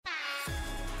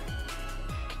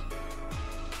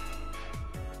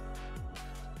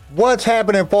What's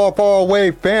happening, far, far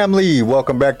away family?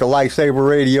 Welcome back to Lightsaber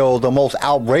Radio, the most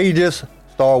outrageous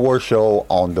Star Wars show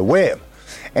on the web.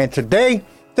 And today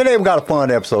we got a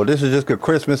fun episode. This is just a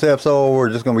Christmas episode. We're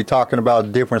just going to be talking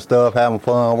about different stuff, having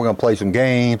fun. We're going to play some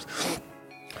games.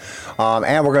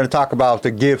 And we're going to talk about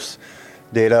the gifts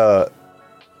that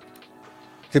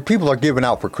people are giving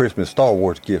out for Christmas, Star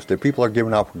Wars gifts that people are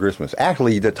giving out for Christmas.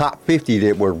 Actually, the top 50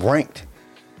 that were ranked,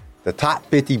 the top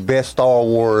 50 best Star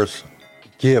Wars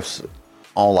gifts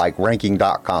on like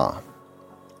ranking.com.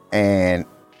 And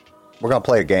we're going to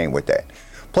play a game with that.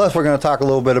 Plus, we're going to talk a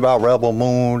little bit about Rebel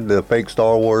Moon, the fake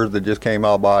Star Wars that just came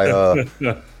out by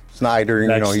Snyder. He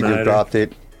just dropped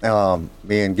it.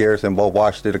 Me and Garrison both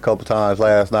watched it a couple times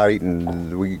last night,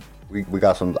 and we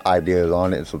got some ideas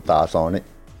on it and some thoughts on it.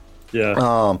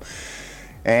 Yeah.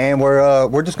 And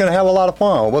we're just gonna have a lot of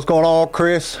fun. What's going on,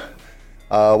 Chris?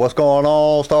 What's going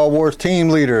on, Star Wars team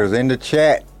leaders in the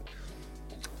chat?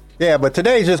 Yeah, but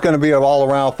today's just gonna be an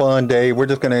all-around fun day. We're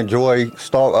just gonna enjoy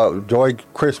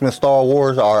Christmas Star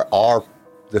Wars,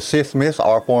 the Sithmas,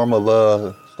 our form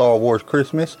of Star Wars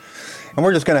Christmas, and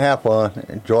we're just gonna have fun,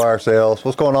 enjoy ourselves.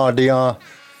 What's going on, Dion?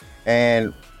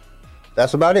 And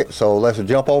that's about it. So let's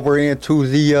jump over into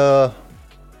the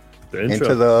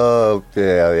intro.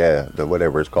 The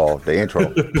whatever it's called, the intro.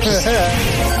 This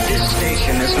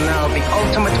station is now the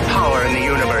ultimate power in the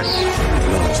universe.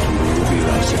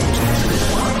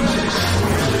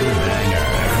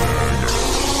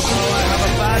 I have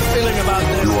a bad feeling about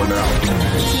this. You are now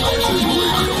Lightsaber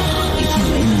Radio. If you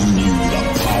only knew the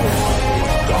power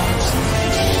of darkness.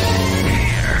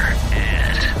 Here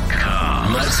it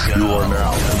comes. Let's go. You are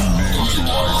now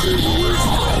Lightsaber Radio.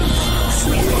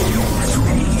 4,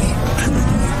 3, 2,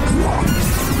 1.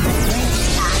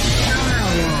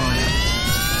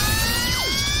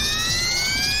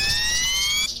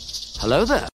 Hello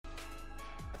there.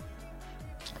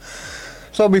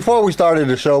 So before we started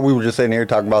the show, we were just sitting here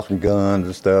talking about some guns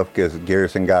and stuff because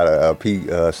Garrison got a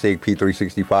SIG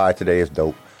P365 today. Is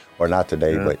dope, or not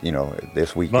today, but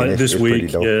this week. This week, pretty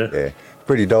dope. Yeah,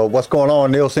 pretty dope. What's going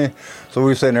on, Nielsen? So we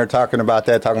were sitting there talking about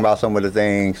that, talking about some of the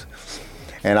things,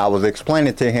 and I was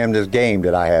explaining to him this game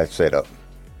that I had set up.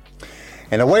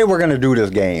 And the way we're gonna do this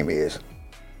game is,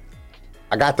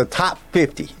 I got the top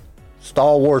 50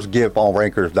 Star Wars gift on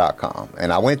Rankers.com,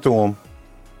 and I went through them.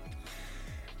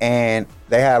 And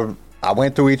I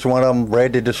went through each one of them,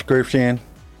 read the description,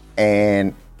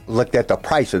 and looked at the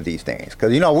price of these things.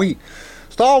 Because,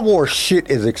 Star Wars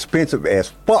shit is expensive as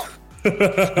fuck.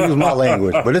 Excuse my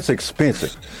language, but it's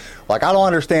expensive. Like, I don't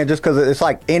understand just because it's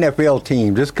like NFL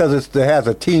team. Just because it has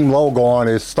a team logo on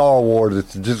it, Star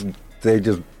Wars, they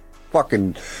just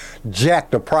fucking jack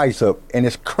the price up. And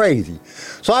it's crazy.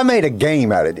 So I made a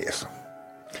game out of this.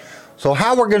 So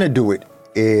how we're going to do it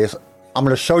is I'm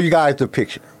going to show you guys the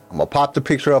picture. I'm going to pop the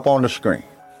picture up on the screen.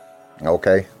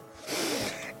 Okay?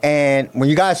 And when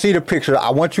you guys see the picture, I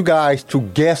want you guys to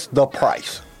guess the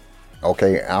price.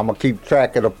 Okay? I'm going to keep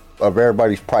track of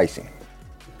everybody's pricing.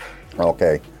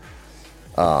 Okay?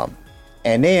 And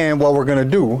then what we're going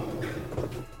to do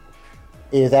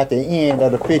is at the end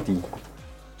of the 50,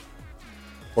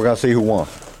 we're going to see who won.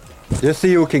 Just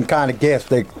see who can kind of guess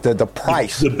the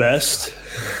price. The best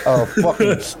of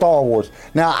fucking Star Wars.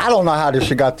 Now, I don't know how this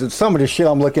shit got to some of this shit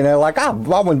I'm looking at. Like, I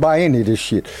wouldn't buy any of this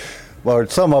shit.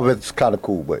 But some of it's kind of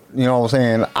cool. But, you know what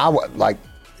I'm saying?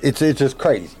 It's just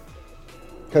crazy.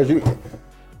 Because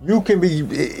you can be,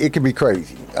 it can be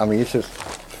crazy. I mean, it's just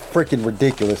freaking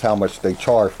ridiculous how much they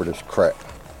charge for this crap.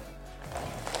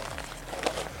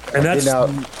 And that's...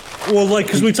 Well,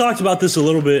 because we talked about this a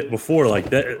little bit before,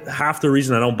 that half the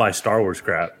reason I don't buy Star Wars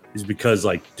crap is because,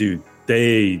 dude,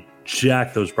 they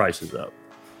jack those prices up.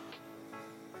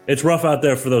 It's rough out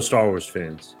there for those Star Wars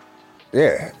fans.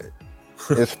 Yeah.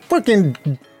 It's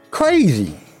freaking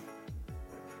crazy.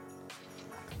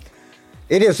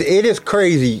 It is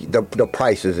crazy, the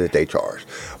prices that they charge.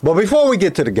 But before we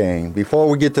get to the game, before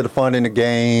we get to the fun in the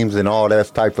games and all that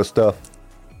type of stuff,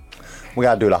 we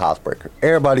got to do the housebreaker.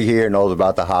 Everybody here knows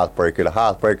about the housebreaker. The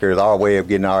housebreaker is our way of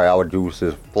getting our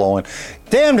juices flowing.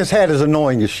 Damn, this hat is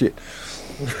annoying as shit.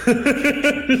 How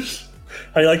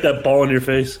you like that ball in your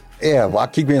face? Yeah, well, I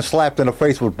keep being slapped in the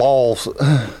face with balls.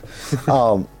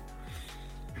 But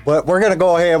we're going to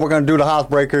go ahead. We're going to do the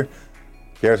housebreaker.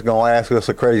 Garrett's going to ask us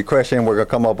a crazy question. We're going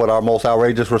to come up with our most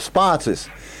outrageous responses.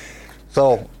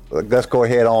 So let's go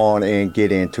ahead on and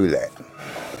get into that.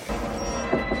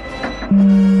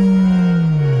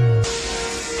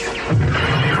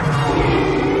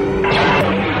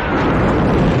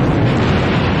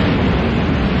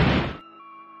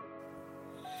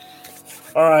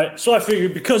 All right, so I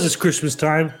figured because it's Christmas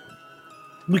time,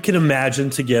 we can imagine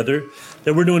together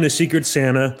that we're doing a Secret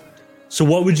Santa. So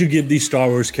what would you give these Star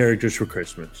Wars characters for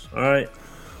Christmas? All right.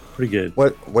 Pretty good.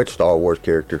 Which Star Wars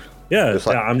characters? Yeah, Just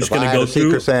like, I'm just if going I to had go a through.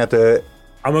 Secret Santa.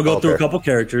 I'm going to go through a Okay. couple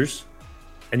characters,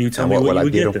 and you tell And me what what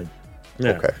would you I would get get 'em? them.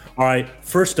 Yeah. Okay. All right.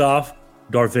 First off,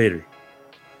 Darth Vader.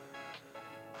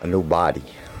 A new body.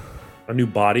 A new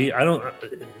body. I don't.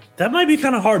 That might be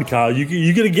kind of hard, Kyle.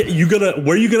 You gonna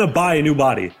where you gonna buy a new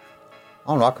body? I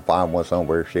don't know. I could find one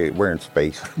somewhere. Shit, we're in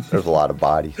space. There's a lot of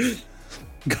bodies.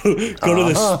 Go to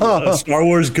the Star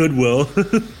Wars Goodwill.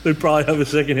 They probably have a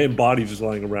secondhand body just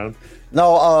lying around.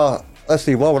 No, let's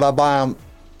see. What would I buy him?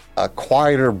 A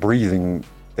quieter breathing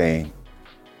thing.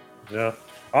 Yeah,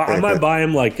 I might buy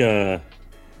him like a.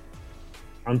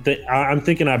 I'm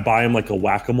thinking I buy him like a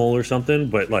whack-a-mole or something,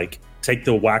 but like take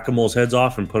the whack-a-mole's heads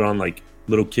off and put on like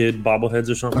little kid bobbleheads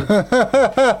or something. Bloop,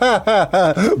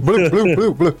 bloop,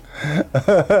 bloop, bloop.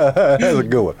 That's a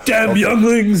good one. Damn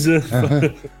younglings!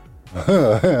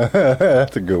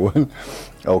 That's a good one.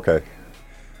 Okay.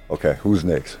 Okay, who's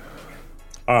next?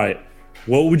 All right,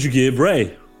 what would you give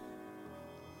Ray?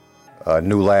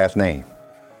 New last name.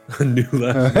 A new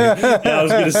last name. Yeah, I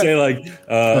was gonna say like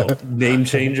name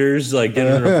changers, like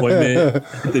getting an appointment at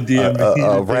the DMV.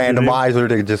 A randomizer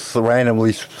that just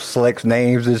randomly selects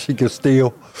names that she can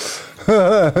steal.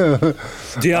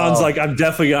 Dion's like, I'm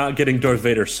definitely not getting Darth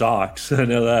Vader socks. I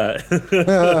know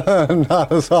that.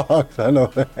 Not a socks, I know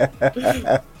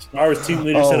that. Star Wars team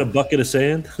leader said a bucket of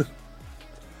sand.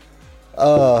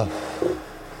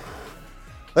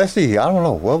 Let's see. I don't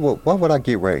know. What would I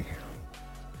get Ray?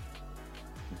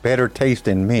 Better taste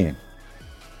in men.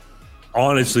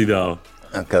 Honestly, though,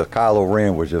 Because Kylo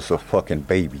Ren was just a fucking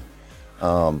baby.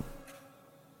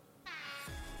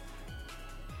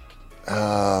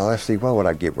 Let's see. What would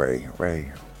I get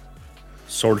Ray?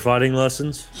 sword fighting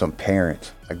lessons. Some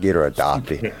parents. I'd get her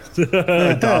adopted.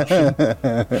 Adoption.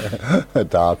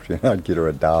 Adoption. I'd get her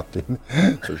adopted.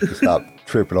 So she can stop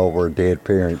tripping over her dead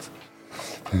parents.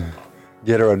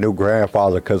 Get her a new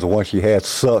grandfather because the one she had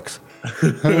sucks.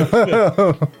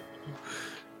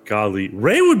 Golly,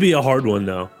 Ray would be a hard one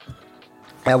though.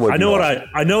 That would I be know awesome.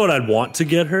 I know what I'd want to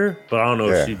get her, but I don't know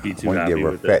if she'd be I too wouldn't happy give her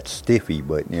a with fat it. stiffy,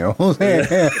 but you know what I'm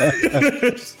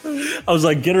saying? I was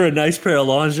like, get her a nice pair of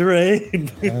lingerie.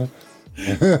 Get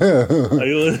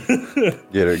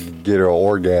her an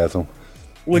orgasm.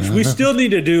 Which we still need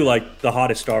to do, like the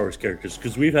hottest Star Wars characters,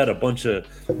 because we've had a bunch of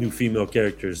new female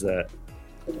characters that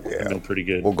have been pretty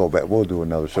good. We'll go back. We'll do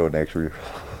another show next year.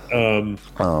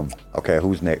 Okay,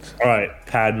 who's next? All right,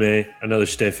 Padme, another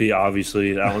Steffi,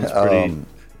 obviously. That one's pretty.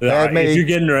 Padme- If you're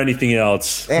getting her anything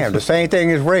else, Damn, the same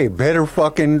thing as Ray. Better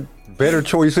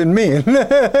choice in men.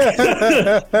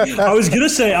 I was gonna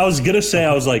say, I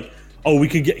was like, oh, we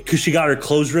could get, because she got her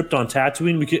clothes ripped on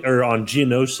Tatooine, or on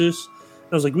Geonosis.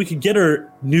 I was like, we could get her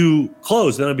new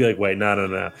clothes. Then I'd be like, wait,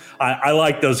 no. I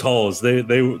like those holes. They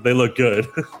look good.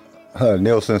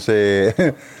 Nielsen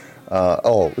said,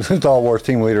 Star Wars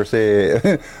team leader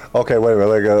said, okay, wait a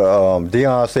minute.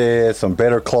 Dion said some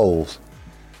better clothes.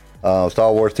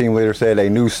 Star Wars team leader said a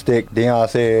new stick. Dion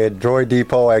said Droid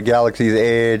Depot at Galaxy's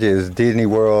Edge is Disney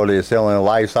World is selling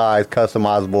life-size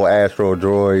customizable Astro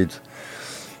droids.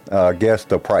 Guess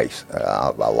the price.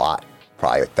 A lot.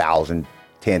 Probably $1,000,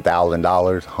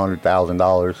 $10,000,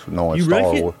 $100,000. Knowing You Star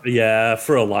reckon? Wars. Yeah,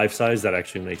 for a life size, that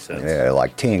actually makes sense. Yeah,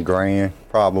 like 10 grand,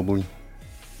 probably.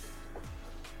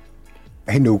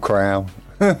 A new crown.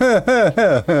 Star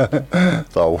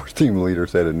Wars team leader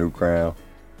said a new crown.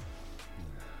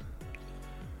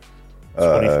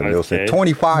 25K.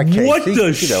 25K. What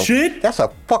the shit? That's a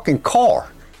fucking car.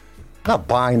 Not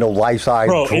buying no life-size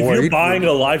Bro, droid. if you're buying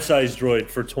a life-size droid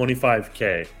for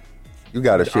 $25K, you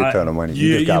got a shit ton of money.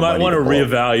 You just got might money want to blow.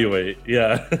 reevaluate.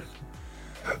 Yeah.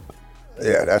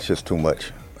 Yeah, that's just too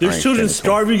much. There's children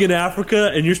starving in Africa,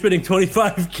 and you're spending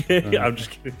 $25K. I'm just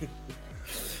kidding.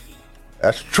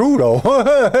 That's true though.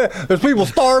 There's people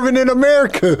starving in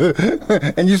America,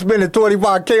 and you spending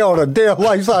 25K on a damn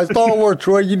life-size Star Wars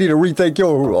droid. You need to rethink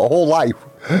your whole life.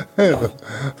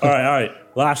 All right.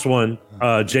 Last one,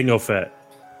 Jango Fett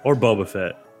or Boba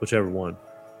Fett, whichever one.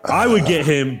 I would get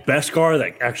him Beskar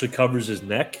that actually covers his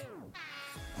neck,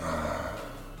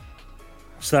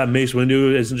 so that Mace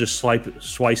Windu isn't just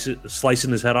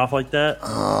slicing his head off like that.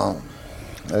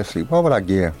 Let's see. What would I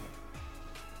give?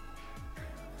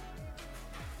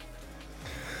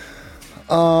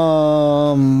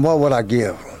 What would I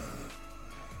give?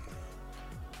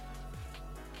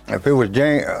 If it was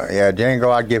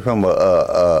Django, I'd give him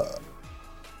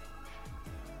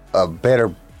a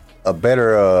better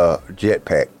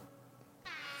jetpack.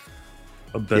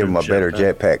 A Give him a better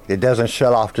jetpack. It doesn't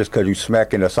shut off just because you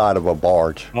smacking the side of a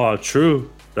barge. Oh, true.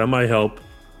 That might help.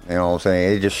 You know what I'm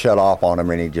saying? It just shut off on him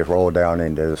and he just rolled down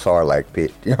into the Sarlacc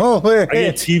pit. You know what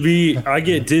I'm saying? I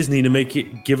get Disney to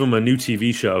give him a new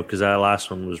TV show because that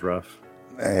last one was rough.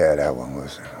 Yeah, that one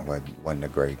wasn't the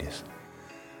greatest.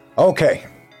 Okay.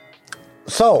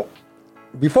 So,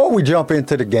 before we jump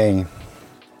into the game,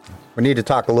 we need to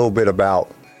talk a little bit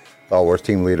about Star Wars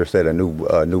team leader said a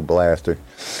new blaster.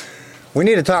 We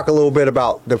need to talk a little bit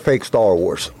about the fake Star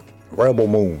Wars, Rebel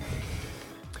Moon.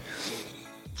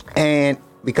 And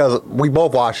because we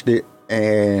both watched it,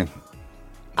 and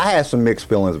I had some mixed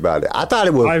feelings about it. I thought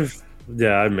it was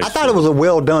it was a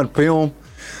well done film.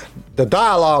 The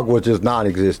dialogue was just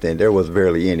non-existent. There was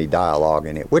barely any dialogue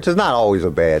in it, which is not always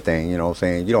a bad thing. You know what I'm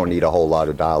saying? You don't need a whole lot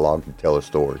of dialogue to tell a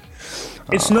story.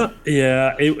 It's not.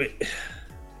 Yeah.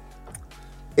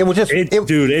 It was just,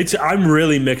 dude. I'm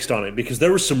really mixed on it because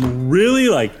there were some really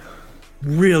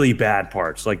bad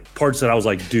parts, like parts that I was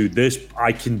like, dude,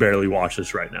 I can barely watch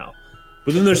this right now.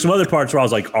 But then there's some other parts where I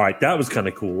was like, all right, that was kind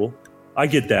of cool. I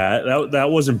get that. That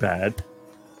wasn't bad.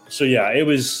 So yeah, it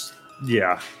was.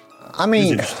 Yeah. I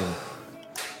mean, interesting.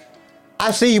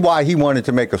 I see why he wanted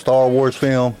to make a Star Wars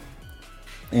film.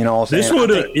 You know what I'm saying? This would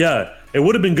have, it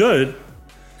would have been good.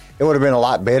 It would have been a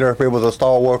lot better if it was a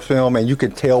Star Wars film and you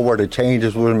could tell where the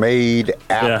changes were made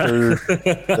after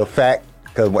the fact.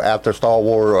 Because after Star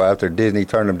Wars, or after Disney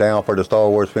turned him down for the Star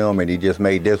Wars film and he just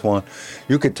made this one,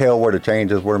 you could tell where the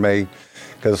changes were made.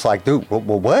 Because it's like, dude,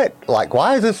 well, what? Like,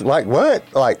 why is this? Like, what?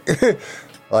 Like,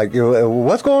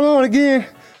 what's going on again?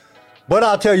 But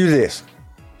I'll tell you this.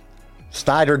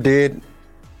 Snyder did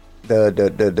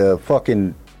the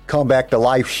fucking come back to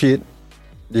life shit.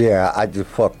 Yeah, I just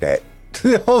fuck that.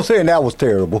 You know what I'm saying? That was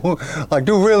terrible. Like,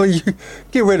 dude, really?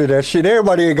 Get rid of that shit.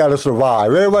 Everybody ain't got to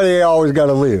survive. Everybody ain't always got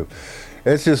to live.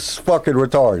 It's just fucking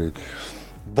retarded.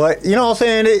 But, you know what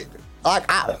I'm saying?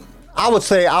 I would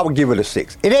say I would give it a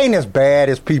 6. It ain't as bad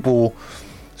as people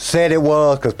said it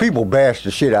was, because people bashed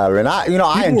the shit out of it. And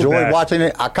I enjoyed watching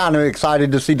it. I kind of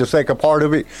excited to see the second part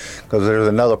of it, because there's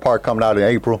another part coming out in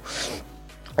April.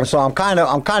 And so I'm kind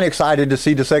of excited to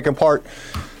see the second part.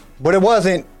 But it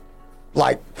wasn't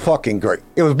like fucking great.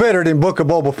 It was better than Book of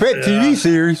Boba Fett TV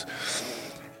series,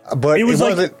 but it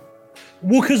wasn't.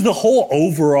 Well, because the whole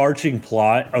overarching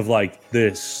plot of like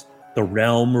the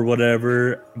realm or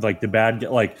whatever, like the bad,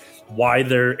 like why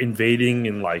they're invading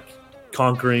and like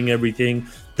conquering everything,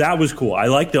 that was cool. I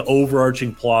like the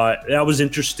overarching plot. That was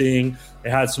interesting. It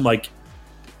had some like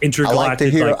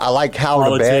intergalactic. I like how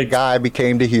politics. The bad guy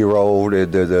became the hero.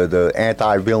 The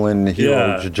anti-villain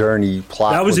hero's journey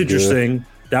plot. That was interesting. Good.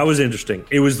 That was interesting.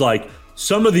 It was like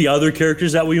some of the other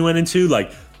characters that we went into,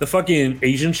 like the fucking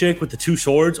Asian chick with the 2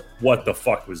 swords. What the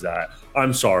fuck was that?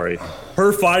 I'm sorry.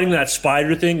 Her fighting that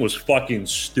spider thing was fucking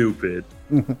stupid.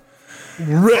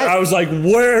 I was like,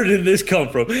 where did this come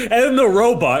from? And then the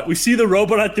robot. We see the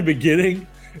robot at the beginning.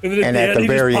 And then at the end, he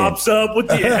just pops up with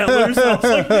the antlers. I was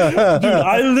like, dude,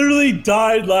 I literally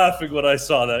died laughing when I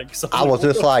saw that. I was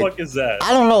just like, what the fuck is that?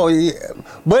 I don't know.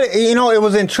 But, it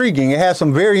was intriguing. It had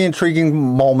some very intriguing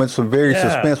moments, some very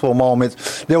suspenseful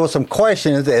moments. There were some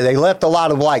questions. They left a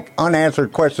lot of, like,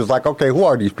 unanswered questions. Like, okay, who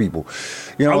are these people?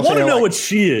 I want to know what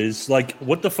she is. Like,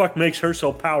 what the fuck makes her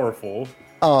so powerful?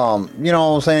 You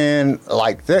know what I'm saying?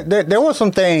 Like, there were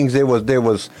some things that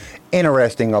was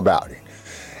interesting about it.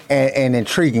 And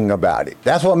intriguing about it.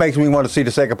 That's what makes me want to see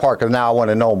the second part, because now I want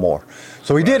to know more.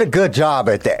 So he did a good job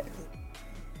at that.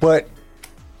 But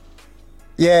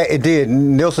yeah, it did.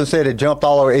 Nielsen said it jumped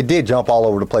all over. It did jump all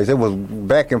over the place. It was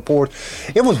back and forth.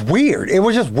 It was weird. It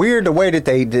was just weird the way that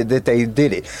they did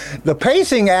it. The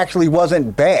pacing actually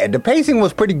wasn't bad. The pacing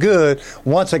was pretty good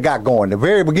once it got going. The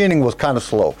very beginning was kind of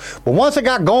slow, but once it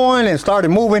got going and started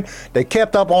moving, they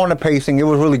kept up on the pacing. It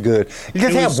was really good. It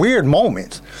just had weird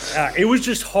moments. It was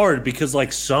just hard because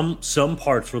like some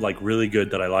parts were like really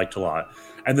good that I liked a lot,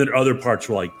 and then other parts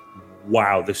were like,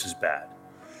 wow, this is bad.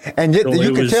 And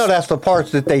you could tell that's the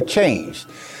parts that they changed.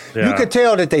 Yeah. You could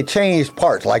tell that they changed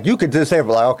parts. Like, you could just say,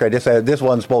 like, okay, this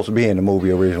wasn't supposed to be in the movie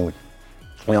originally.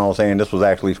 You know what I'm saying? This was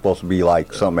actually supposed to be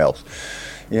like something else.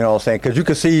 You know what I'm saying? Because you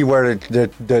could see where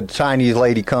the Chinese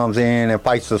lady comes in and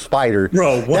fights the spider.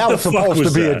 Bro, what that was supposed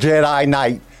to be a Jedi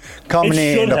Knight coming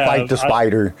in to fight the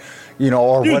spider.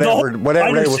 Or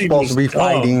whatever they were supposed to be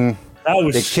fighting.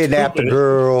 They kidnapped the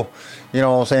girl. You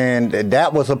know what I'm saying?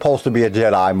 That was supposed to be a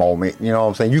Jedi moment. You know what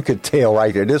I'm saying? You could tell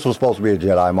right there. This was supposed to be a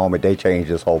Jedi moment. They changed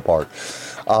this whole part.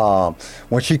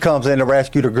 When she comes in to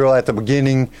rescue the girl at the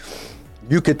beginning,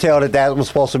 you could tell that was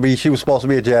supposed to be, she was supposed to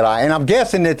be a Jedi. And I'm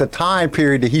guessing that the time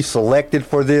period that he selected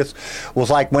for this was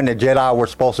like when the Jedi were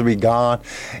supposed to be gone.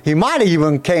 He might have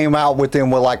even came out with them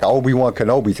with like an Obi-Wan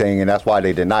Kenobi thing, and that's why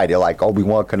they denied it. Like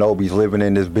Obi-Wan Kenobi's living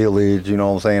in this village, you know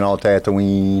what I'm saying, on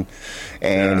Tatooine,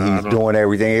 and he's doing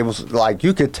everything. It was like,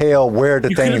 you could tell where the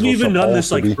things were supposed to be. You could have even done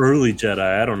this like early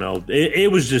Jedi, I don't know.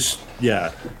 It was just,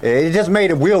 It just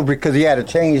made it weird because he had to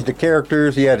change the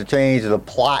characters, he had to change the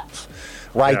plots.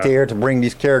 There to bring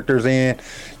these characters in.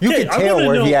 You can tell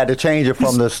where he had to change it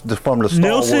from the Star Wars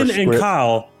Nelson script. And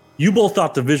Kyle, you both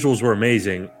thought the visuals were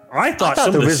amazing. I thought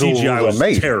some of the CGI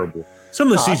was terrible.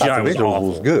 Some of the CGI was awful.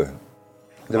 Was good.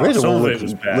 The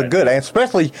visuals looked good, and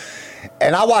especially.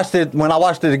 And I watched it when I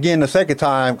watched it again the second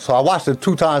time. So I watched it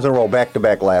 2 times in a row, back to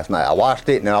back last night. I watched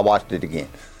it and then I watched it again.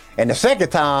 And the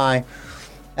second time,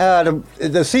 the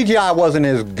CGI wasn't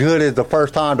as good as the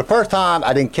first time. The first time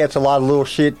I didn't catch a lot of little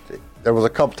shit. There was a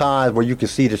couple times where you could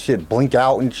see the shit blink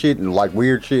out and shit and like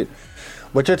weird shit.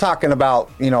 But you're talking about,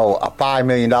 a $5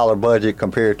 million budget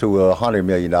compared to a $100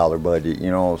 million budget. You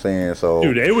know what I'm saying? So,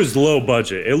 dude, it was low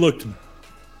budget. It looked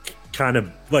kind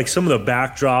of like some of the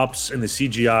backdrops and the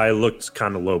CGI looked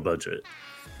kind of low budget.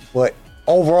 But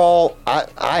overall,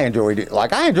 I enjoyed it.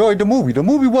 Like, I enjoyed the movie. The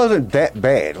movie wasn't that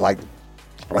bad. Like,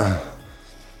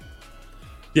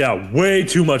 yeah, way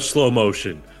too much slow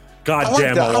motion. God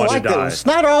damn, I want to die.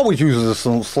 Snyder always uses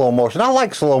some slow motion. I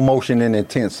like slow motion in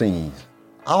intense scenes.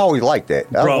 I always like that.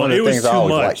 That's one of the things I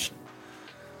always liked.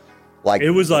 Like,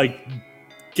 it was like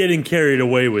getting carried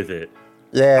away with it.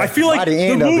 Yeah, I feel like by the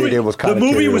end of it was kind of the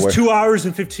movie was 2 hours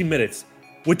and 15 minutes.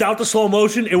 Without the slow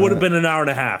motion, it would have been an hour and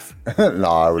a half.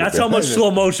 That's how much slow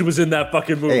motion was in that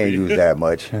fucking movie. They ain't used that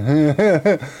much.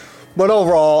 But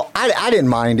overall, I didn't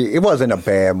mind it. It wasn't a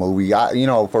bad movie.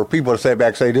 For people to sit back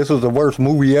and say this was the worst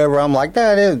movie ever, I'm like,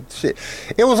 that is shit.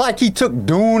 It was like he took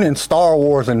Dune and Star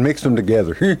Wars and mixed them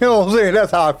together. You know what I'm saying?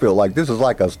 That's how I feel. Like, this is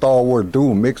like a Star Wars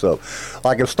Dune mix-up.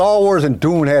 Like, if Star Wars and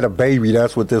Dune had a baby,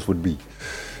 that's what this would be.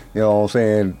 You know what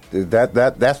I'm saying?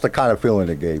 That's the kind of feeling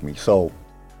it gave me. So,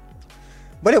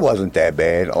 but it wasn't that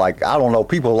bad. Like, I don't know.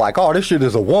 People are like, oh, this shit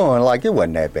is a 1. Like, it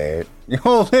wasn't that bad. You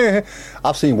know what I'm saying?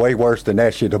 I've seen way worse than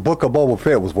that shit. The Book of Boba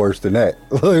Fett was worse than that.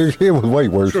 It was way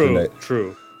worse than that.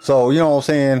 True. So, you know what I'm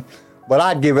saying? But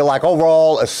I'd give it, like,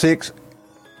 overall a 6.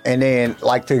 And then,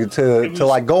 like, to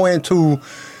like, go into...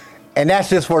 And that's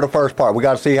just for the first part. We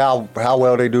got to see how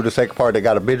well they do the second part. They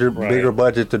got a bigger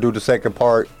budget to do the second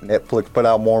part. Netflix put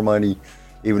out more money.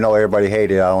 Even though everybody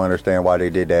hated it, I don't understand why they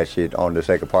did that shit on the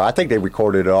second part. I think they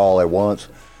recorded it all at once.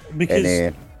 Because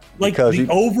the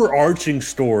overarching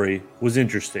story was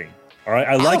interesting. All right,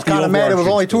 I was kind of mad it was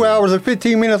only 2 hours and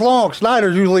 15 minutes long.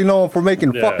 Snyder's usually known for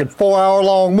making fucking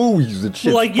 4-hour-long movies and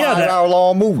shit.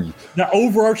 5-hour-long movies. The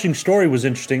overarching story was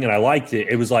interesting, and I liked it.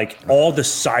 It was like all the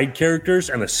side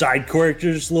characters and the side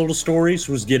characters' little stories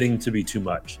was getting to be too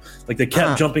much. Like, they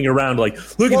kept jumping around, like,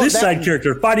 look at this side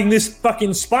character fighting this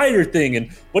fucking spider thing,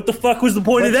 and what the fuck was the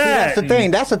point of that? That's the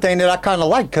thing. That's the thing that I kind of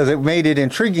like, because it made it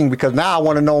intriguing, because now I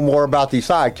want to know more about these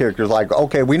side characters. Like,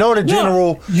 okay, we know the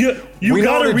general... We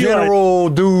know the general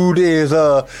dude is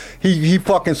he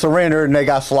fucking surrendered and they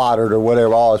got slaughtered or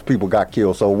whatever. All his people got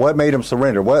killed. So what made him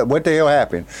surrender? What the hell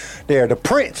happened there? The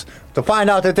prince, to find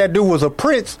out that dude was a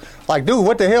prince. Like, dude,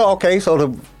 what the hell? Okay,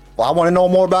 so I want to know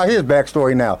more about his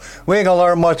backstory now. We ain't gonna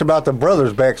learn much about the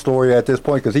brother's backstory at this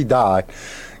point because he died.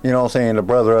 You know what I'm saying? The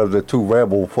brother of the two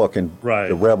rebel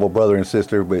the rebel brother and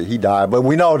sister, but he died. But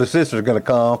we know the sister's going to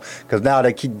come because now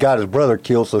they got his brother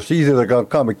killed. So she's either going to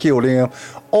come and kill them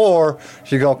or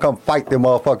she's going to come fight them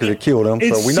motherfuckers and kill them.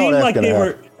 So we know that's going to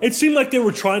happen. It seemed like they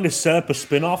were trying to set up a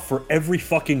spinoff for every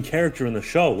fucking character in the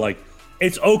show. Like,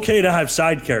 it's okay to have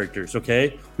side characters,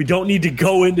 okay? We don't need to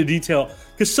go into detail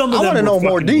because some of them I want to know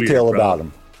more detail about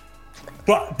them.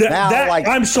 But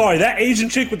I'm sorry, that Asian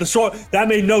chick with the sword, that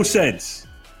made no sense.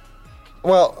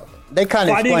 Well, they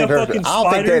kind of explained her.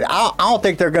 I don't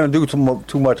think they're going to do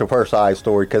too much of her side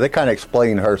story because they kind of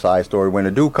explain her side story. When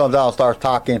the dude comes out and starts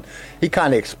talking, he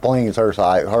kind of explains her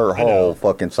whole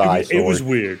fucking side story. It was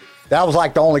weird. That was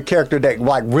like the only character that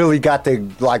like really got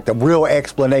the real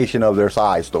explanation of their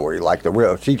side story. Like the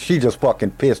real, she just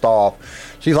fucking pissed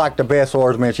off. She's like the best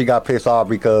swordsman. She got pissed off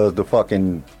because the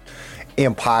fucking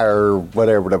Empire,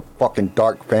 whatever, the fucking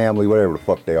Dark Family, whatever the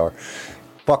fuck they are,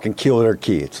 fucking kill their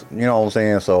kids. You know what I'm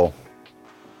saying? So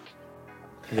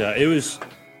yeah, it was.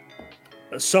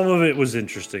 Some of it was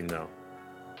interesting though.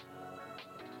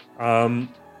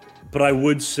 But I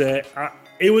would say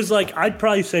it was like I'd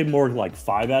probably say more like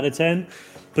 5 out of 10.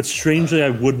 But strangely,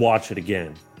 I would watch it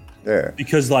again. Yeah,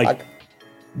 because like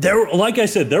I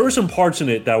said, there were some parts in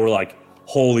it that were like,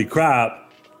 holy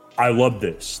crap. I love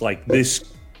this. Like this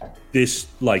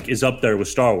like is up there with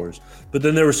Star Wars. But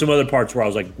then there were some other parts where I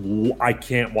was like, I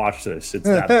can't watch this. It's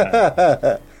that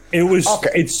bad. It was.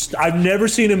 Okay. I've never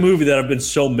seen a movie that I've been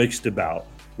so mixed about.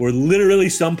 Where literally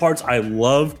some parts I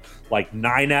loved, like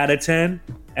 9 out of 10,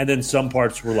 and then some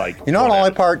parts were like. You know the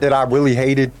only part that I really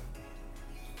hated?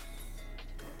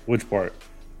 Which part?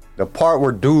 The part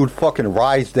where dude fucking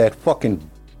rides that fucking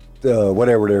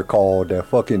whatever they're called. That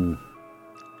fucking.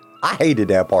 I hated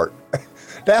that part.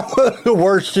 That was the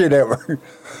worst shit ever.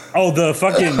 Oh, the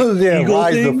fucking yeah, eagle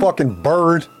rides thing? the fucking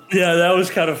bird. Yeah, that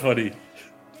was kind of funny.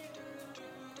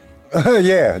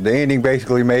 Yeah, the ending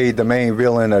basically made the main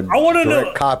villain a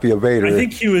direct copy of Vader. I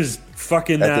think he was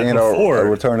fucking at that the end before. of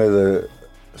Return of the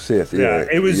Sith. Yeah,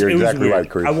 it was. You're it exactly was weird. right,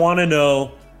 Chris. I want to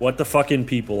know what the fucking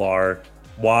people are.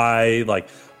 Why? Like,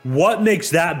 what makes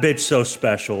that bitch so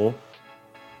special?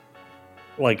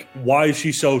 Like, why is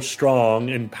she so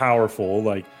strong and powerful?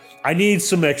 Like, I need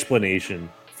some explanation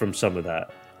from some of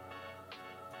that.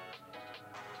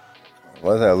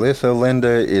 What's that? Alyssa,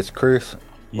 Linda, it's Chris.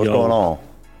 What's going on?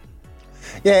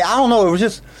 Yeah, I don't know. It was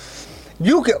just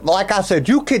you could, like I said,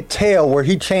 you could tell where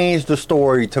he changed the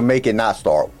story to make it not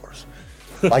Star Wars.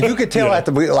 Like you could tell at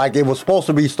the like it was supposed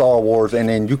to be Star Wars, and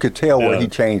then you could tell where he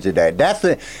changed it at. That's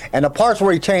it. And the parts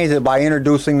where he changed it by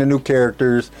introducing the new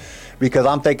characters. Because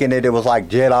I'm thinking that it was like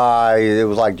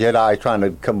Jedi trying to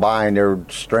combine their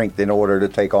strength in order to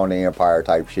take on the Empire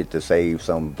type shit to save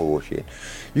some bullshit.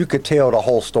 You could tell the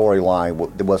whole storyline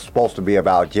was supposed to be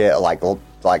about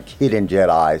like hidden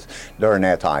Jedis during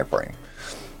that time frame.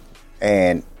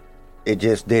 And it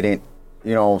just didn't,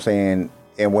 you know what I'm saying?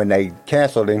 And when they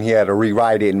canceled and he had to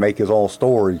rewrite it and make his own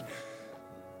story,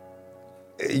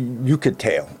 you could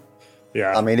tell.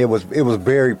 Yeah. I mean, it was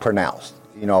very pronounced.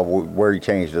 You know, where he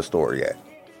changed the story at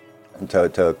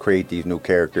to create these new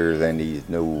characters and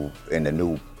the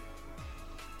new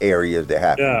areas that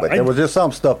happened. Yeah, but there was just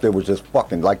some stuff that was just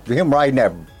fucking like him riding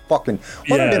that fucking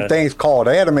what are them things called?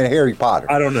 They had them in Harry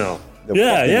Potter. I don't know.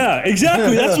 Yeah,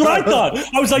 exactly. That's what I thought.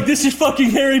 I was like, this is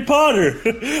fucking Harry Potter.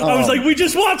 I was like, we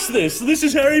just watched this. This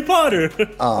is Harry Potter.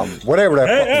 Whatever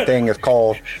that fucking thing is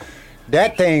called.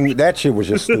 That shit was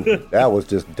just stupid. That was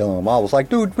just dumb. I was like,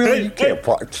 dude, really? You can't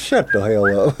shut the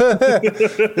hell up.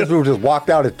 This dude just walked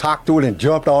out and talked to it and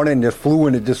jumped on it and just flew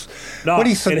and it just. No,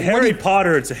 in Harry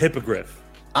Potter, it's a hippogriff.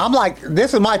 I'm like,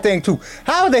 this is my thing too.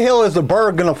 How the hell is the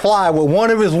bird gonna fly with one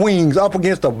of his wings up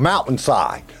against a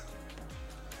mountainside?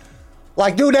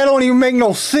 Like, dude, that don't even make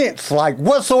no sense, like,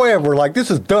 whatsoever. Like,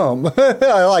 this is dumb.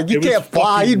 Like, you can't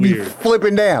fly. You'd be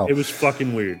flipping down. It was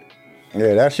fucking weird.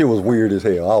 Yeah, that shit was weird as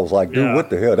hell. I was like, dude, what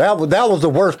the hell? That was the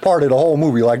worst part of the whole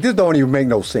movie. Like, this don't even make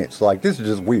no sense. Like, this is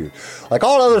just weird. Like,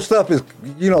 all other stuff is,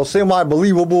 you know,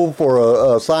 semi-believable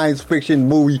for a science fiction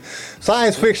movie.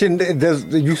 Science fiction,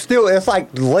 it's like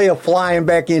Leia flying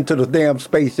back into the damn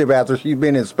spaceship after she's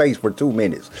been in space for 2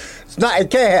 minutes. It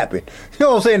can't happen. You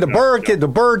know what I'm saying? The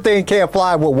bird thing can't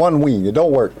fly with one wing. It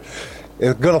don't work.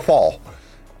 It's gonna fall.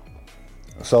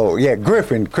 So, yeah,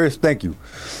 Griffin, Chris, thank you.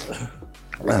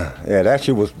 Yeah, that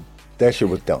shit was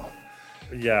dumb.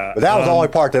 Yeah, but that was the only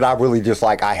part that I really just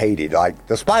like. I hated. Like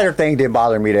the spider thing didn't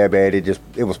bother me that bad.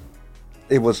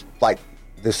 It was like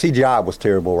the CGI was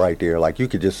terrible right there. Like you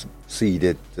could just see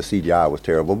that the CGI was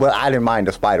terrible. But I didn't mind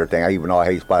the spider thing. Even though I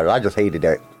hate spiders, I just hated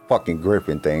that fucking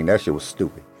Griffin thing. That shit was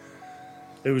stupid.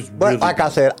 It was. But like I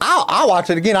said, I'll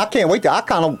watch it again. I can't wait. I'm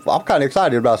kind of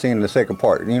excited about seeing the second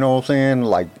part. You know what I'm saying?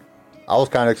 Like I was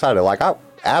kind of excited. Like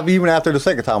even after the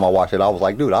second time I watched it, I was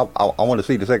like, dude, I want to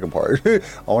see the second part. I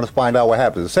want to find out what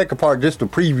happens. The second part, just the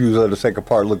previews of the second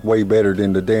part look way better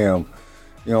than the damn,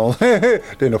 you know,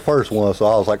 than the first one. So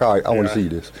I was like, all right, I want to see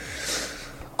this.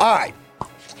 All right.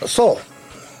 So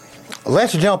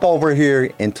let's jump over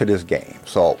here into this game.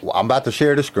 So I'm about to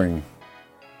share the screen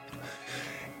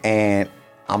and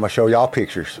I'm going to show y'all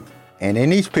pictures. And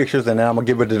in these pictures, and then I'm going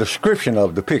to give it a description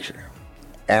of the picture.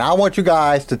 And I want you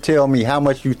guys to tell me how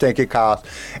much you think it costs.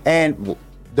 And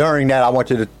during that, I want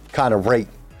you to kind of rate.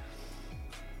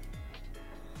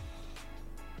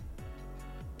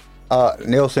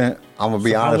 Nielsen, I'm going to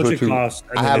be honest with you. I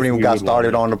haven't even got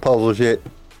started on the puzzles yet.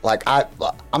 Like,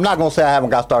 I'm not going to say I haven't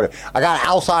got started. I got an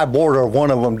outside border of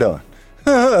one of them done.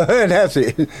 And that's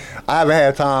it. I haven't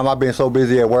had time. I've been so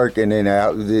busy at work, and then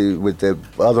with the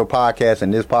other podcasts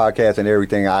and this podcast and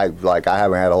everything, I haven't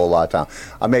had a whole lot of time.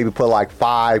 I maybe put like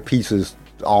 5 pieces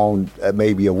on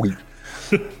maybe a week.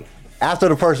 After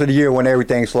the first of the year, when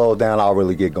everything slows down, I'll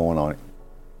really get going on it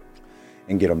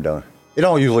and get them done. It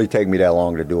don't usually take me that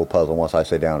long to do a puzzle once I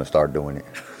sit down and start doing it.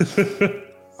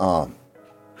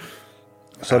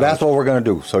 So that's what we're going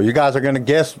to do. So you guys are going to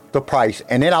guess the price,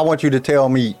 and then I want you to tell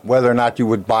me whether or not you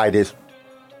would buy this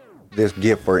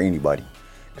gift for anybody.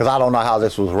 Because I don't know how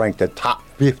this was ranked the top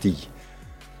 50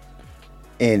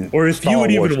 in or if Star you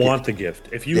would Wars even gift. want the gift.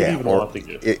 If you would even want the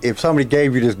gift. If somebody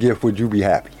gave you this gift, would you be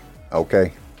happy?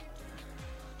 Okay.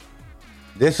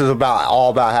 This is all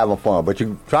about having fun, but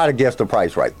you try to guess the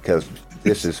price right, because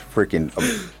this is freaking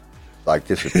like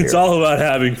this is. It's all about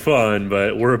having fun,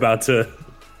 but we're about to.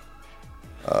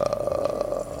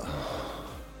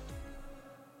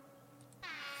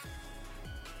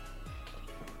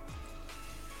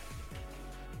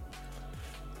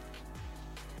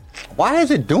 Why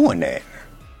is it doing that?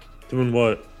 Doing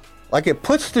what? Like it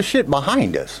puts the shit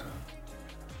behind us.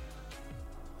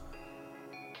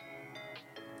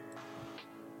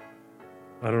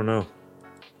 I don't know.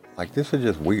 Like this is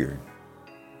just weird.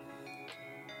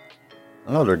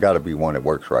 I know there got to be one that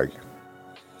works right.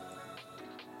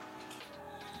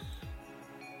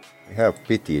 We have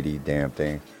 50 of these damn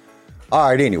things. All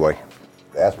right, anyway.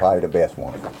 That's probably the best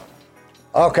one.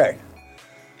 Okay.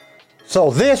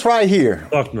 So this right here.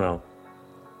 Fuck no.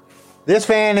 This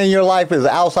fan in your life is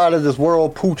outside of this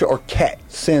world, pooch or cat.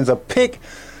 Sends a pic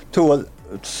to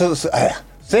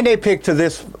send a pic to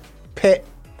this pet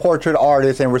portrait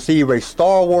artist and receive a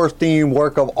Star Wars themed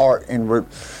work of art in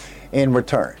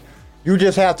return. You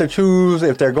just have to choose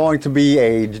if they're going to be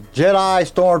a Jedi,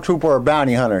 Stormtrooper, or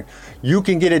Bounty Hunter. You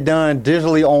can get it done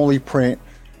digitally only, print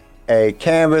a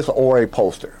canvas or a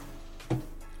poster.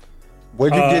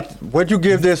 Would you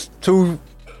give this to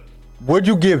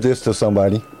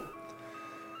somebody?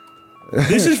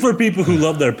 This is for people who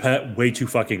love their pet way too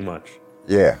fucking much.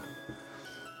 Yeah.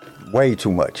 Way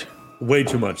too much. Way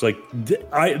too much. Like,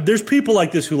 there's people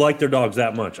like this who like their dogs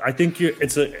that much. I think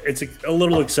it's a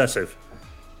little excessive.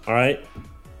 All right.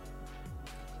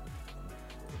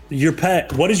 Your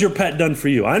pet. What has your pet done for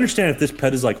you? I understand if this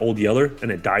pet is like Old Yeller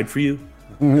and it died for you.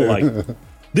 But like,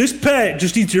 this pet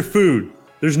just eats your food.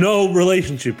 There's no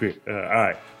relationship here. All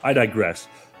right. I digress.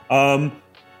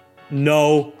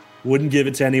 No, wouldn't give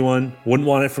it to anyone. Wouldn't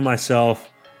want it for myself.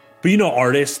 But you know,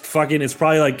 artist, fucking, it's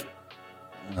probably like,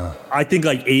 I think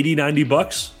like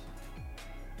 $80-$90.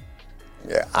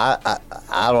 Yeah, I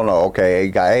don't know. Okay,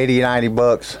 you got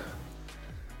 $80-$90.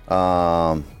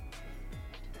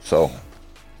 So,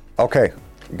 okay,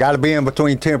 got to be in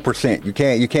between 10%.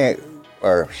 You can't,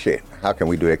 or shit. How can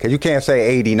we do that? Because you can't say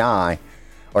 89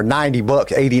 or $90,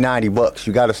 $80-$90.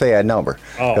 You got to say that number.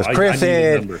 Because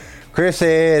Chris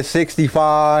said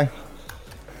 65.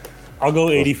 I'll go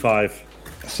 85.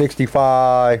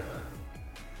 65.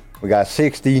 We got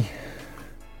 60.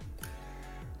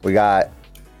 We got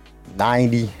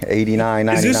 90, 89,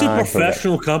 99. Is this a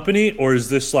professional company or is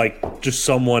this like just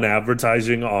someone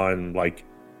advertising on like?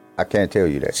 I can't tell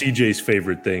you that. CJ's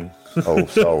favorite thing. Oh,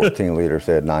 Star Wars team leader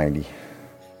said 90.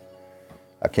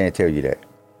 I can't tell you that.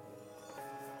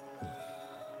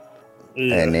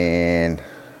 Yeah. And then,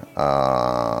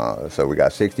 so we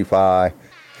got 65,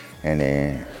 and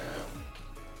then,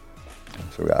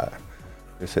 so we got,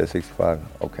 it says 65,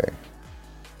 okay.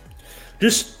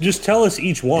 Just tell us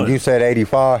each one. You said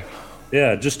 85?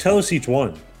 Yeah, just tell us each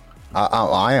one.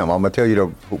 I am. I'm going to tell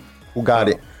you who got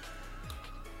it.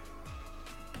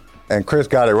 And Chris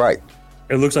got it right.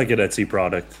 It looks like an Etsy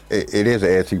product. It is an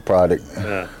Etsy product.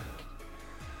 Yeah.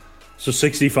 So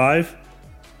 65?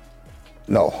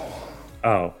 No.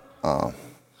 Oh.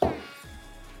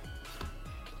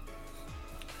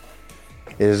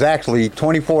 It is actually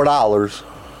 $24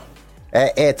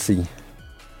 at Etsy.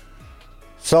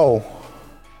 So,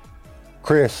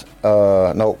 Chris,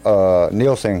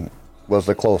 Nielsen was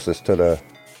the closest to the.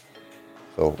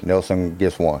 So Nielsen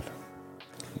gets one.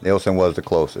 Nielsen was the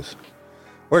closest.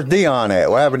 Where's Dion at?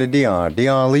 What happened to Dion?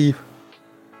 Dion leave?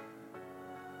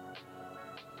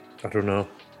 I don't know.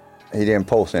 He didn't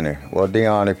post in there. Well,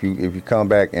 Dion, if you come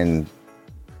back and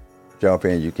jump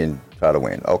in, you can try to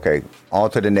win. Okay,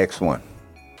 on to the next one.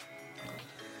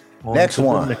 Next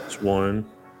one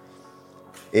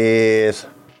is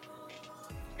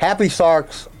Happy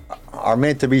Socks are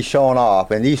meant to be shown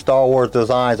off, and these Star Wars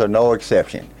designs are no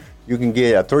exception. You can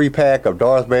get a 3-pack of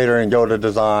Darth Vader and Yoda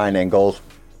design and go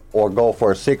for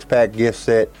a 6-pack gift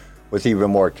set with even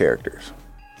more characters.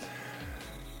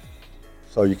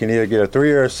 So you can either get a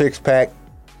 3 or a 6-pack,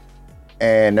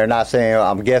 and they're not saying,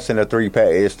 I'm guessing the 3-pack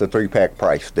is the 3-pack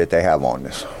price that they have on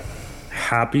this.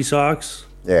 Happy Socks?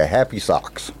 Yeah, Happy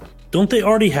Socks. Don't they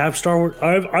already have Star Wars?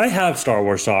 I have Star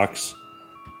Wars socks,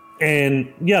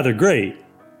 and yeah, they're great,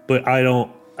 but I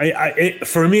don't.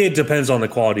 For me, it depends on the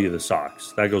quality of the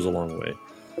socks. That goes a long way.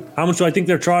 How much do I think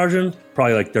they're charging?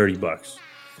 Probably like $30.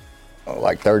 Oh,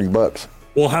 like $30.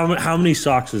 Well, how many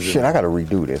socks is Shit, in I there? gotta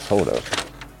redo this. Hold up.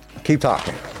 Keep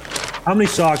talking. How many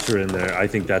socks are in there? I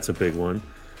think that's a big one.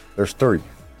 There's 3.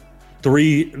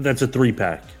 3. That's a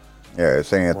 3-pack. Yeah, it's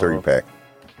saying a 3-pack.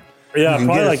 Yeah, You can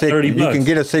probably get a like six, 30 You bucks. can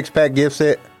get a 6-pack gift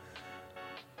set.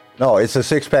 No, it's a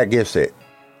 6-pack gift set.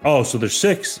 Oh, so there's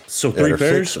 6. So Yeah, 3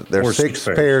 pairs? There's or 6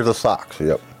 pairs of socks.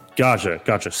 Yep.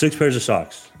 Gotcha. 6 pairs of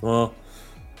socks. Well,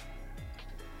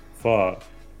 fuck.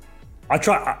 I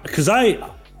try, because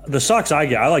the socks I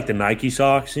get, I like the Nike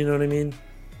socks, you know what I mean?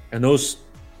 And those,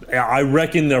 I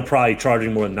reckon they're probably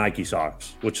charging more than Nike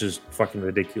socks, which is fucking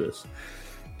ridiculous.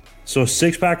 So a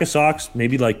 6-pack of socks,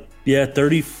 maybe like,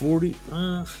 30, 40,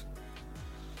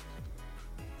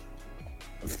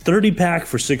 30-pack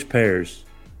for 6 pairs.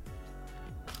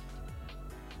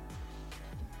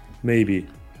 Maybe.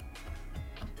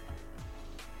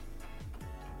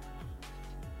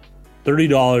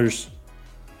 $30.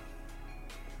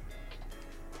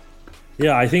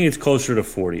 Yeah, I think it's closer to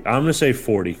 40. I'm gonna say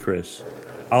 40, Chris.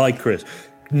 I like Chris.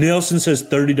 Nielsen says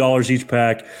 $30 each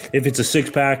pack. If it's a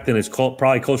 6-pack, then it's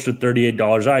probably closer to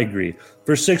 $38. I agree.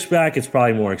 For a 6-pack, it's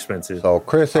probably more expensive. So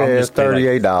Chris says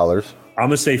 $38. I'm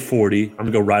gonna say 40. I'm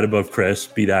gonna go right above Chris.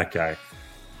 Be that guy.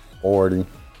 40.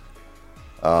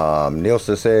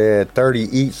 Nielsen said 30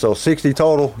 each, so 60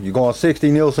 total. You going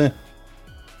 60, Nielsen?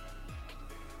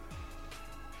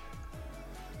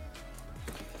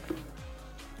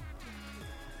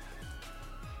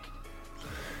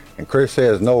 And Chris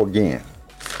says no again.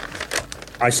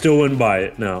 I still wouldn't buy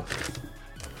it. No.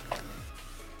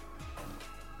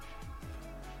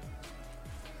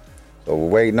 So we're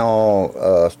waiting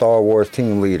on Star Wars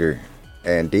team leader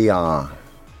and Dion.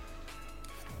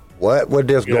 What would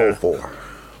this go for?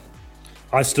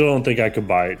 I still don't think I could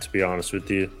buy it, to be honest with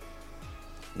you.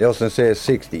 Nielsen says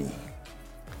 60.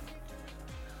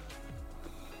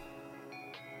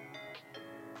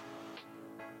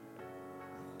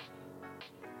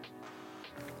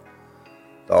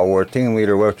 Star Wars team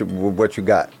leader, what you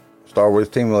got? Star Wars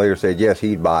team leader said yes,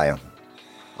 he'd buy them.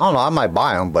 I don't know, I might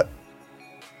buy them, but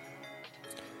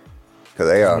because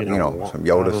they are, some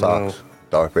Yoda socks,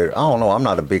 Darth Vader. I don't know, I'm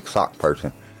not a big sock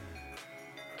person.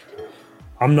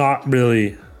 I'm not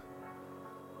really.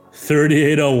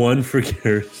 3801 for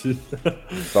Garrison.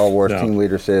 Star Wars team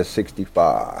leader says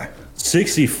 65.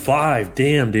 65,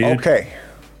 damn, dude. Okay.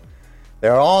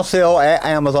 They're on sale at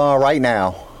Amazon right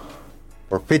now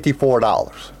for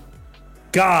 $54.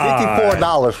 God.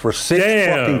 $54 for 6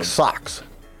 fucking socks.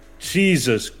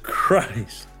 Jesus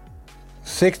Christ.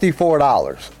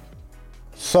 $64.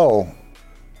 So,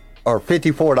 or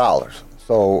 $54.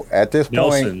 So at this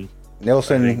point,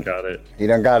 Nielsen got it. He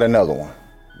done got another one.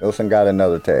 Nielsen got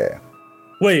another tab.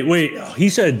 Wait. He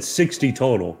said 60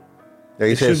 total. Yeah,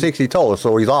 he said 60 total,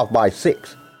 so he's off by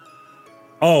 6.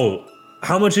 Oh,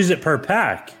 how much is it per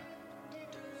pack?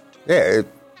 Yeah,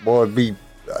 it'd be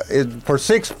for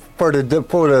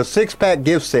the 6-pack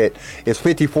gift set. It's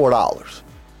 $54.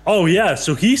 Oh yeah,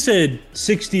 so he said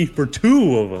 60 for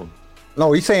 2 of them.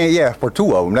 No, he's saying for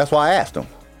 2 of them. That's why I asked him.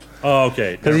 Oh,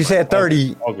 okay. Because he said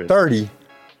 30, all good. 30,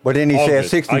 but then he said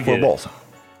 60 for both.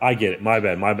 I get it. My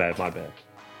bad.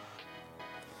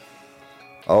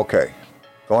 Okay.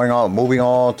 Moving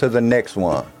on to the next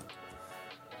one.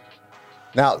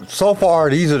 Now, so far,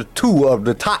 these are 2 of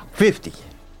the top 50.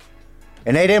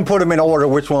 And they didn't put them in order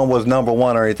which one was number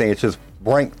 1 or anything. It's just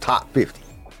ranked top 50.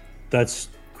 That's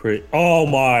great. Oh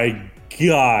my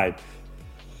God.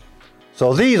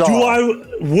 So these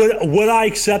would I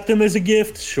accept them as a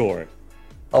gift? Sure.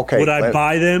 Okay. Would I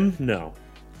buy them? No.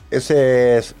 It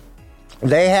says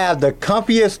they have the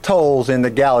comfiest toes in the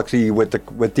galaxy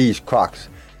with these Crocs.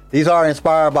 These are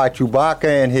inspired by Chewbacca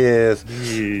and his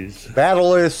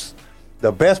battlers.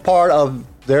 The best part of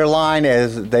their line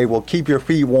is they will keep your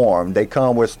feet warm. They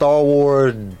come with Star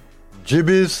Wars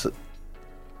jibbies.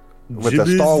 With the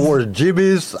Star Wars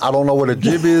jibbies. I don't know what a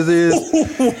jibbies is.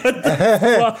 What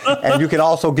the fuck? And you can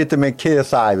also get them in kid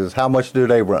sizes. How much do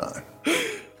they run?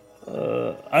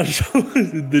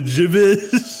 The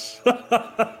jibbies.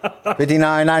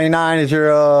 $59.99 is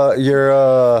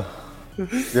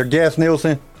your guess,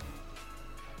 Nielsen.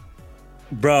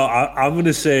 Bro, I'm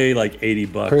gonna say like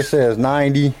 $80. Chris says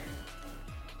 90.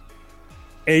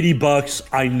 $80.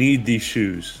 I need these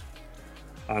shoes.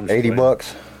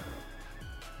 $80.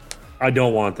 I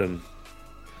don't want them.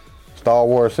 Star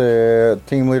Wars said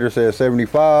team leader says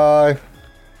 75.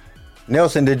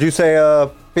 Nelson, did you say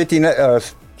 50?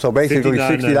 So basically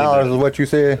 $60 is what you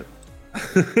said.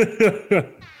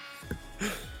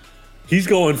 He's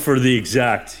going for the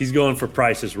exact. He's going for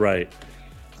Price is Right.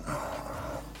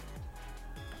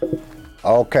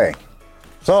 Okay,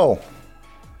 so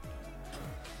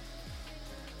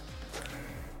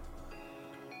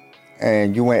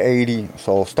and you went 80.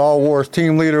 So Star Wars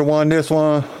Team Leader won this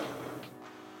one.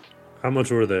 How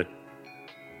much were they?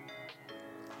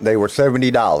 They were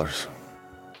 $70.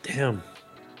 Damn.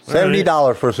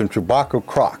 $70 for some Chewbacca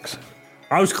Crocs.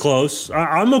 I was close.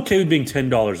 I'm okay with being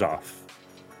 $10 off.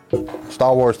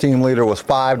 Star Wars Team Leader was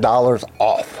 $5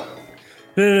 off.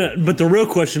 But the real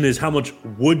question is, how much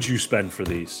would you spend for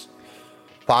these?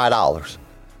 $5.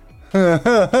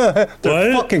 What?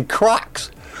 Fucking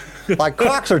Crocs. Like,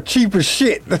 Crocs are cheap as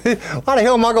shit. Why the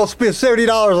hell am I gonna spend $70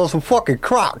 on some fucking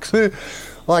Crocs?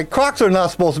 Like, Crocs are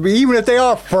not supposed to be, even if they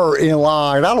are fur in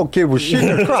line. I don't give a shit.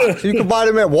 They're Crocs. You can buy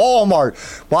them at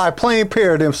Walmart. Buy a plain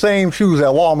pair of them same shoes at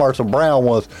Walmart, some brown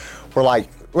ones, for like,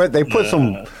 they put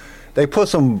some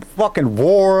fucking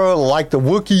Wara, like the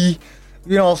Wookiee,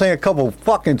 you know what I'm saying, a couple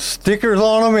fucking stickers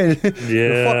on them, and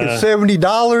they're fucking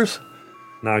 $70.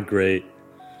 Not great.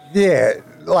 Yeah,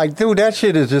 like, dude, that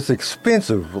shit is just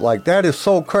expensive. Like, that is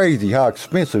so crazy how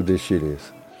expensive this shit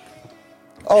is.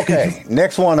 Okay,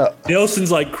 next one up.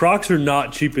 Nelson's like, Crocs are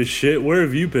not cheap as shit. Where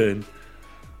have you been?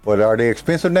 What, are they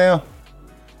expensive now?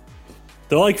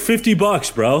 They're like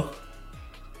 $50, bro.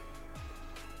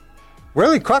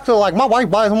 Really? Crocs are like, my wife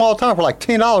buys them all the time for like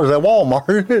 $10 at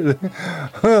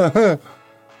Walmart.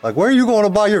 Like, where are you going to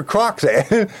buy your Crocs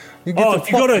at? You go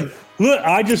to, look,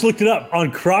 I just looked it up. On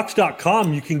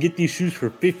Crocs.com, you can get these shoes for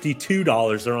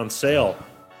 $52. They're on sale.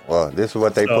 Well, this is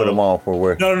what they put them on for.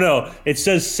 Where? No. It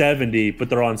says 70, but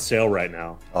they're on sale right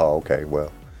now. Oh, okay.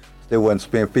 Well, still wouldn't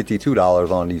spend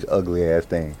 $52 on these ugly ass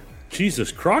things.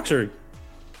 Jesus, Crocs are.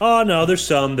 Oh no, there's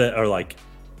some that are like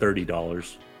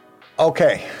 $30.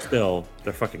 Okay. Still,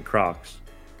 they're fucking Crocs.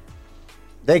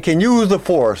 They can use the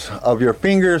force of your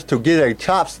fingers to get a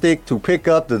chopstick to pick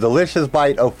up the delicious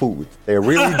bite of food. They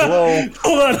really glow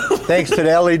thanks to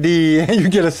the LED, and you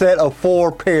get a set of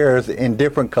 4 pairs in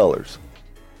different colors.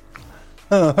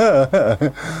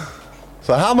 So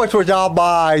how much would y'all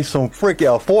buy some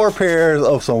freaking 4 pairs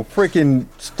of some freaking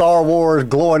Star Wars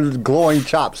glowing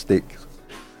chopsticks?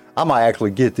 I might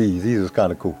actually get these. These is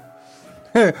kind of cool.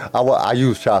 I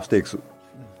use chopsticks.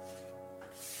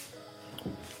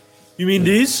 You mean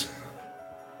these?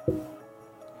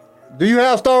 Do you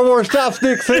have Star Wars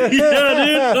chopsticks? Yeah,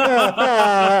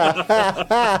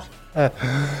 dude.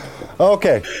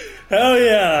 Okay. Hell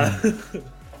yeah.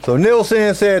 So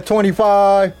Nielsen said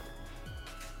 25.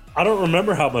 I don't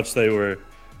remember how much they were.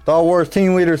 Star Wars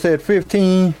Team Leader said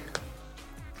 15.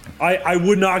 I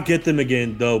would not get them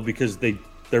again though because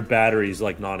their battery's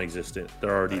like non-existent.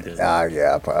 They're already dead.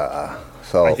 Yeah.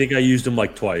 So I think I used them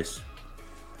like twice.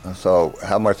 So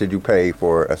how much did you pay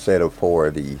for a set of 4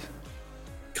 of these?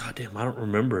 God damn, I don't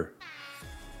remember.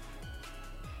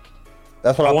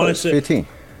 That's what I want to say. 15.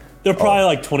 They're probably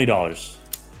like $20.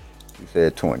 You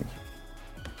said 20.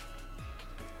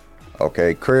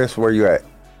 Okay, Chris, where you at?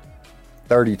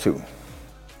 32.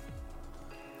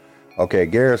 Okay,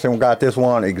 Garrison got this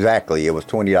one exactly. It was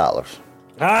 $20.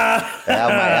 I have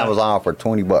my Amazon for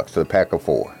 $20, a pack of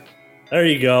 4. There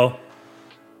you go.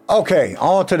 Okay,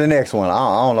 on to the next one. I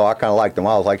don't know. I kind of like them.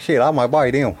 I was like, shit, I might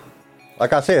buy them.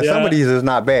 Like I said, some of these is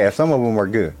not bad. Some of them are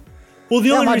good. Well,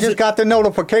 the only reason I just got the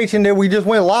notification that we just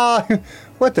went live.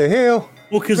 What the hell?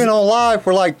 Well, because been on live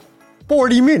for like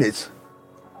 40 minutes.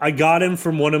 I got him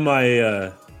from one of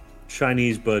my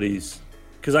Chinese buddies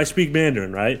because I speak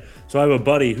Mandarin, right? So I have a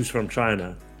buddy who's from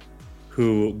China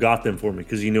who got them for me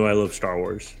because he knew I love Star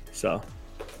Wars. So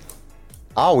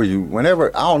I always,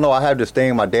 whenever, I don't know, I have this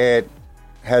thing. My dad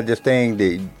had this thing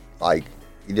that, like,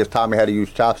 he just taught me how to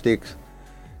use chopsticks.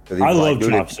 I love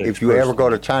chopsticks. If you ever go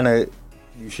to China,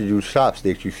 you should use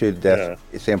chopsticks. You should.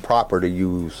 It's improper to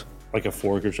use like a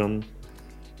fork or something.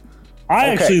 I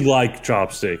actually like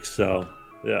chopsticks, so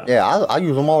yeah. Yeah, I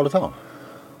use them all the time.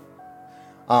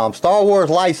 Star Wars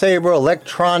lightsaber,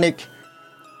 electronic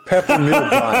pepper mill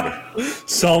grinder.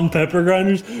 Some pepper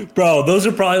grinders, bro. Those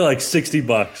are probably like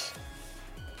 $60.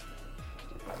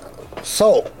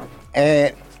 So,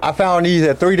 and I found these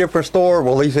at 3 different stores.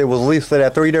 Well, at least it was listed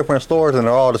at 3 different stores, and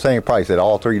they're all the same price at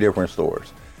all 3 different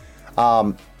stores.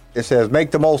 It says,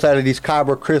 make the most out of these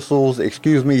kyber crystals,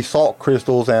 salt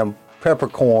crystals, and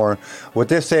peppercorn. With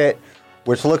this set,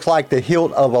 which looks like the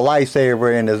hilt of a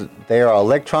lightsaber, and they are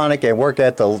electronic and work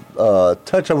at the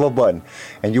touch of a button.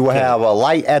 And you will have a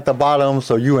light at the bottom,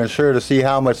 so you ensure to see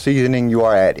how much seasoning you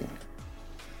are adding.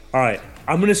 All right,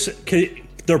 I'm gonna say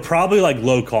they're probably like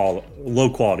low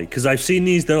quality because I've seen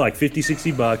these. They're like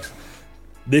 $50-$60.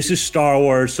 This is Star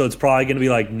Wars, so it's probably gonna be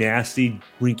like nasty,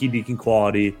 rinky-dinky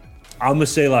quality. I'm gonna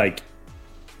say like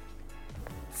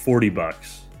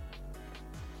 $40.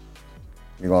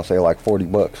 You're gonna say like $40?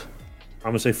 I'm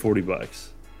gonna say $40.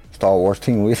 Star Wars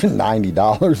team leader,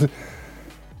 $90.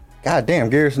 God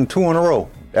damn, Garrison, 2 in a row.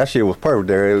 That shit was perfect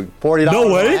there. $40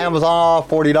 No way. on Amazon,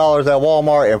 $40 at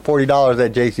Walmart, and $40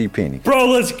 at JCPenney. Bro,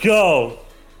 let's go.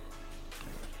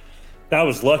 That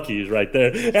was Lucky's right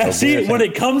there. And see, when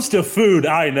it comes to food,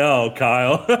 I know,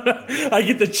 Kyle. I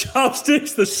get the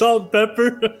chopsticks, the salt and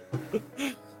pepper.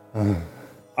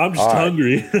 I'm just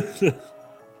hungry.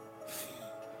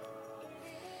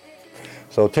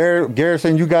 So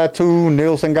Garrison, you got 2.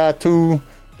 Nielsen got 2.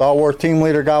 Star Wars team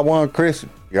leader got 1. Chris,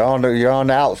 you're on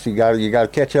the outs. You got to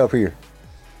catch up here.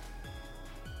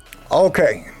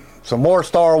 Okay, some more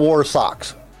Star Wars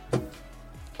socks.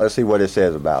 Let's see what it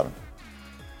says about them.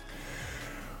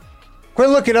 Quit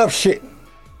looking up shit.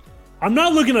 I'm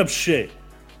not looking up shit.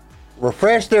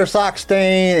 Refresh their sock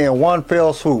stain in one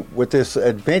fell swoop with this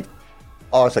event.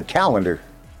 Oh, it's a calendar.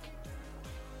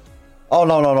 Oh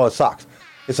no, it's socks.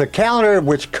 It's a calendar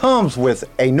which comes with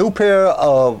a new pair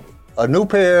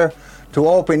to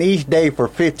open each day for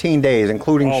 15 days,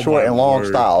 including short and long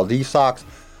styles. These socks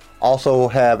also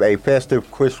have a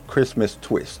festive Christmas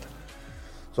twist.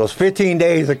 So it's 15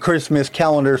 days of Christmas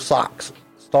calendar socks,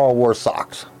 Star Wars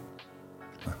socks.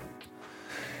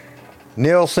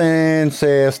 Nielsen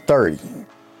says 30.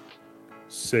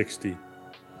 60.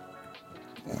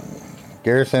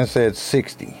 Garrison said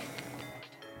 60.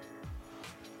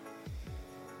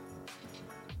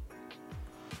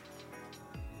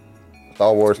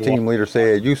 Star Wars team leader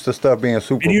said used to stuff being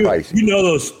super pricey. You know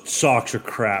those socks are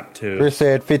crap too. Chris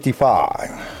said 55.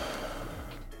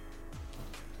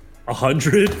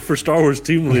 100 for Star Wars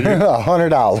team leader.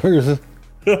 $100.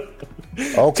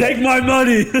 Okay. Take my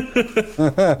money.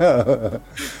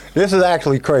 This is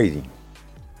actually crazy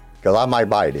because I might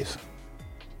buy this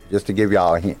just to give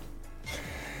y'all a hint.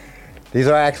 These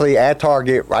are actually at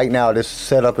Target right now. This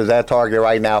setup is at Target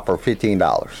right now for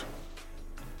 $15.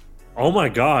 Oh my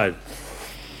God.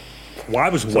 Well, I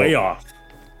was way off.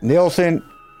 Nielsen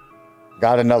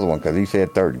got another one because he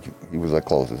said 30. He was the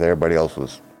closest. Everybody else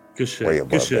was Good shit. way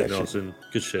above Good shit, that Nelson.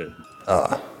 Good shit.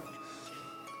 All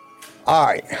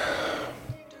right.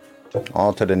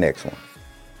 On to the next one.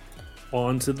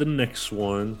 On to the next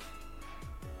one.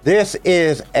 This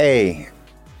is the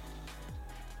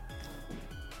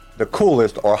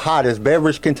coolest or hottest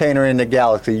beverage container in the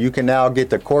galaxy. You can now get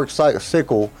the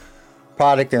Corksicle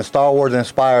product in Star Wars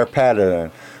inspired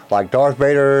pattern, like Darth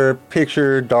Vader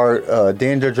picture, Din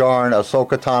Djarin,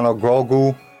 Ahsoka Tano,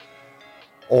 Grogu,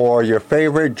 or your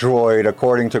favorite droid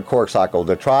according to Corksicle.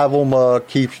 The travel mug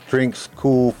keeps drinks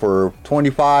cool for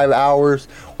 25 hours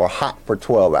or hot for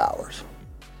 12 hours.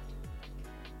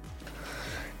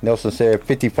 Nelson said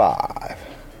 55.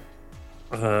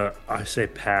 I say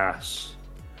pass.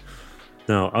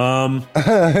 No.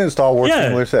 Star Wars Yeah.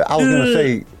 Similar said I was gonna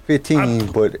say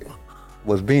 15, but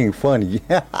was being funny.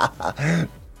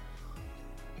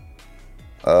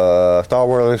 Star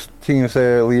Wars team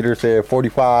leader said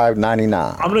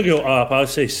 45.99. I'm gonna go up. I would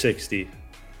say 60.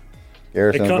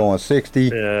 Garrison's going 60.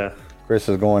 Yeah. Chris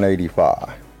is going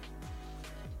 85.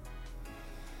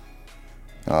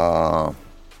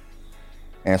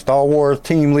 And Star Wars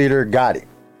team leader got it.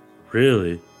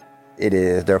 Really? It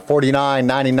is. They're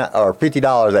 $49.99 or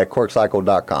 $50 at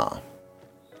Corksicle.com.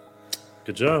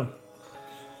 Good job.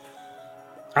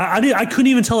 I couldn't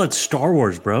even tell it's Star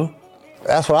Wars, bro.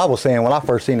 That's what I was saying when I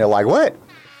first seen it. Like, what?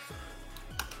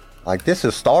 Like, this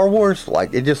is Star Wars?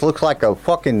 Like, it just looks like a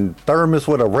fucking thermos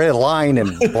with a red line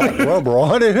and black rubber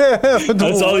on it.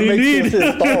 That's all you need.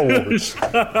 Star Wars.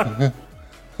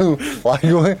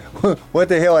 Like, what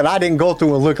the hell? And I didn't go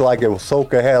through and look like it was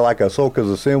Ahsoka had like Ahsoka's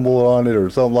a symbol on it or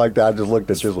something like that. I just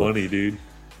looked at this one. Funny, dude.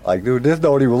 Like, dude, this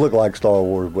don't even look like Star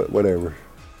Wars, but whatever.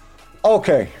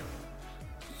 Okay.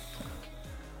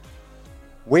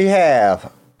 We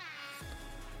have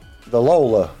the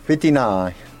Lola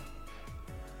 59.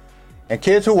 And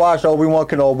kids who watch Obi-Wan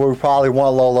Kenobi probably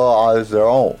want Lola as their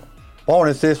own.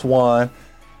 Bonus, this one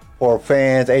for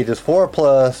fans ages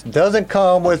 4+, doesn't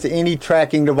come with any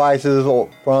tracking devices or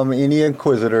from any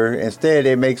Inquisitor. Instead,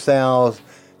 it makes sounds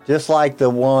just like the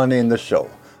one in the show.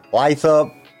 Lights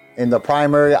up in the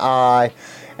primary eye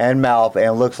and mouth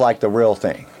and looks like the real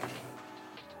thing.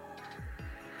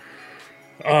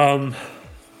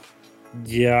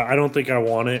 Yeah, I don't think I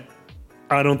want it.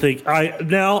 I don't think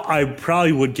I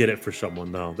probably would get it for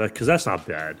someone though, because that's not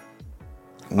bad.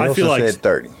 Nielsen I feel like said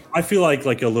 30. I feel like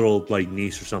a little like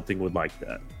niece or something would like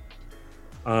that.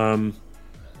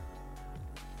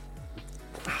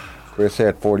 Chris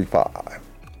said 45.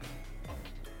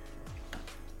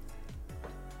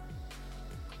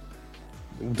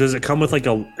 Does it come with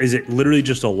is it literally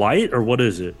just a light or what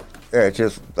is it? Yeah, it's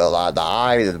just the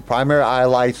eye, the primary eye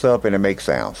lights up and it makes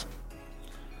sounds.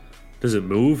 Does it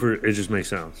move or it just makes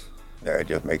sounds? Yeah, it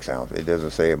just makes sounds. It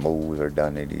doesn't say it moves or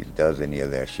does any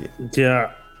of that shit.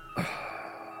 Yeah.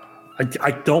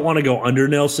 I don't want to go under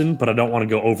Nelson, but I don't want to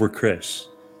go over Chris.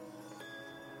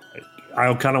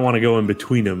 I kind of want to go in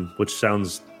between them, which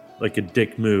sounds like a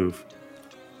dick move.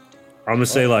 I'm going to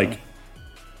say like,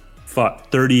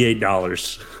 fuck, $38.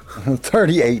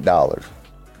 $38.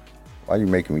 Why are you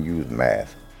making me use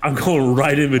math? I'm going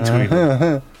right in between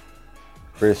them.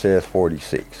 Chris says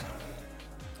 46.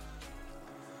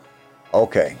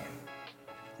 Okay.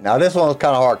 Now this one's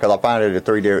kind of hard because I found it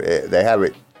at they have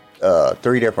it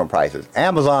 3 different prices.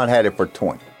 Amazon had it for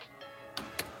 20.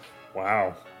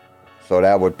 Wow. So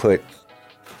that would put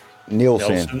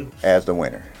Nielsen as the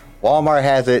winner. Walmart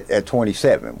has it at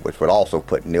 27, which would also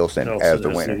put Nielsen as the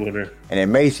winner. And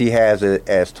then Macy has it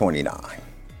as 29.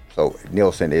 So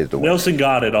Nielsen is the winner. Nielsen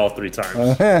got it all 3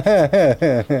 times.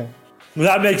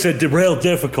 That makes it real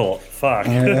difficult. Fuck.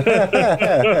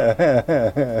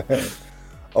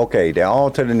 Okay, then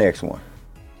on to the next one.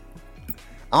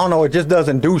 I don't know, it just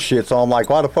doesn't do shit, so I'm like,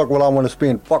 why the fuck would I want to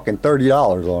spend fucking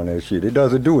 $30 on that shit? It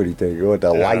doesn't do anything. It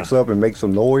lights up and makes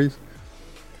some noise.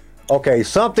 Okay,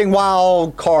 Something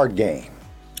Wild card game.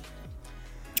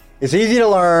 It's easy to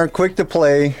learn, quick to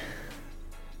play.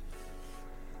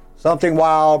 Something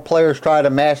Wild, players try to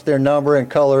match their number and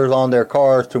colors on their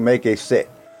cards to make a set.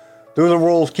 Though the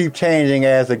rules keep changing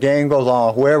as the game goes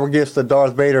on, whoever gets the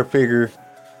Darth Vader figure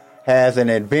has an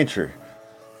adventure.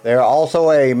 There are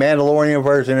also a Mandalorian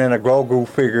version and a Grogu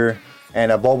figure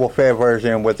and a Boba Fett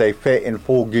version with a Fett in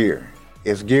full gear.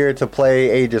 It's geared to play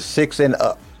ages 6 and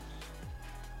up.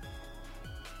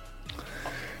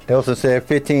 Nelson said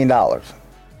 $15.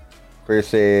 Chris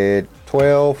said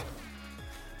 $12.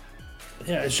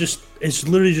 Yeah, it's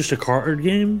literally just a card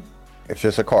game. It's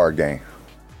just a card game.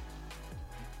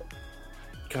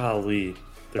 Golly.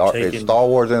 It's Star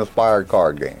Wars inspired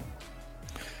card game.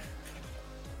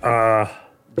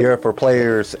 Geared for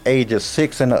players ages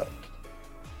 6 and up.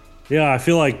 Yeah, I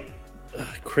feel like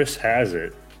Chris has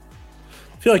it.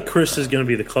 I feel like Chris is going to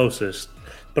be the closest.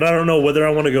 But I don't know whether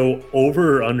I want to go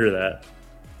over or under that.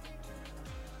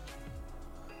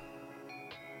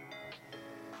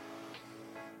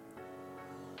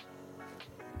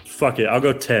 Fuck it, I'll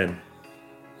go 10.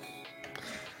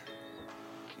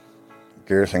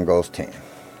 Garrison goes 10.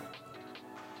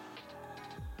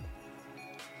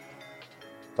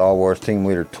 Star Wars team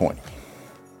leader 20.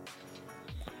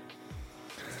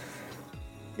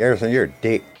 Garrison, you're a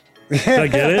dick. Did I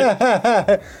get it?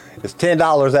 It's $10 at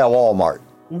Walmart.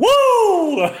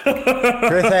 Woo!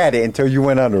 Chris had it until you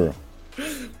went under him.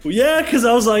 Yeah, because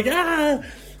I was like,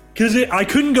 because I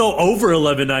couldn't go over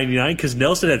 $11.99 because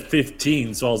Nelson had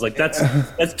 15, so I was like, that's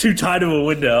too tight of a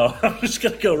window. I'm just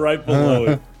gonna go right below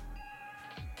it.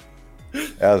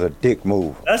 That was a dick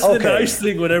move. That's the nice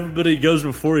thing when everybody goes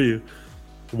before you.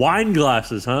 Wine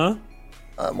glasses, huh?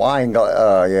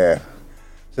 Yeah.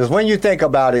 Because when you think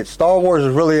about it, Star Wars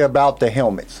is really about the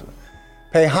helmets.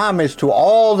 Pay homage to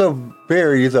all the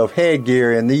varieties of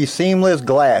headgear in these seamless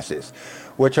glasses,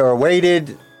 which are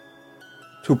weighted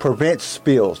to prevent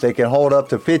spills. They can hold up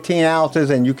to 15 ounces,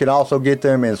 and you can also get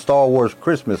them in Star Wars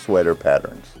Christmas sweater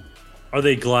patterns. Are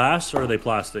they glass or are they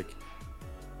plastic?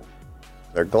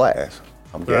 They're glass.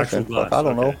 They're guessing. Glass. I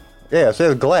don't know. Yeah, it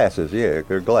says glasses. Yeah,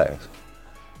 they're glass.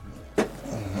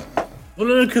 Well,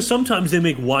 no, because sometimes they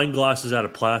make wine glasses out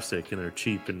of plastic and they're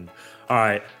cheap. And all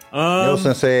right,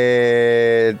 Nielsen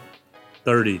said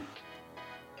 30.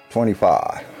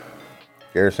 25.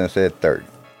 Garrison said 30.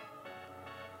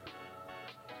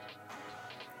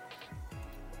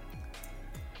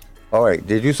 All right,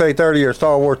 did you say 30 or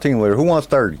Star Wars team leader? Who wants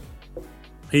 30?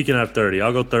 He can have 30.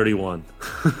 I'll go 31.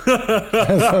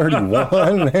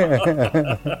 31?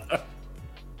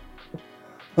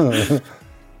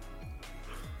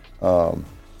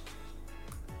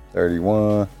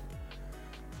 31.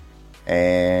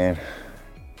 And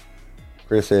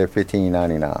Chris said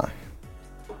 $15.99.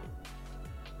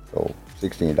 So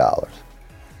 $16.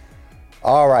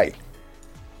 All right.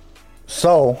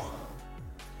 So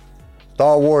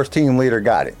Star Wars team leader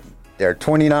got it. They're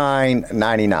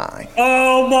 $29.99.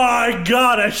 Oh my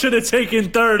God! I should have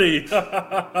taken 30.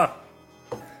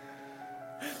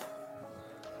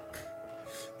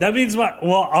 That means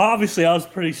obviously I was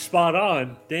pretty spot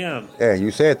on. Damn. Yeah, you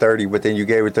said 30, but then you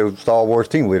gave it to Star Wars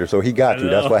team leader, so he got you.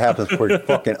 That's what happens for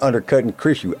fucking undercutting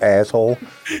Chris, you asshole.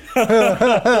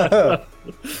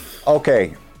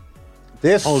 Okay.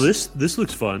 This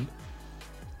looks fun.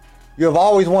 You have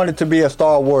always wanted to be a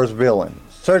Star Wars villain.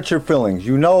 Search your feelings.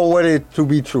 You know what it to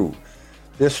be true.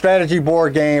 This strategy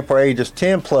board game for ages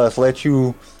 10 plus lets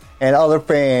you and other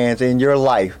fans in your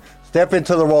life step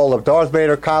into the role of Darth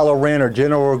Vader, Kylo Ren, or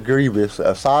General Grievous,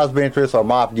 Asajj Ventress, or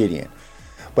Moff Gideon.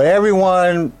 But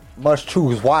everyone must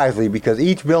choose wisely because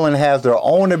each villain has their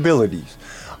own abilities.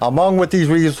 Among with these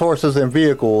resources and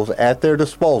vehicles at their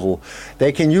disposal,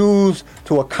 they can use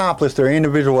to accomplish their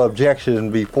individual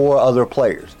objectives before other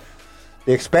players.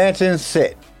 The expansion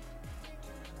set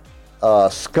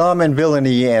Scum and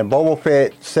Villainy and Boba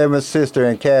Fett, Seventh Sister,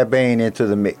 and Cad Bane into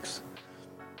the mix.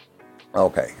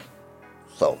 Okay,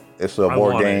 so it's a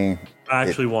board game. I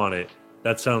actually want it.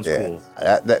 That sounds cool.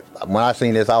 That when I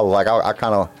seen this, I was like, I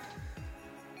kind of.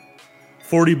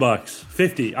 $40,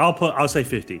 50. I'll say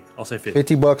 50. I'll say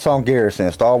 50. $50 on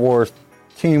Garrison. Star Wars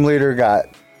team leader got.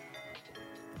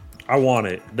 I want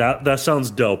it. That sounds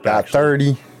dope. Got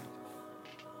actually. 30.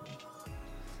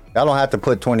 Y'all don't have to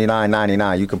put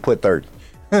 $29.99. You can put 30.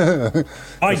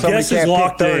 I guess it's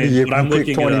locked in. If but I'm you pick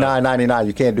looking $29.99,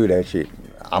 you can't do that shit.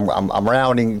 I'm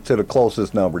rounding to the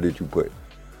closest number that you put.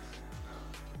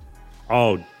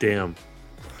 Oh damn.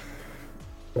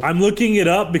 I'm looking it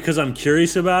up because I'm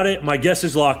curious about it. My guess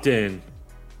is locked in.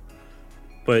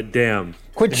 But damn.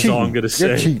 Quit cheating. That's all I'm going to say.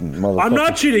 You're cheating, motherfucker. I'm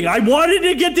not cheating. I wanted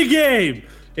to get the game.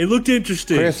 It looked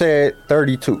interesting. Chris said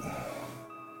 32.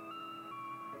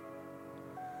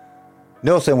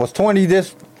 Nelson was 20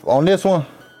 on this one?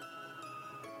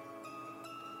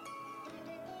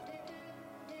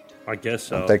 I guess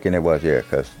so. I'm thinking it was,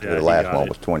 because the last one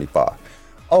was 25.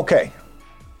 Okay.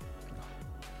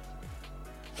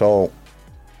 So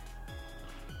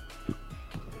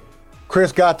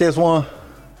Chris got this one.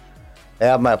 They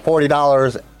have them at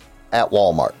 $40 at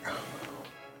Walmart.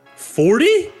 40?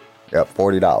 Yep,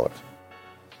 $40.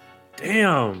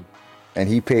 Damn. And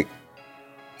he picked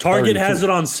Target 32. has it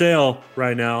on sale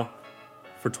right now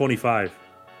for 25.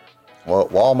 Well,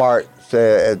 Walmart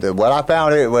said what I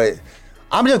found it. But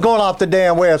I'm just going off the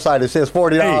damn website. It says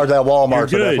 $40 at Walmart,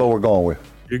 so that's what we're going with.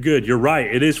 You're good. You're right.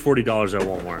 It is $40 at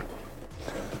Walmart.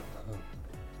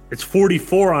 It's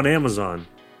 $44 on Amazon.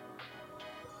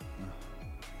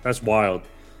 That's wild.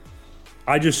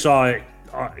 I just saw it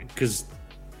because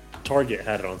Target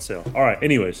had it on sale. All right.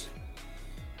 Anyways.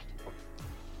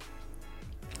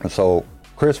 So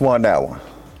Chris won that one.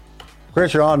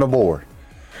 Chris, you're on the board.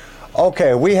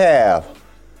 Okay, we have.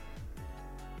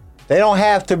 They don't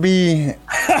have to do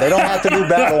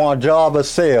battle on Jabba's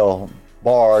sail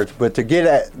barge, but to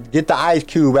get the ice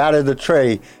cube out of the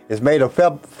tray is made of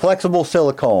flexible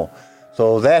silicone.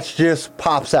 So that just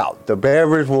pops out. The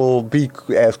beverage will be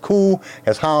as cool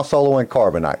as Han Solo and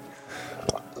carbonite.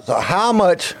 So how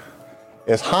much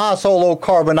is Han Solo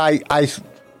carbonite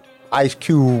ice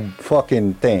cube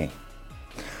fucking thing?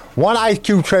 One ice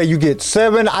cube tray, you get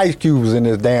 7 ice cubes in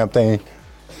this damn thing.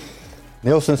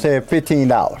 Nielsen said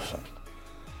 $15.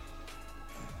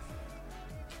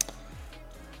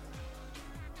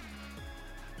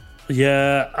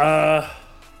 Yeah,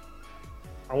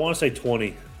 I want to say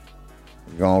 20.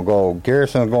 You're going to go,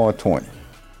 Garrison's going 20.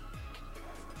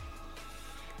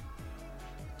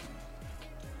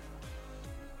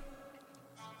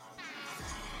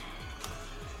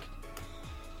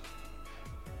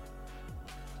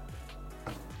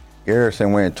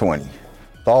 Garrison went 20.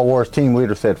 Star Wars team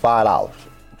leader said $5.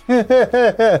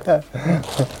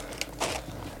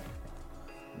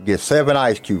 Get 7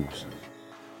 ice cubes.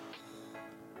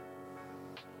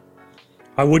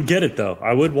 I would get it though.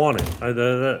 I would want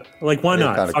it. Like, why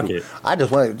not? Fuck cool. it. I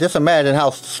just imagine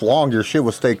how long your shit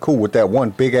would stay cool with that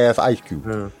one big ass ice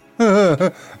cube.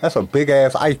 That's a big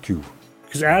ass ice cube.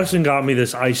 Because Addison got me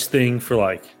this ice thing for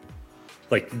like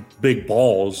big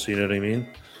balls. You know what I mean?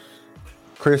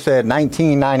 Chris said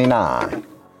 $19.99.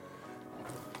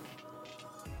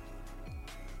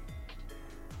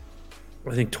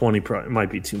 I think 20 might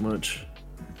be too much.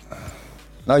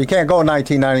 No, you can't go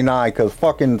 $19.99 because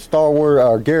fucking Star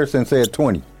Wars Garrison said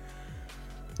 20.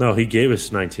 No, he gave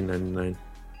us $19.99.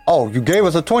 Oh, you gave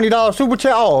us a $20 super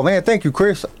chat? Oh man, thank you,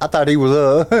 Chris. I thought he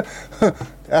was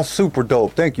that's super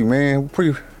dope. Thank you, man.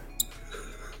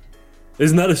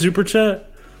 Isn't that a super chat?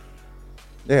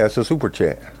 Yeah, it's a super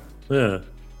chat. Yeah.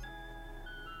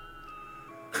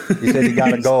 He said he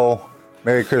gotta go.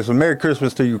 Merry Christmas. Merry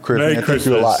Christmas to you, Chris. Merry man.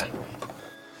 Christmas. Thank you a lot.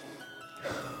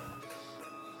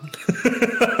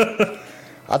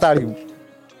 I thought he.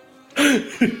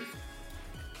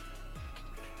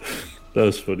 That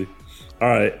was funny. All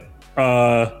right.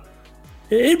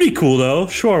 It'd be cool though.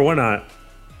 Sure, why not?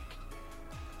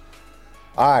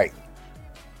 All right.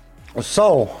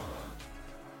 So,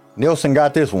 Nielsen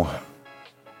got this one.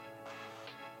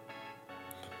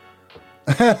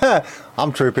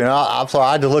 I'm tripping. I'm sorry.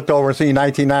 I just looked over and seen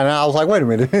 1999. I was like, wait a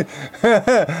minute.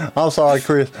 I'm sorry,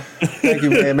 Chris. Thank you,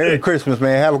 man. Merry Christmas,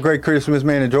 man. Have a great Christmas,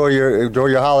 man. Enjoy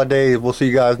your holidays. We'll see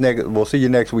you guys next. We'll see you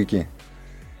next weekend.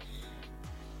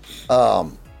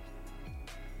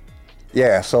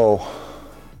 Yeah. So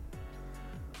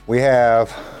we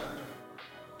have.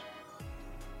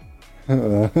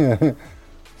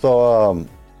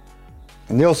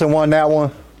 Nielsen won that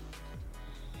one.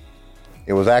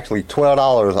 It was actually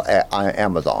 $12 at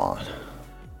Amazon.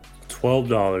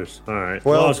 $12. All right.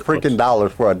 $12 freaking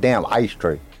dollars for a damn ice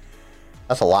tray.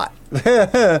 That's a lot.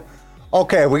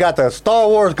 Okay, we got the Star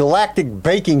Wars Galactic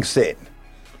Baking Set.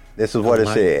 This is what it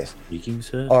says. Baking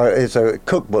set? Or it's a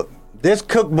cookbook. This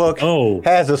cookbook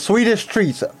has the sweetest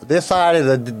treats. This side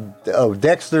of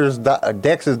Dexter's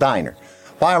Diner.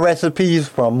 Find recipes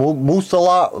from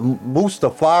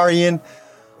Mustafarian,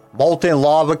 molten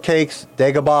lava cakes,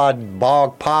 Dagobah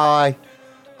bog pie,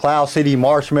 Cloud City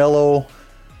marshmallow,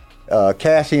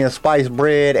 Cassian spice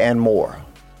bread, and more.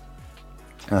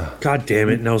 God damn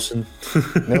it, Nelson.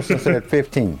 Nelson said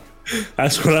 15.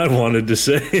 That's what I wanted to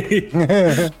say.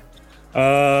 Should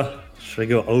I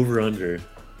go over under?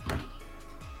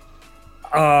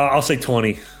 I'll say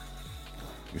 20.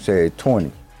 You said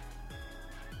 20.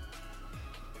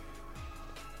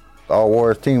 Star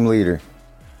Wars team leader.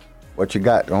 What you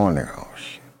got on there? Oh,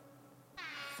 shit.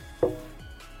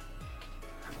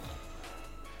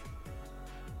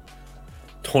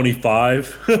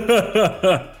 25.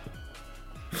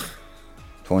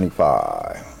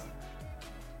 25.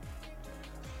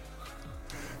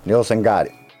 Nielsen got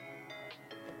it.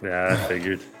 Yeah, I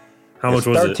figured. How much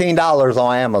was $13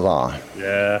 on Amazon. it?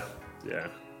 Yeah.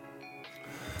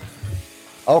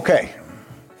 Okay.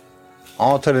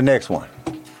 On to the next one.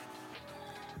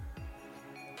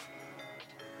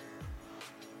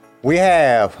 We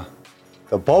have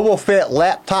the Boba Fett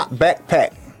laptop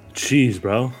backpack. Jeez,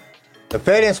 bro. The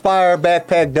Fett-inspired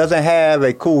backpack doesn't have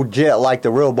a cool jet like the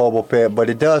real Boba Fett, but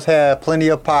it does have plenty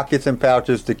of pockets and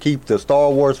pouches to keep the Star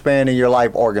Wars fan in your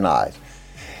life organized.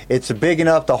 It's big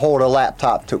enough to hold a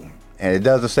laptop too. And it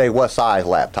doesn't say what size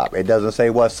laptop. It doesn't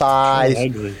say what size,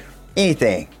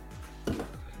 anything.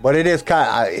 But it is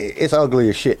it's ugly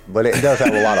as shit, but it does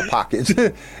have a lot of pockets.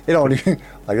 It don't even,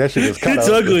 like that shit is kind of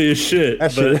ugly as shit.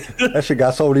 That shit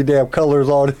got so many damn colors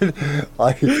on it.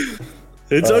 Like,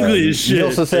 it's ugly as shit.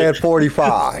 Nielsen said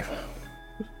 45.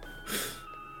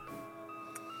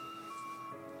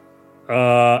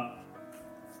 I'll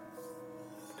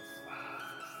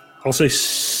say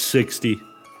 60.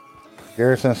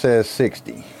 Garrison says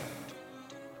 60.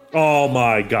 Oh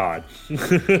my God.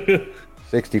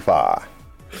 65.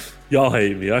 Y'all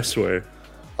hate me, I swear.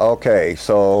 Okay,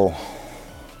 so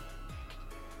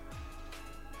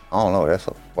I don't know. That's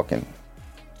a fucking.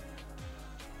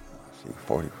 Let's see,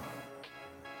 40. So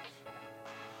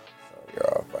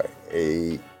you're off by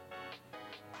 8.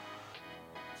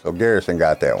 So Garrison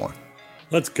got that one.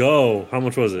 Let's go. How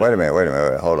much was it? Wait a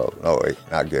minute. Hold up. No, wait,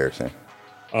 not Garrison.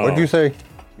 What'd you say?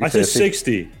 I said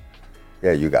 60.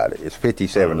 Yeah, you got it. It's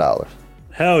 $57.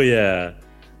 Hell yeah.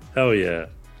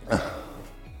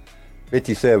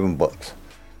 57 bucks.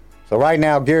 So right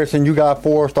now, Garrison, you got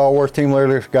 4. Star Wars team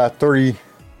leaders got 3.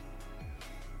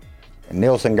 And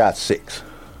Nielsen got 6.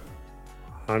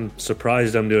 I'm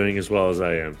surprised I'm doing as well as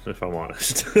I am, if I'm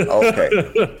honest.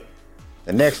 Okay.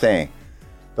 The next thing.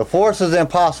 The Force is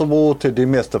impossible to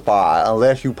demystify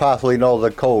unless you possibly know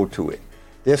the code to it.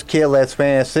 This kit lets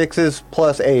fans 6s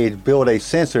plus age build a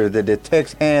sensor that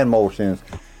detects hand motions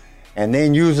and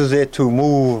then uses it to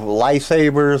move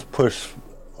lightsabers, push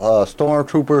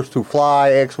stormtroopers to fly,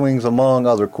 X-Wings, among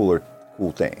other cool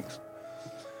things.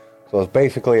 So it's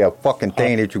basically a fucking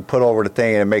thing that you put over the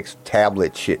thing and it makes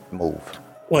tablet shit move.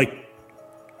 Like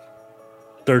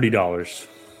 $30.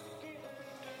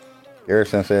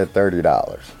 Garrison said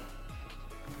 $30.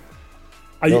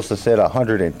 Nielsen said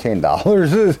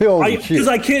 $110. Because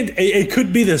I can't. It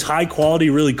could be this high quality,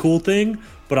 really cool thing,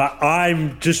 but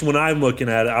I'm just when I'm looking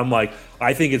at it, I'm like,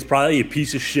 I think it's probably a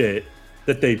piece of shit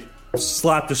that they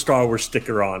slapped a Star Wars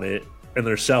sticker on it and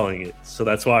they're selling it. So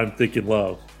that's why I'm thinking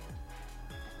low.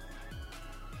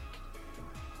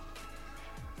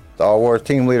 Star Wars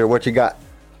team leader, what you got?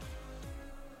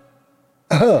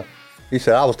 He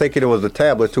said, I was thinking it was a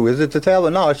tablet too. Is it the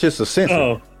tablet? No, it's just a sensor.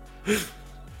 Oh. I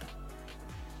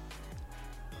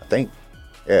think.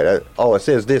 Yeah. It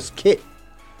says this kit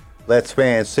lets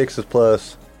fans 6s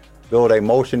plus build a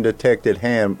motion detected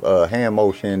hand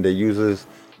motion that uses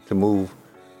to move.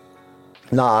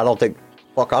 Nah, I don't think.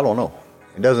 Fuck, I don't know.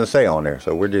 It doesn't say on there,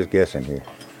 so we're just guessing here.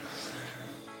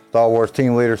 Star Wars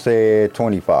team leader said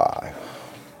 25.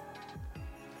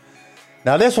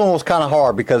 Now this one was kind of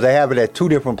hard because they have it at 2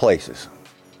 different places.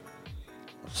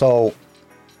 So,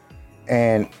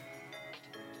 and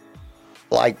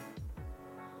like,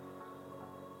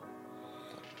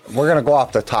 we're gonna go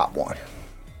off the top one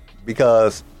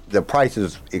because the price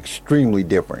is extremely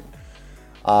different.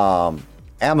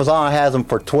 Amazon has them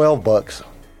for $12,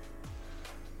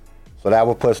 so that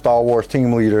would put Star Wars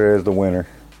Team Leader as the winner.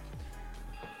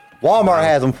 Walmart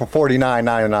has them for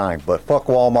 $49.99, but fuck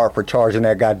Walmart for charging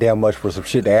that goddamn much for some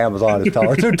shit that Amazon is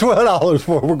charging $12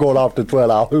 for. We're going off the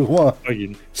 $12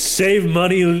 one. Save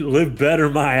money, live better,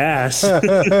 my ass.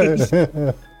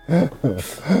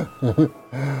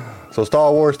 So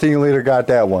Star Wars Team Leader got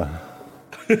that one.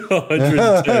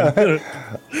 110.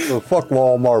 So fuck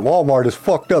Walmart. Walmart is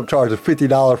fucked up charging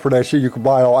 $50 for that shit you can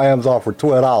buy on Amazon for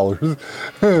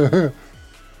 $12.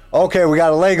 Okay, we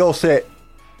got a Lego set.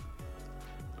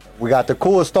 We got the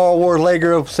coolest Star Wars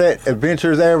Lego set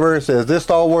adventures ever. It says this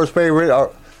Star Wars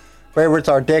favorites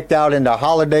are decked out in the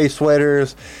holiday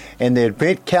sweaters and the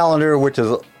event calendar, which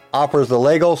offers the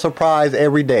Lego surprise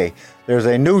every day. There's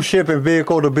a new ship and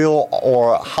vehicle to build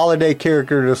or a holiday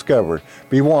character discovered.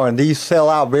 Be warned, these sell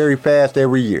out very fast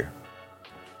every year.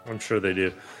 I'm sure they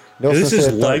do. Nelson This is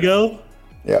said 30. Lego?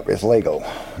 Yep, it's Lego.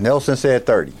 Nelson said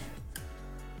 30.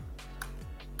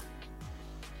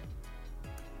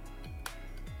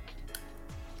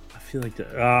 I feel like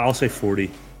I'll say 40.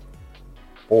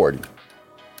 40. I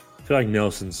feel like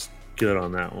Nelson's good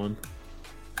on that one.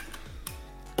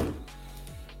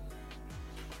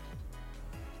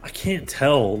 I can't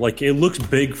tell. Like, it looks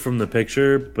big from the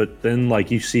picture, but then,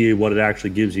 like, you see what it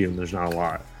actually gives you, and there's not a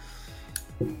lot.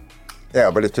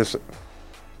 Yeah, but it's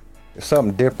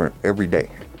something different every day.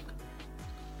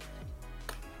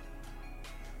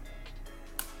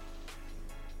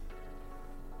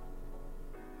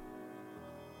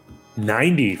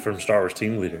 $90 from Star Wars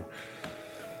Team Leader.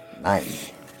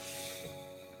 90.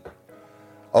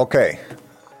 Okay.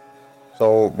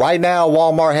 So right now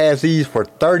Walmart has these for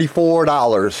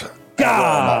 $34.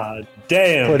 God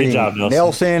damn. Put Good in job, Nelson.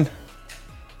 Nelson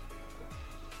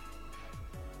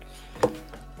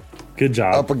Good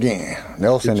job. up again.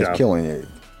 Nelson Good is job. killing it.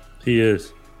 He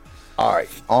is. All right,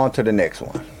 on to the next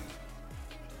one.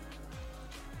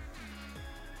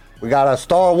 We got a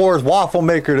Star Wars waffle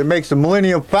maker that makes the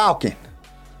Millennium Falcon.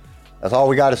 That's all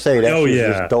we got to say. That Hell shit's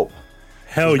yeah. just dope.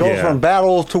 Hell It goes yeah. from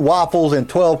battles to waffles in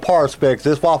 12 par specs.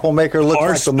 This waffle maker looks Par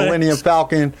like the specs? Millennium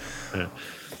Falcon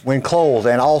when closed,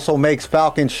 and also makes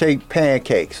Falcon-shaped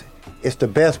pancakes. It's the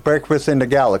best breakfast in the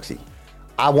galaxy.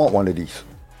 I want one of these.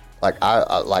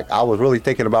 I was really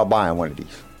thinking about buying one of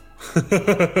these.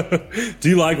 Do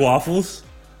you like waffles?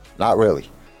 Not really.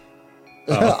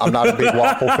 I'm not a big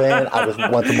waffle fan. I just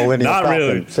want the Millennium Not Falcon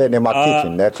really. sitting in my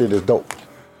kitchen. That shit is dope.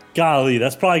 Golly,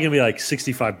 that's probably going to be like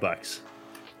 $65.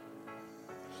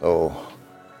 So,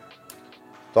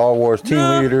 Star Wars Team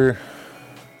Nah. Leader.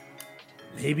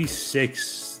 Maybe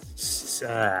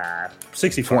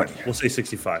 65. 20. We'll say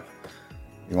 65.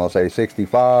 You want to say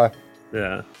 65?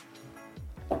 Yeah.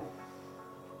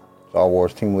 Star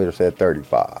Wars Team Leader said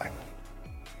 35.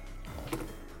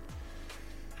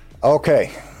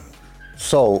 Okay.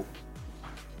 So,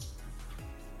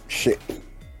 shit.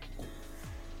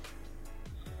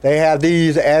 They have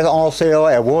these as on sale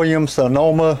at Williams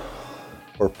Sonoma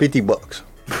for $50.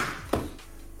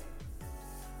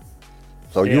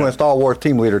 So you Damn. and Star Wars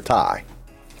Team Leader tie.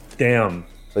 Damn.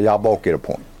 So y'all both get a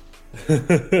point.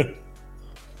 Can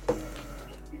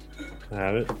I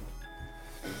have it?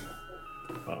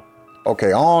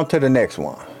 Okay, on to the next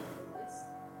one.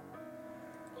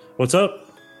 What's up?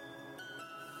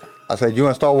 I said you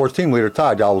and Star Wars Team Leader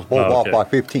tied. Y'all was both Oh, off okay. by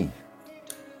 15.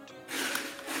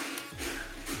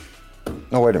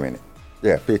 No, wait a minute.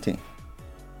 Yeah, 15.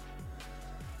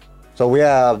 So we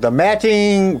have the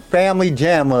matching family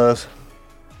jammas.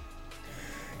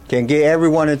 Can get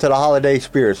everyone into the holiday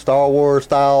spirit. Star Wars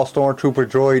style, Stormtrooper,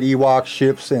 Droid, Ewok,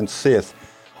 ships, and Sith.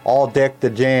 All deck the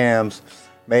jams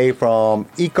made from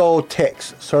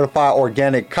Eco-Tex, certified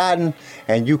organic cotton.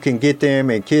 And you can get them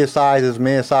in kid sizes,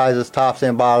 men's sizes, tops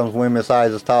and bottoms, women's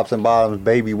sizes, tops and bottoms,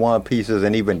 baby one pieces,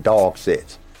 and even dog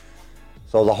sets.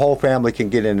 So the whole family can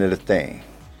get into the thing.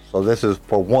 So this is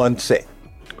for one set.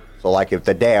 So like if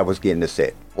the dad was getting a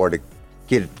set, or the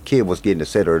kid was getting a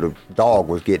set, or the dog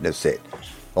was getting a set.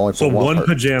 Only for So one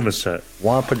person. pajama set.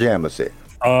 One pajama set.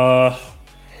 Oh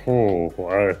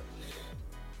boy.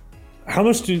 How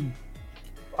much do?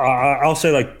 I'll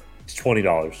say like $20.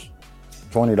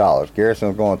 $20.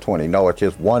 Garrison's going 20. No, it's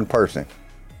just one person.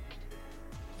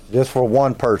 Just for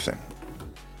one person.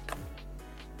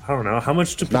 I don't know how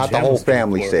much do Not pajamas the whole go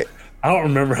family for? set. I don't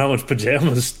remember how much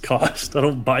pajamas cost. I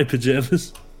don't buy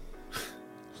pajamas.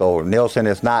 So Nielsen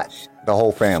is not the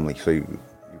whole family. So you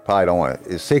probably don't want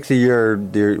it. It's 60 year,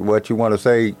 what you want to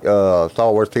say,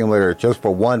 Star Wars Team Leader, just for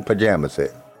one pajama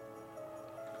set.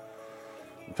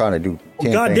 I'm trying to do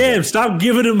 10 Goddamn, stop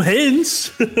giving him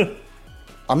hints.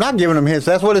 I'm not giving them hints.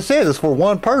 That's what it says. It's for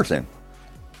one person.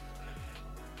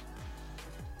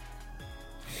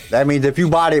 That means if you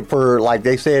bought it for, like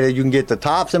they said, that you can get the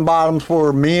tops and bottoms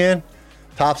for men,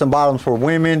 tops and bottoms for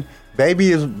women,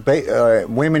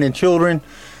 women and children,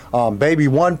 baby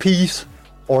one piece,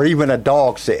 or even a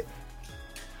dog set.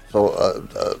 So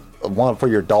one for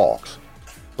your dogs.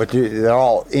 But they're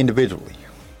all individually.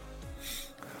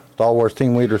 Star Wars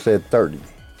Team Leader said 30.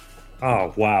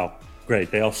 Oh, wow.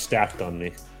 Great. They all stacked on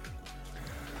me.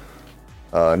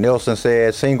 Nielsen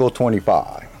said single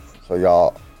 25. So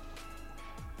y'all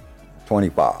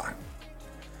 25.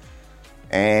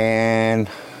 And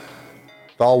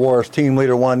Star Wars Team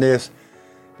Leader won this.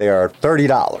 They are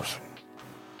 $30.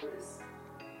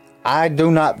 I do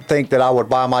not think that I would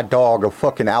buy my dog a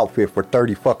fucking outfit for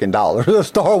 $30 fucking dollars. A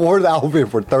Star Wars outfit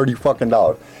for $30 fucking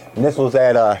dollars. And this was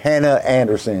at Hannah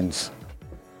Anderson's.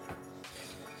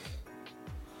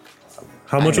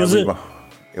 How much was it?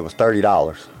 It was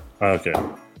 $30. Okay.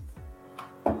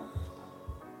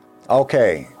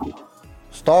 Okay.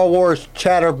 Star Wars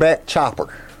Chatterback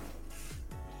Chopper.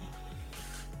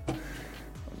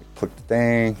 Click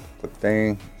the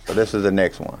thing. So this is the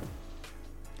next one.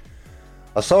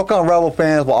 Ahsoka and Rebel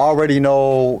fans will already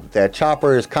know that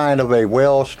Chopper is kind of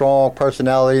a strong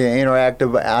personality and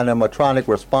interactive animatronic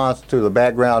response to the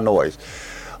background noise,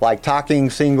 like talking,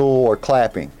 single, or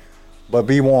clapping. But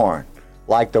be warned,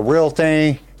 like the real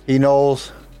thing, he's known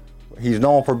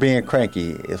for being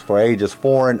cranky. It's for ages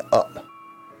 4 and up.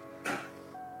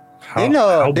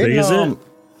 How big is it?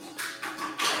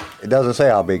 It doesn't say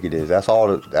how big it is. That's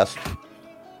all. That's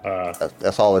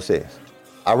all it says.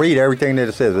 I read everything that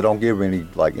it says. It don't give any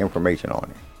information on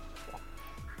it.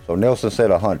 So Nelson said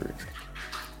 100.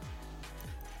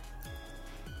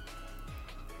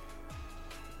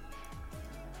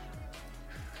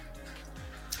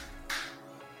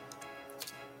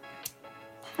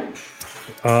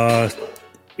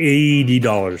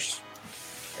 $80.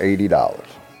 $80.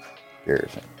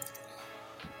 Garrison.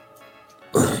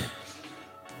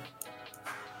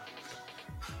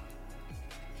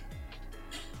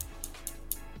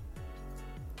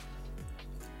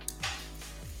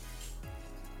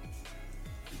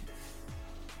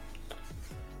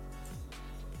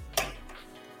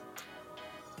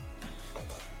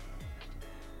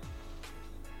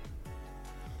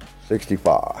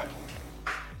 $65.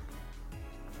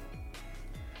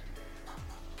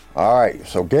 All right,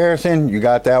 so Garrison, you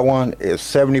got that one. It's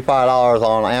 $75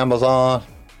 on Amazon,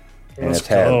 and it's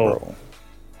Hasbro.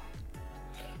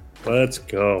 Let's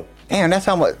go. Damn, that's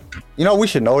how much. You know, we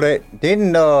should know that.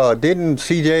 Didn't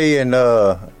CJ and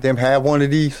them have one of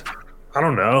these? I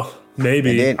don't know.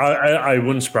 Maybe. Then, I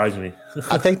wouldn't surprise me.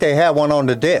 I think they had one on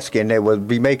the desk, and they would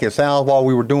be making sounds while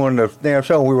we were doing the damn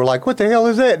show. And we were like, "What the hell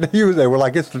is that?" They were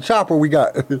like, "It's the chopper we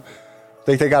got." I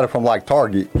think they got it from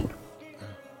Target.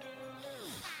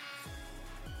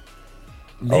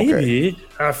 Maybe. Okay.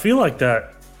 I feel like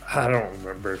that. I don't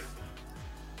remember.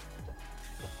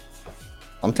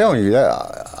 I'm telling you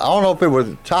that. I don't know if it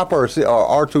was Chopper or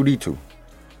R2D2.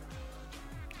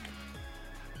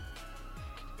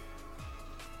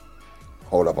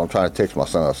 Hold up, I'm trying to text my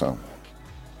son or something.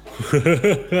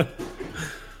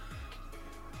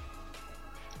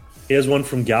 He has one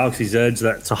from Galaxy's Edge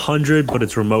that's 100, but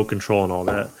it's remote control and all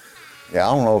that. Yeah,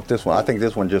 I don't know if this one. I think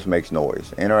this one just makes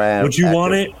noise. Would you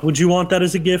want it? Would you want that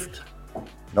as a gift?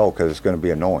 No, because it's going to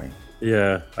be annoying.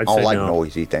 Yeah, I don't like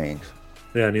noisy things.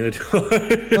 Yeah, neither do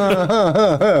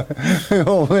I.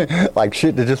 Like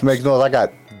shit that just makes noise. I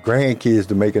got grandkids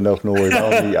to make enough noise.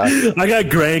 I got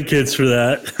grandkids for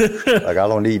that. I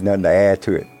don't need nothing to add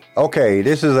to it. Okay,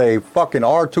 this is a fucking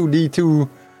R2D2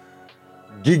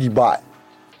 Gigibot.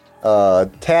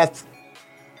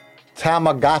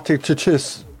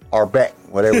 Tamagotchi are back.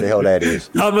 Whatever the hell that is.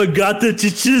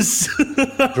 Tamagotchi.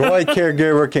 Droid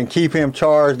caregiver can keep him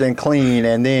charged and clean,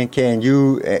 and then can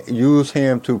you use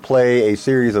him to play a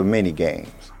series of mini games.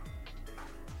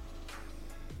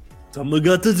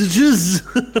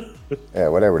 Tamagotchi. Yeah,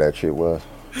 whatever that shit was.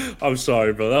 I'm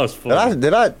sorry, bro. That was funny.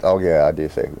 Did I? Oh yeah, I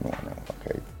did say who won that.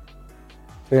 Okay.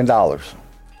 $10.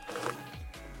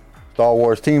 Star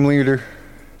Wars Team Leader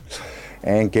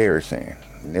and Garrison.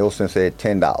 Nielsen said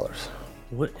 $10.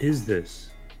 What is this?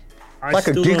 It's like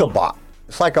a Gigabot.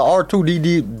 It's like a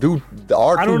R2D2.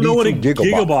 I don't know what a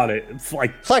Gigabot is.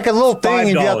 It's like a little thing,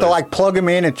 and you have to plug them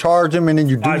in and charge them, and then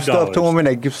you do $5. Stuff to them, and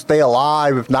they stay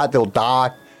alive. If not, they'll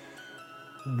die.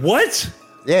 What?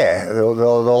 Yeah,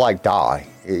 they'll like die.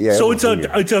 Yeah. So it's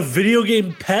a video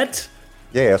game pet.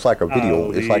 Yeah, it's like a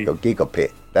video. It's like a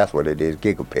gigapet. That's what it is,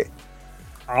 gigapet.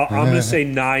 I'm gonna say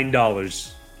 $9.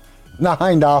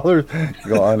 $9.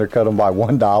 You're gonna undercut them by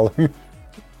 $1.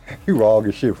 You wrong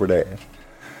as shit for that.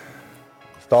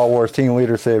 Star Wars team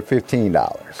leader said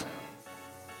 $15.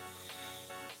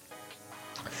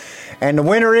 And the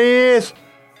winner is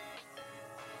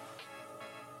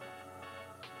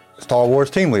Star Wars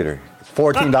team leader. It's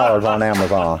 $14 on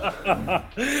Amazon.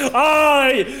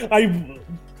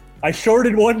 I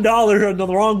shorted $1 on the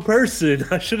wrong person.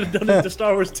 I should have done it to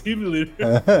Star Wars team leader.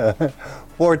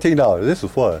 $14. This is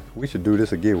fun. We should do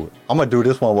this again. I'm gonna do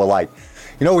this one with like,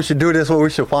 we should do this where we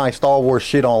should find Star Wars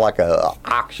shit on like a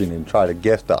auction and try to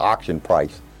guess the auction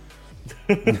price.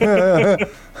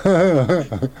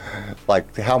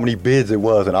 Like how many bids it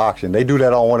was in auction. They do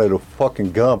that on one of the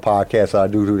fucking gun podcasts I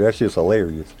do. That shit's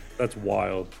hilarious. That's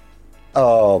wild.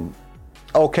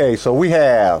 Okay, so we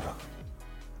have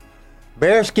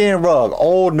bearskin rug,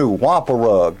 old new Wampa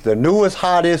rug, the newest,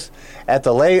 hottest, at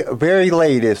the very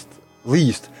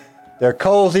least. They're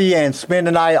cozy and spend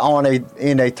a night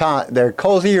They're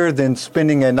cozier than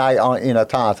spending a night in a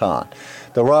tauntaun.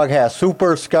 The rug has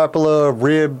super scapula,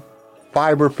 rib,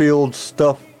 fiber-filled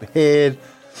stuffed head.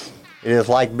 It is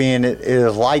like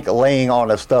laying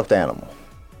on a stuffed animal.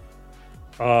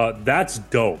 That's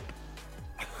dope.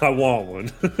 I want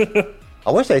one.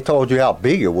 I wish they told you how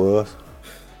big it was.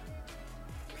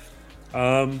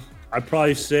 I'd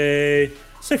probably say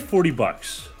 $40.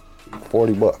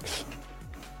 $40.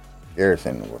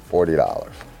 Garrison with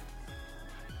 $40.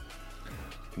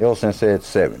 Nielsen said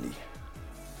 70.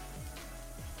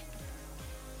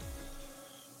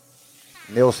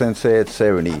 Nielsen said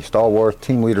 70. Star Wars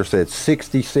team leader said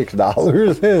 $66.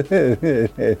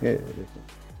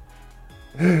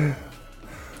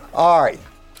 All right.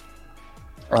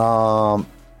 Or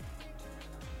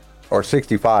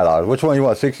 $65. Which one you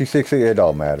want? 66? It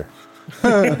don't matter.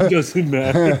 It doesn't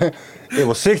matter. It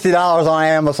was $60 on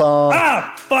Amazon.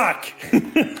 Ah, fuck.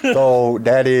 So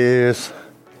that is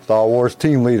Star Wars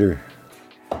team leader.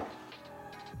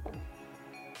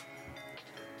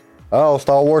 Oh,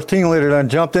 Star Wars team leader done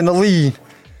jumped in the lead.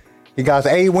 He got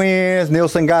 8 wins.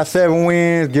 Nielsen got 7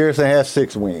 wins. Garrison has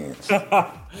 6 wins.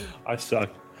 I suck.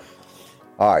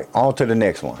 All right, on to the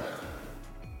next one.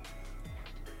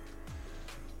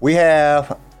 We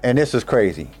have, and this is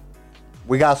crazy,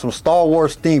 we got some Star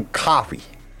Wars themed coffee.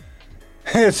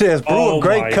 It says brew a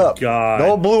great cup. God.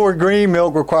 No blue or green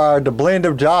milk required. The blend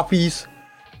of Joffrey's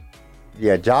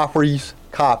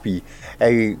coffee,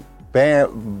 a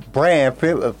brand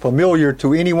familiar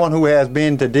to anyone who has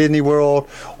been to Disney World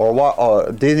or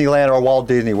Disneyland or Walt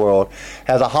Disney World,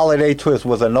 has a holiday twist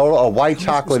with a note of white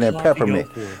chocolate and peppermint.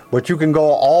 But you can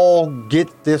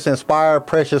get this inspired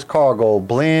precious cargo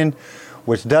blend,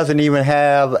 which doesn't even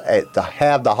have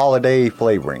the holiday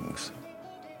flavorings.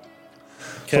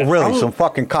 So really, some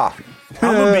fucking coffee.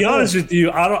 I'm gonna be honest with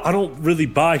you. I don't really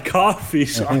buy coffee,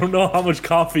 so I don't know how much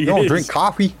coffee. You don't drink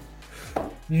coffee?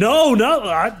 No, not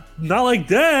like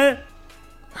that.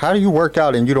 How do you work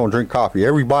out and you don't drink coffee?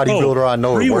 Every bodybuilder I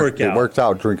know that works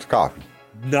out drinks coffee.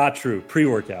 Not true.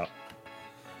 Pre-workout.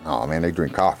 Oh man, they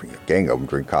drink coffee. A gang of them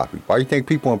drink coffee. Why do you think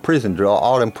people in prison,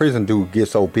 all them prison dudes get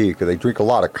so big? Because they drink a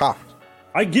lot of coffee.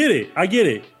 I get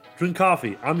it. Drink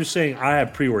coffee. I'm just saying I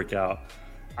have pre-workout.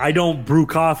 I don't brew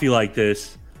coffee like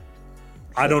this.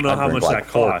 I don't know how much that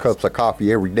costs. 4 cups of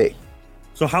coffee every day.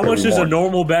 So how much does a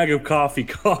normal bag of coffee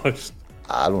cost?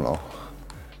 I don't know.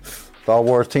 Star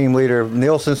Wars team leader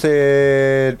Nielsen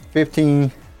said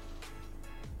 15.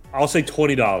 I'll say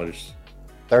 $20.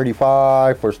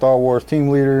 35 for Star Wars team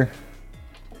leader.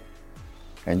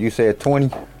 And you said 20?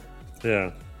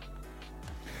 Yeah.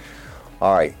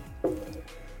 All right.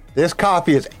 This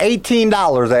coffee is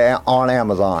 $18 on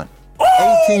Amazon.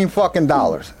 $18 fucking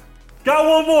dollars. Got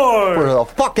one more. For a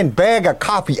fucking bag of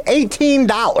coffee.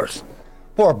 $18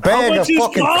 for a bag of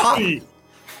fucking coffee.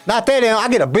 Not that, I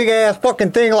get a big ass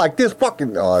fucking thing like this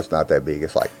fucking. Oh, it's not that big.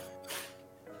 It's like,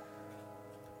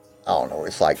 I don't know.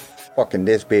 It's like fucking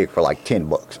this big for like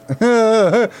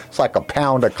 $10. It's like a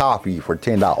pound of coffee for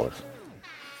 $10.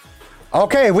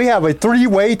 Okay, we have a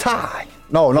 3-way tie.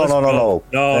 No. No.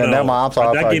 I'm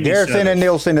sorry. Garrison and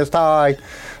Nielsen is tied.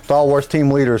 Star Wars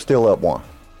team leader is still up 1.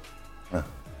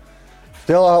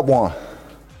 Still up 1.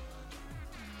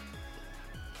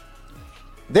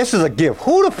 This is a gift.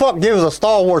 Who the fuck gives a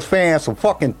Star Wars fan some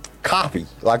fucking coffee?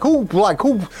 Like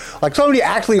somebody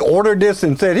actually ordered this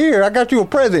and said, "Here, I got you a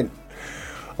present."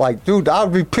 Like, dude,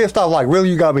 I'd be pissed off. Like, really,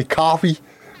 you got me coffee?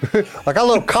 Like, I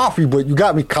love coffee, but you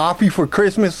got me coffee for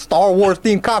Christmas, Star Wars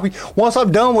themed coffee. Once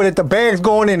I'm done with it, the bag's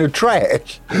going in the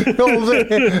trash. You know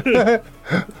what I'm saying?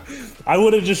 I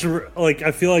would have just, like,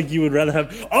 I feel like you would rather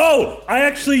have, oh, I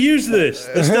actually used this.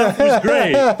 The stuff was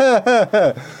great.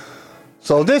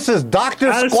 So this is Dr.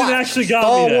 Addison Squatch actually got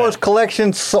Star me that. Wars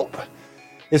Collection soap.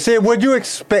 It said, would you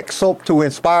expect soap to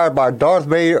inspired by Darth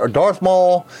Vader or Darth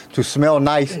Maul to smell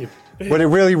nice? But it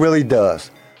really, really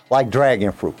does. Like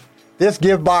dragon fruit. This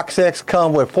gift box set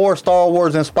comes with 4 Star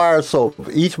Wars inspired soap,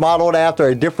 each modeled after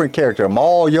a different character.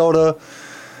 Maul, Yoda,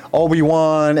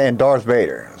 Obi-Wan, and Darth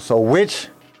Vader. So which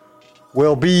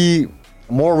will be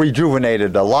more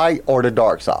rejuvenated, the light or the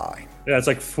dark side? Yeah, it's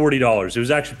like $40. It was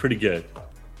actually pretty good.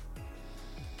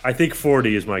 I think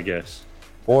 40 is my guess.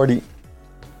 40.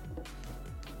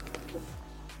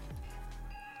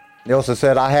 Nielsen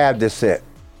said, I have this set.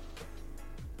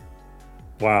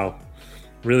 Wow.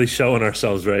 Really showing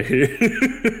ourselves right here.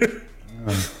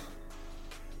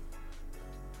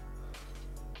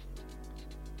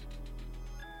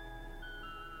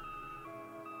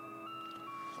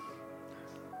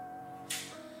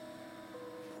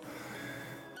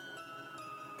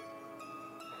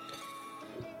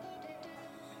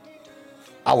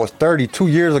 I was 32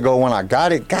 years ago when I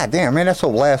got it. God damn, man, that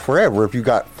soap lasts forever if you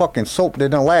got fucking soap that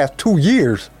doesn't last 2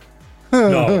 years.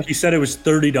 No, he said it was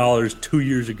 $30 2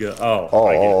 years ago.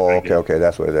 Okay.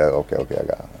 That's what it is. Okay, I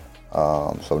got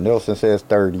it. So Nielsen says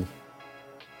 30.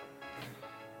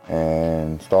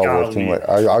 And Star Wars team.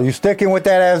 Are you sticking with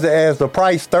that as the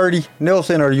price 30,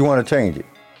 Nielsen, or you want to change it?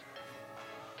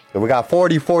 So we got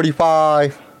 40,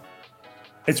 45.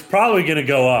 It's probably going to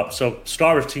go up, so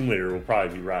Star Wars Team Leader will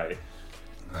probably be right.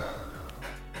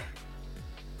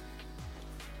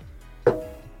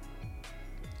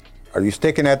 Are you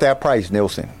sticking at that price,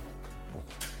 Nielsen?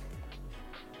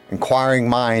 Inquiring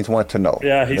minds want to know.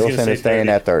 Yeah, he's going to say Nielsen is staying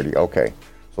 30. at 30. Okay.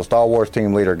 So Star Wars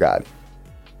Team Leader got it.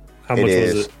 How much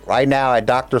was it? Right now at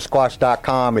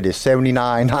drsquatch.com, it is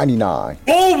 $79.99.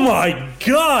 Oh my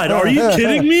God! Are you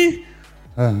kidding me?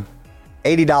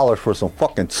 $80 for some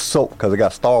fucking soap because it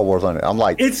got Star Wars on it. I'm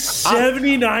like, It's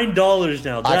 $79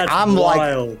 now. That's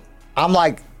wild. I'm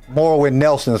like more with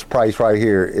Nelson's price right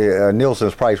here.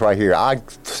 Nielsen's price right here. I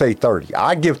say 30.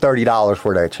 I'd give $30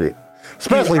 for that shit,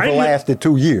 especially if it lasted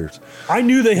 2 years. I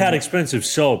knew they had expensive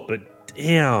soap, but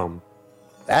damn,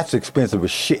 That's expensive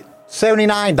as shit.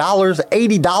 $79,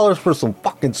 $80 for some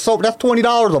fucking soap. That's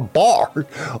 $20 a bar.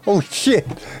 Oh shit.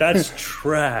 that's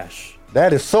trash.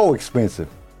 That is so expensive.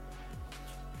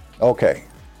 Okay.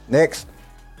 Next.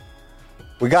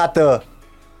 We got the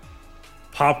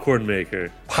Popcorn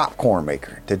maker. popcorn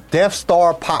maker. The Death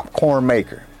Star popcorn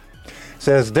maker.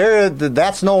 Says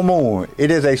that's no moon.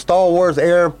 It is a Star Wars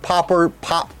air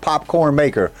popcorn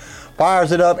maker.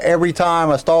 Fires it up every time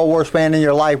a Star Wars fan in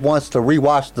your life wants to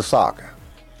rewatch the saga.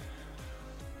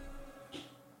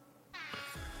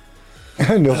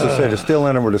 Nielsen said it's still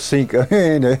in him with a sink.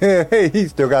 And he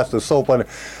still got the soap on it.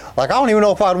 Like, I don't even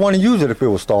know if I'd want to use it if it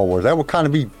was Star Wars. That would kind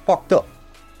of be fucked up.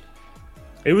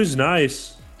 It was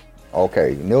nice.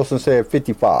 Okay, Nielsen said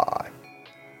 55.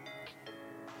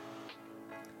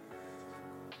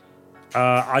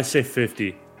 I say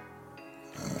 50.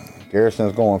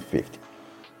 Garrison's going 50.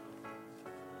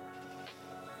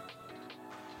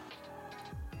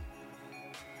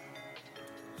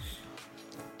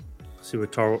 See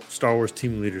what Star Wars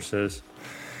Team Leader says.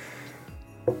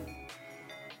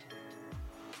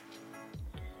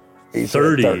 He said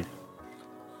 30.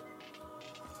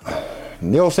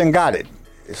 Nielsen got it.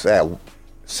 It's at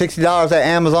 $60 at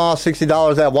Amazon, $60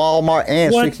 at Walmart,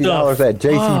 and What $60 the at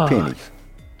JCPenney's.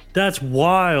 That's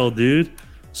wild, dude.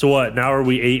 So what? Now are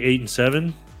we 8, 8, and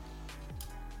 7?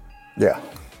 Yeah.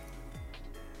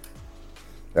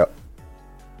 Yep.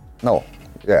 No.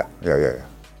 Yeah.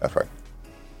 That's right.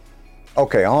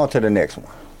 Okay, on to the next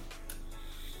one.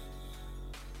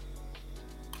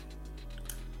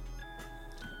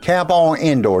 Camp On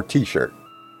Indoor t-shirt.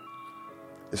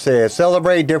 It says,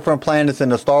 celebrate different planets in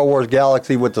the Star Wars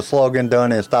galaxy with the slogan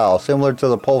done in style, similar to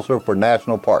the poster for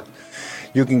National Park.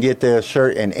 You can get this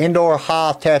shirt in Indoor,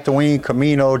 Hoth, Tatooine,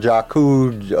 Camino,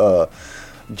 Jakku,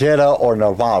 Jeddah, or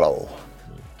Novato.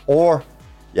 Or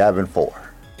Yavin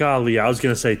 4. Golly, I was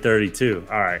going to say 32.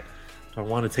 All right. I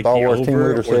want to take Star the Wars Team over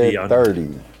Leader or said the under. 30.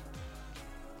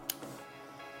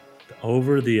 The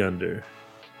over, the under.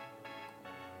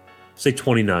 Say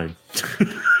 29.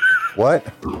 What?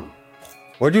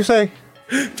 What'd you say?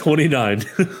 29.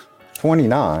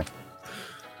 29.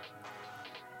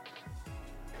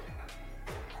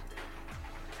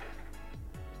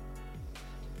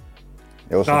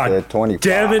 Nielsen said 25.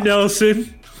 Damn it,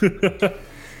 Nelson.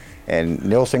 And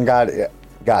Nielsen got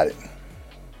Got it.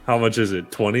 How much is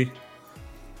it? 20?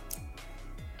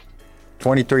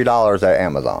 $23 at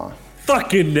Amazon.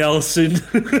 Fucking Nelson.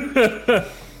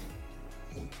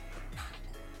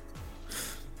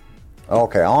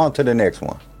 Okay, on to the next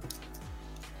one.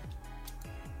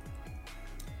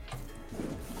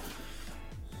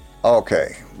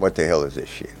 Okay, what the hell is this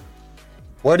shit?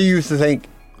 What do you think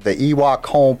the Ewok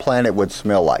home planet would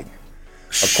smell like?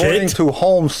 According Shit. to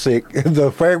Homesick,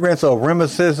 the fragrance of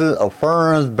reminiscences of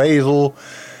ferns, basil,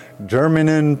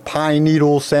 germanin, pine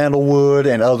needle, sandalwood,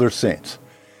 and other scents,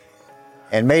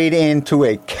 and made into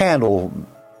a candle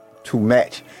to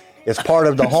match. It's part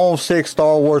of the Homesick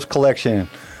Star Wars collection,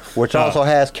 which also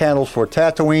has candles for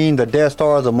Tatooine, the Death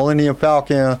Star, the Millennium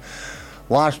Falcon.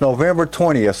 Launched November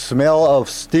 20th. Smell of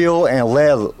steel and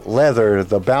leather,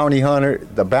 the bounty hunter,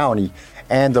 the bounty,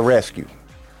 and the rescue.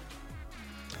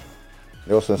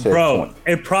 Nielsen said Bro, 20.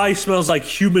 it probably smells like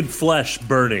human flesh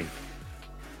burning.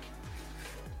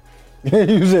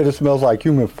 You said it smells like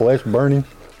human flesh burning.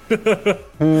 Because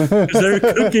they're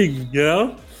cooking, you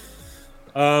know?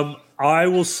 I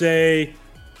will say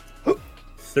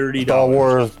 $30. Star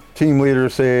Wars team leader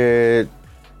said,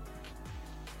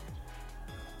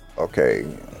 okay,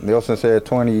 Nielsen said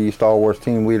 20. Star Wars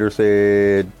team leader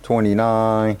said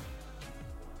 29.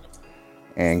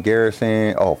 And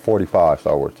Garrison, 45.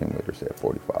 Star Wars team leader said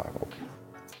 45. Okay.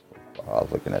 I was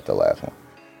looking at the last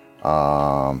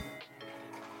one.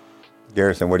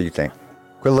 Garrison, what do you think?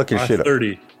 Quit looking shit up.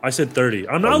 30. I said 30.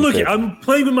 I'm not looking. I'm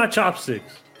playing with my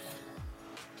chopsticks.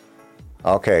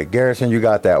 Okay, Garrison, you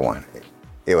got that one.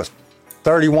 It was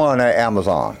 31 at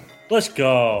Amazon. Let's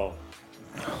go.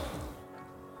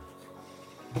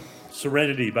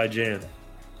 Serenity by Jan.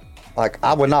 Like,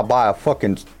 I would not buy a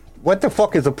fucking... What the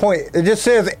fuck is the point? It just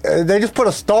says... they just put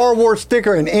a Star Wars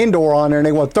sticker and indoor on there and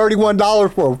they want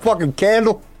 $31 for a fucking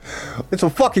candle? It's a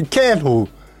fucking candle.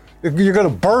 You're gonna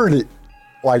burn it.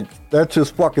 Like, that's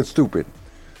just fucking stupid.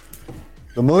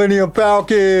 The Millennium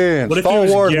Falcon, Star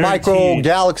Wars Micro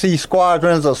Galaxy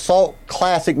Squadrons Assault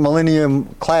Classic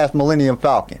Class Millennium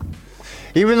Falcon.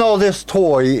 Even though this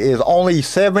toy is only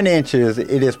 7 inches,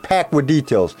 it is packed with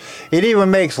details. It even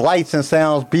makes lights and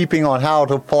sounds beeping on how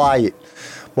to fly it.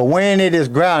 But when it is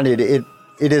grounded, it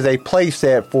is a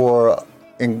playset for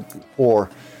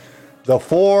the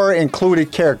 4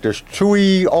 included characters: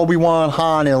 Chewie, Obi-Wan,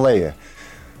 Han, and Leia.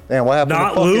 Damn, what happened?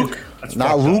 Not Luke. That's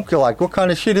not Luke. You're like, what kind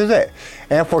of shit is that?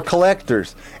 And for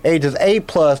collectors, ages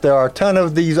 8+, there are a ton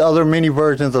of these other mini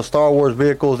versions of Star Wars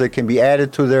vehicles that can be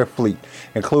added to their fleet,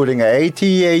 including an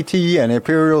AT-AT, an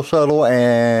Imperial shuttle,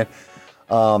 and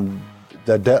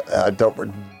the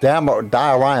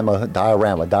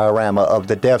diorama of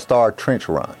the Death Star trench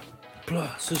run.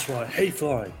 This is why I hate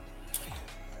flying.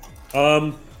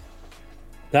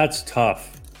 That's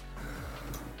tough.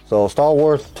 So Star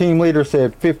Wars team leader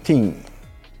said 15.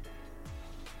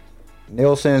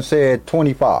 Nielsen said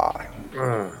 25.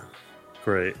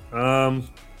 Great.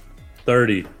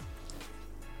 30.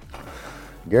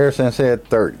 Garrison said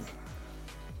 30.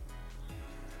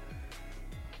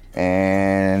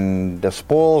 And the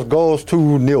spoils goes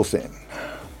to Nielsen.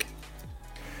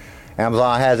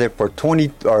 Amazon has it for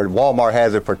Walmart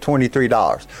has it for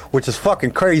 $23, which is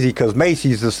fucking crazy because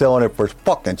Macy's is selling it for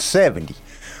fucking $70.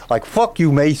 Like, fuck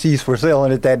you, Macy's, for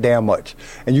selling it that damn much.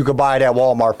 And you could buy it at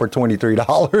Walmart for $23.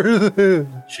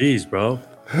 Jeez, bro.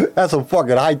 That's a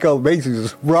fucking high-cut. Macy's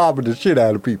is robbing the shit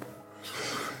out of people.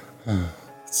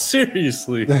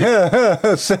 Seriously. God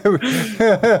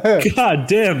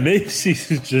damn, Macy's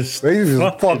is just Macy's is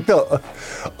fucked up.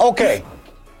 Okay.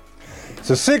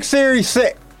 It's a 6 Series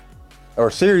 6. Or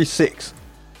Series 6.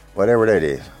 Whatever that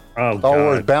is. Oh, Star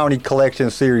Wars Bounty Collection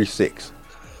Series 6.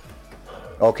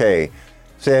 Okay.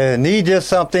 Says, need just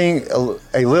something,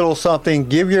 a little something.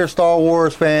 Give your Star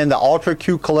Wars fan the ultra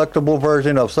cute collectible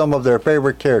version of some of their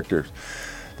favorite characters.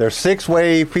 Their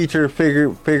 6-way feature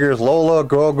figures Lola,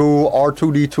 Grogu,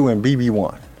 R2-D2, and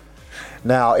BB-1.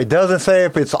 Now, it doesn't say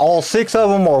if it's all 6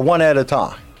 of them or one at a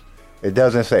time. It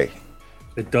doesn't say.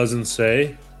 It doesn't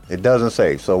say? It doesn't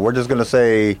say. So we're just going to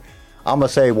say, I'm going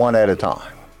to say one at a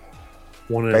time.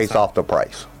 Based off the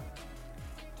price.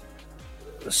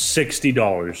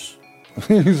 $60.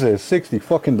 You said $60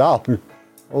 fucking dollars.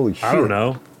 Holy shit. I don't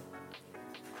know.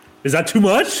 Is that too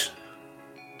much?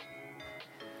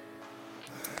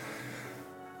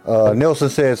 Nielsen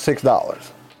said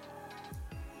 $6.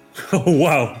 Oh,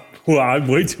 wow. Well, I'm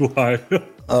way too high.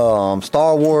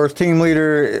 Star Wars team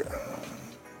leader.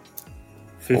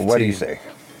 15. What did he say?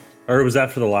 Or was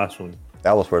that for the last one?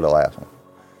 That was for the last one.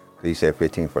 He said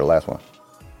 15 for the last one.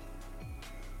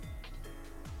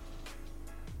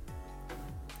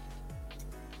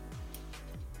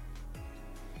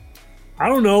 I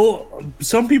don't know.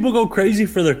 Some people go crazy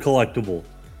for their collectible.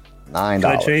 $9. Can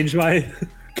I change my?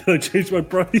 Can I change my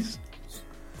price?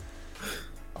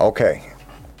 Okay.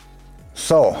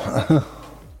 So,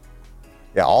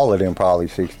 yeah, all of them probably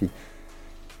 60. This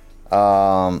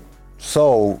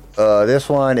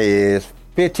one is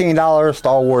 $15.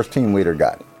 Star Wars Team Leader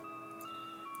got it.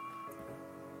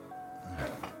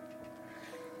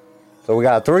 So we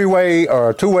got a three-way or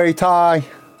a two-way tie.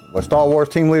 With Star Wars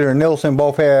Team Leader and Nielsen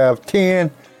both have 10,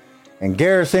 and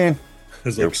Garrison,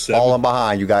 It's you're like 7. falling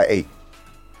behind. You got 8.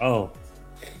 Oh,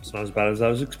 it's not as bad as I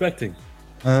was expecting.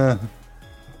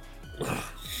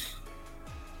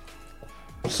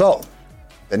 So,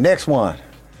 the next one.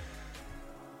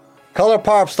 Color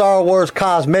Pop Star Wars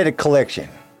Cosmetic Collection.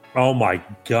 Oh my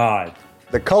god.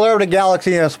 The color of the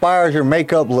galaxy inspires your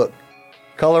makeup look.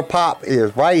 Color Pop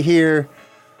is right here,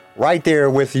 right there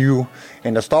with you.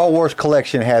 And the Star Wars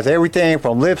collection has everything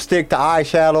from lipstick to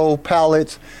eyeshadow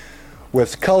palettes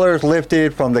with colors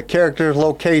lifted from the character's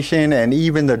location and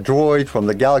even the droids from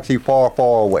the galaxy far,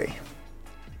 far away.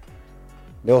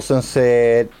 Nielsen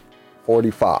said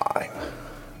 45.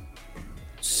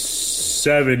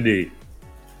 70.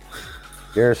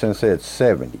 Garrison said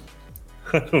 70.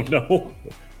 I don't know.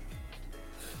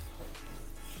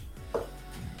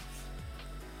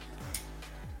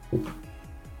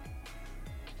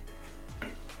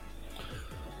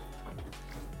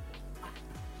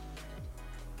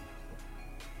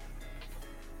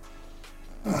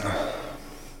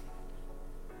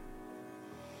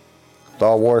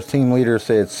 Star Wars Team Leader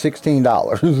said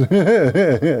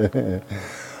 $16.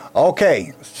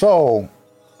 Okay, so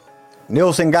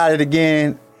Nielsen got it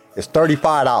again. It's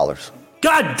 $35.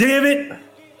 God damn it!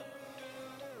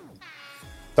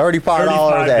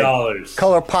 $35 at $35.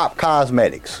 Color Pop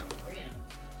Cosmetics.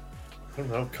 I don't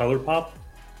know. Color Pop?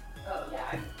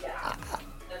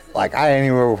 Like, I ain't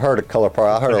even heard of Color Pop.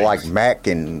 I heard of like Mac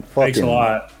and Thanks a fucking.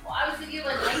 lot. Well, I was thinking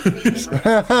like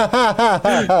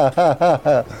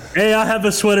Hey, I have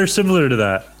a sweater similar to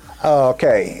that.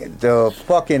 Okay, the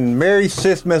fucking Merry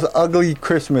Christmas Ugly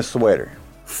Christmas sweater.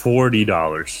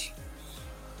 $40.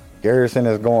 Garrison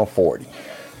is going 40. I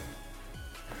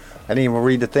didn't even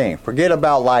read the thing. Forget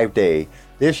about Life Day.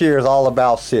 This year is all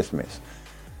about Christmas.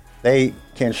 They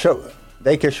can show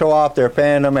off their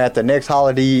fandom at the next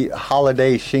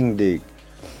holiday shindig.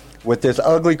 With this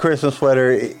ugly Christmas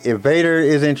sweater, if Vader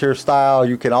isn't your style,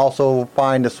 you can also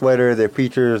find the sweater that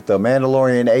features the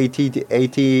Mandalorian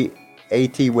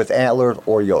AT with antlers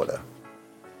or Yoda.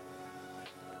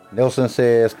 Nielsen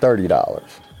says $30.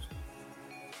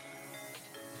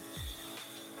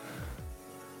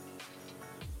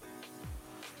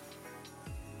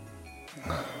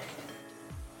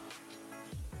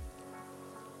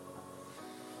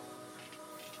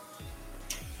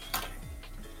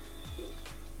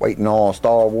 Waiting on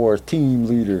Star Wars Team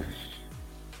Leader.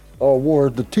 Star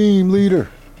Wars the Team Leader.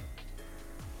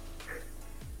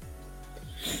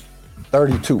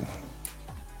 32.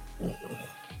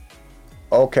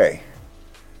 Okay.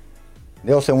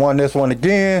 Nielsen won this one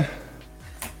again.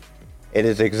 It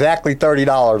is exactly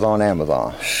 $30 on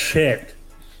Amazon. Shit.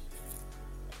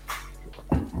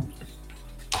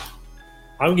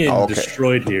 I'm getting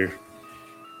destroyed here.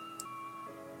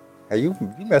 Hey, you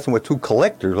messing with two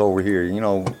collectors over here, you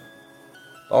know.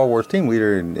 Star Wars Team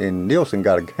Leader and Nielsen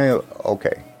got a...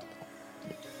 Okay.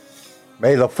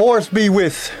 May the Force be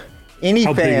with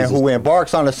any fan who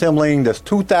embarks on assembling this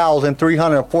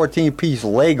 2,314-piece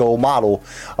Lego model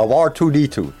of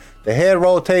R2-D2. The head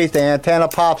rotates, the antenna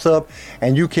pops up,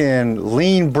 and you can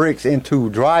lean bricks into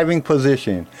driving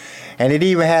position. And it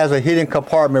even has a hidden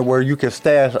compartment where you can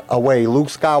stash away Luke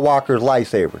Skywalker's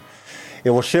lightsaber. It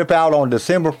will ship out on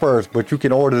December 1st, but you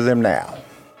can order them now.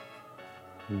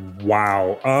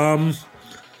 Wow.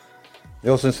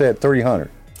 Nielsen said $300.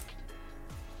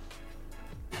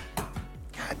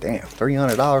 God damn,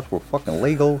 $300 for fucking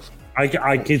Legos?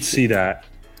 I can see that.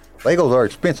 Legos are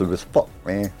expensive as fuck,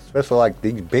 man. Especially like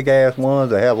these big ass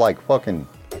ones that have like fucking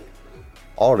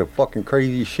all the fucking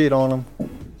crazy shit on them.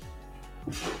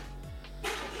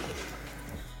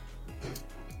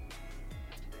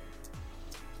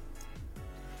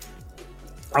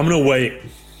 I'm gonna wait.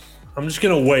 I'm just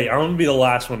gonna wait. I'm gonna be the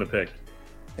last one to pick.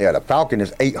 Yeah, the Falcon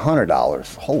is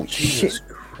 $800. Holy Jesus shit.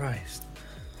 Christ.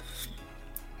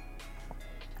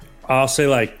 I'll say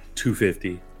like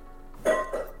 $250.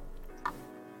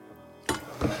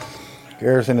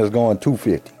 Garrison is going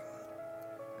 $250.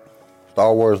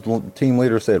 Star Wars Team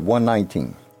Leader said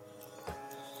 $119.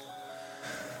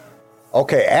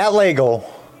 Okay, at Lego,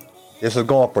 this is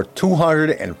going for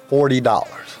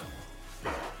 $240.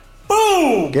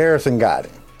 Boom! Garrison got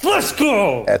it Let's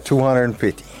go! at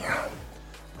 $250.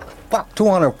 fuck,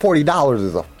 $240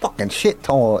 is a fucking shit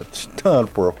ton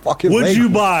for a fucking Would Lego. you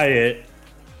buy it?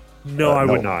 No, I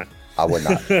would not. I would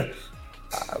not.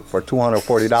 For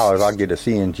 $240, I'll get a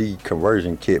CNG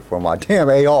conversion kit for my damn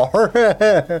AR.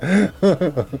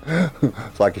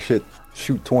 So I can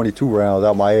shoot 22 rounds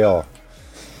out my AR.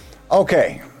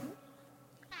 Okay.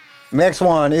 Next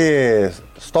one is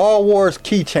Star Wars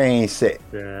keychain set.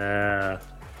 Yeah.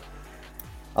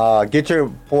 Get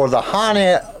your for the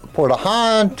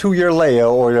Han to your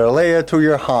Leia or your Leia to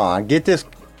your Han. Get this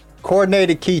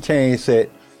coordinated keychain set.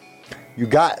 You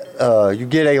get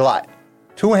a lot.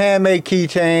 2 handmade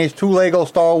keychains, 2 Lego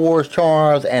Star Wars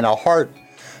charms, and a heart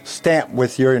stamp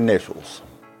with your initials.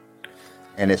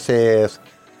 And it says,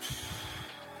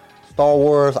 Star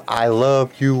Wars, I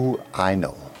love you, I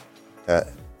know.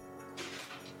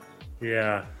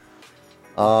 Yeah.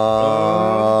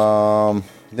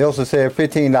 Nielsen said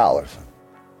 $15.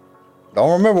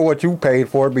 Don't remember what you paid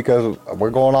for it because we're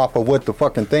going off of what the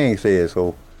fucking thing says,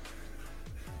 so.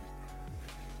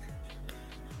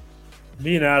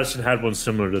 Me and Addison had one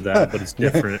similar to that, but it's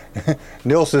different.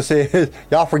 Nielsen said,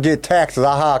 y'all forget taxes.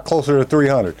 Aha, closer to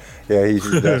 $300. Yeah,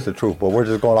 that's the truth. But we're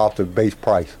just going off the base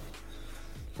price.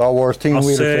 Star Wars Team I'll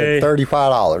Leader say said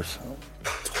 $35.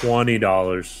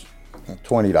 $20.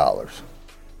 $20.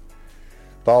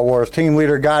 Star Wars Team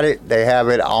Leader got it. They have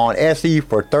it on SE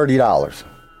for $30.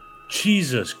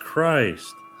 Jesus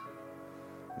Christ.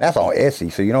 That's on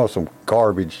Etsy, so you know some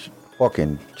garbage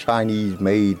fucking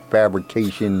Chinese-made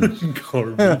fabrication.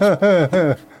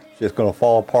 Garbage. Just gonna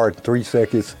fall apart in 3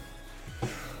 seconds.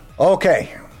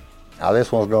 Okay, now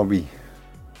this one's gonna be.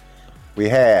 We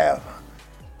have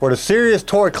for the serious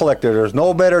toy collector. There's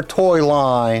no better toy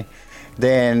line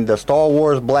than the Star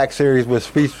Wars Black Series, which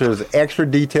features extra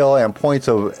detail and points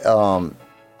of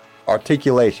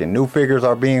articulation. New figures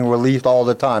are being released all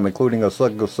the time, including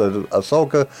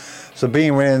Ahsoka,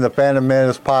 Sabine Wren, the Phantom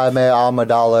Menace, Padme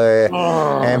Amidala,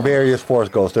 and various Force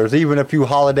Ghosts. There's even a few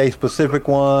holiday-specific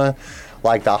ones,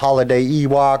 like the Holiday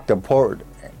Ewok,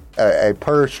 a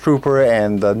Purge Trooper,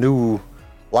 and the new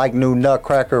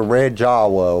Nutcracker Red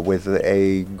Jawa with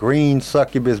a green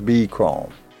succubus bead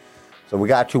chrome. So we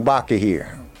got Chewbacca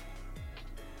here.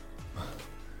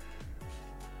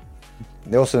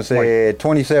 Nielsen said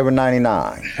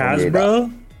 $27.99.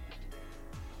 Hasbro?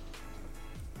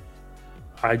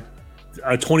 I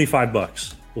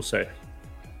 $25, we'll say.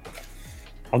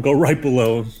 I'll go right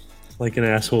below him like an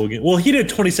asshole again. Well, he did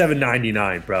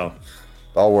 $27.99, bro.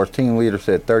 Star Wars Team Leader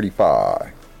said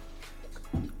 $35.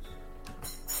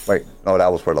 Wait, no,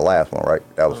 that was for the last one, right?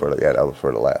 That was for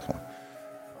the last one.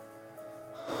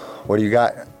 What do you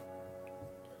got?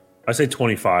 I say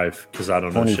 25 because I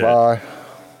don't know 25. shit.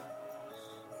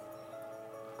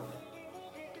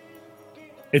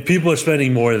 If people are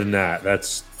spending more than that,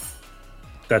 that's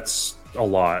a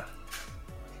lot.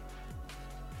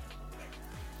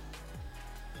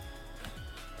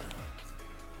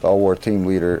 Star Wars Team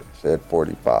Leader said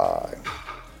 45.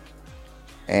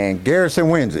 And Garrison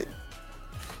wins it.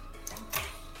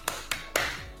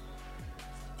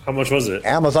 How much was it?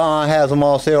 Amazon has them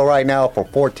on sale right now for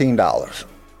 $14.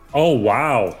 Oh,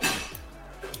 wow.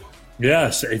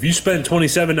 Yes, if you spend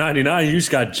 $27.99, you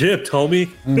just got gypped, homie.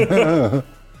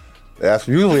 That's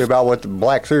usually about what the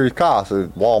Black Series costs at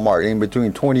Walmart, in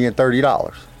between $20 and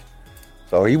 $30.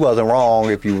 So he wasn't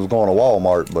wrong if he was going to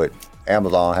Walmart, but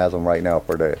Amazon has them right now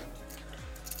for that.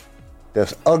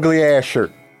 This ugly ass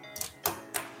shirt.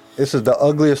 This is the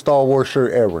ugliest Star Wars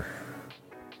shirt ever.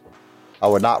 I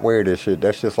would not wear this shit.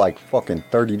 That's just like fucking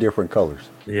 30 different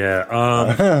colors.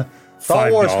 Yeah.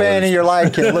 Star Wars fan in your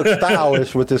life can look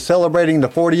stylish with this celebrating the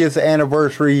 40th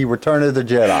anniversary Return of the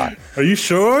Jedi. Are you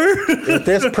sure? If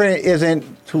this print isn't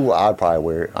too, I'd probably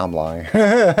wear it. I'm lying.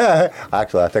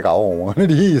 Actually, I think I own one of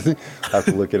these. I have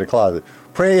to look in the closet.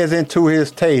 Print isn't to his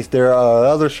taste. There are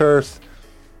other shirts,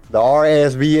 the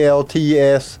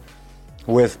RSVLTS,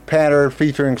 with pattern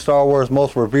featuring Star Wars'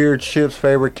 most revered ships,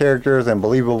 favorite characters, and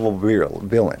believable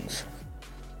villains.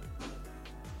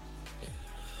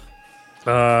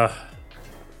 Yeah,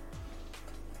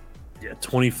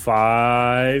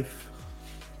 25.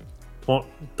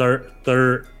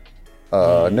 Third.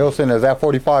 Nielsen, is that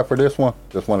 45 for this one?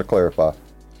 Just want to clarify.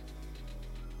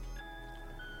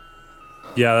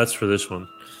 Yeah, that's for this one.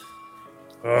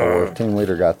 Team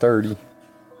Leader got 30.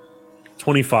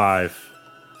 25.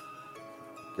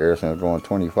 Garrison is going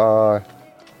 25.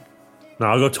 No,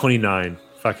 I'll go 29.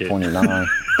 Fuck it. 29.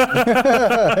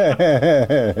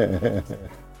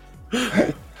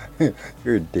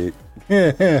 You're a dick.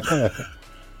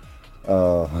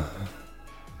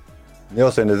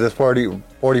 Nielsen, is this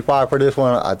 45 for this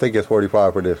one? I think it's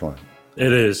 45 for this one.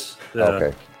 It is. Yeah.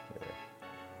 Okay.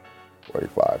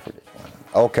 $45 for this one.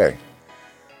 Okay.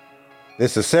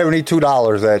 This is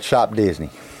 $72 at Shop Disney.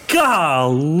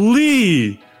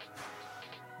 Golly.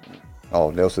 Oh,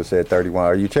 Nelson said 31.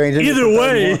 Are you changing? Either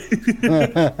way.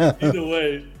 Either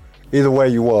way. Either way,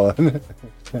 you won.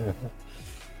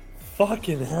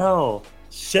 Fucking hell.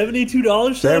 $72?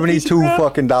 $72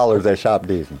 fucking dollars at Shop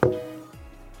Disney.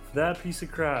 That piece of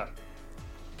crap.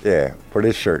 Yeah, for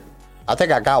this shirt. I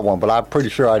think I got one, but I'm pretty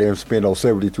sure I didn't spend those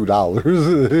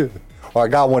 $72. Or I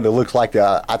got one that looks like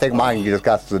that. I think mine just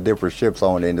got some different ships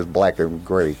on it, and it's black and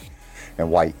gray and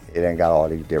white. It ain't got all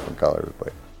these different colors,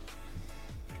 but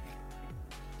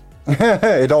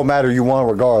it don't matter. You won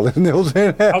regardless.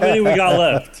 How many we got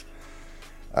left?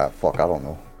 Fuck, I don't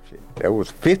know. Shit. There was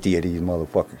 50 of these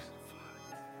motherfuckers.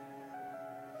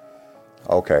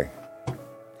 Okay.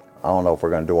 I don't know if we're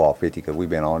going to do all 50 because we've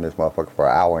been on this motherfucker for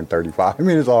an hour and 35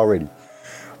 minutes already.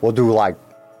 We'll do like,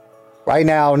 right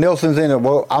now, Nelson's in it.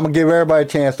 Well, I'm going to give everybody a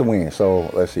chance to win.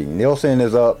 So, let's see. Nelson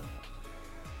is up.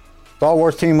 Star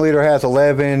Wars team leader has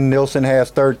 11. Nelson has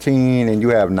 13. And you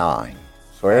have 9.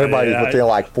 So, everybody's within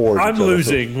like 4. I'm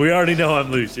losing. We already know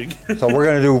I'm losing. So, we're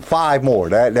going to do 5 more.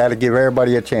 That'll give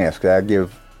everybody a chance.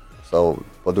 So,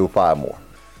 we'll do 5 more.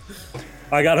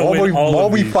 I gotta win all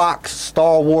of these. Moby Fox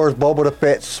Star Wars Boba the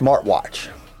Fett smartwatch.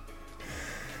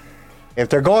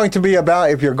 If you're going to be a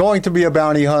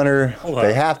bounty hunter,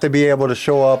 they have to be able to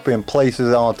show up in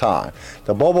places on time.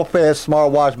 The Boba Fett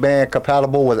smartwatch band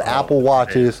compatible with Apple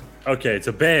Watches. Okay, it's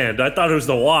a band. I thought it was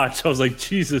the watch. I was like,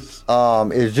 Jesus.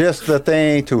 It's just the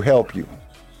thing to help you.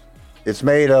 It's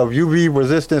made of UV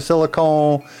resistant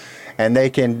silicone, and you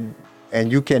can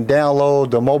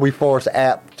download the Moby Force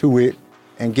app to it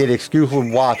and get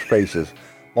exclusive watch faces.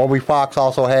 Moby Fox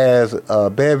also has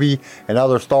Bevy and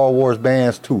other Star Wars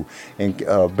bands too, and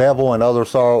Bevel and other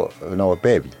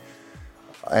Bevy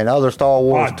and other Star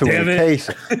Wars too. In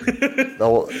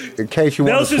case you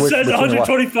want to switch. Nelson says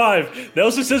 125.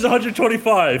 Nelson says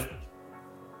 125.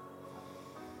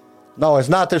 No, it's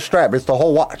not the strap. It's the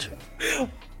whole watch.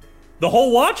 The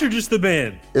whole watch or just the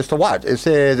band? It's the watch. It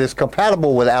says it's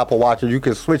compatible with Apple Watches. You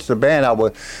can switch the band out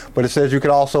with, but it says you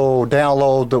can also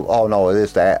download the. Oh no,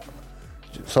 it's the app.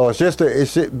 So it's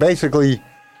basically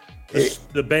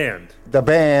the band. The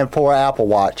band for Apple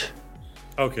Watch.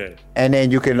 Okay. And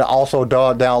then you can also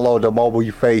download the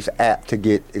Mobile Face app to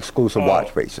get exclusive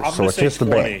watch faces. So it's just 20.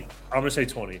 the band. I'm gonna say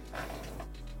 20.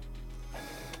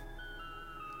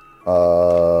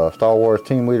 Star Wars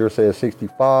team leader says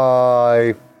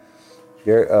 65.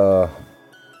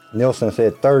 Nielsen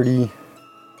said 30.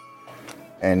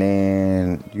 And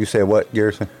then you said what,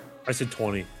 Garrison? I said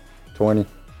 20. 20?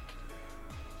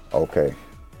 Okay.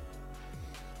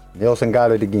 Nielsen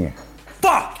got it again.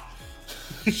 Fuck!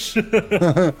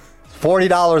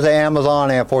 $40 at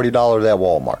Amazon and $40 at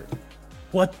Walmart.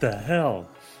 What the hell?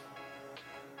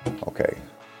 Okay.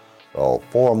 So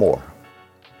 4 more.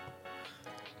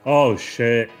 Oh,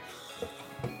 shit.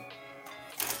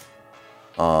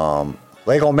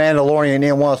 Lego Mandalorian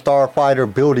N1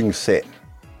 Starfighter building set.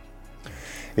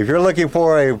 If you're looking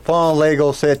for a fun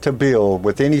Lego set to build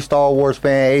with any Star Wars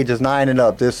fan ages 9 and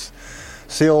up, this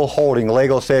seal holding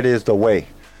Lego set is the way.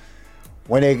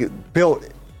 When they built,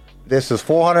 this is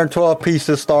 412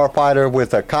 pieces Starfighter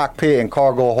with a cockpit and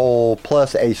cargo hold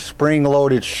plus a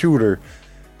spring-loaded shooter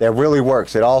that really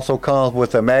works. It also comes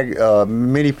with a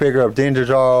minifigure of Din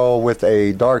Djarin with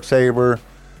a Darksaber,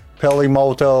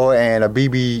 Pelimoto, and a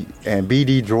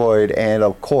BD droid, and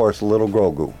of course, little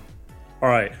Grogu. All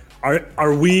right.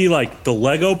 Are we like the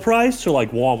Lego price or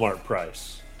like Walmart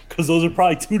price? Because those are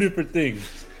probably 2 different things.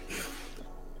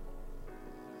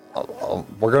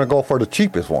 We're going to go for the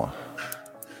cheapest one.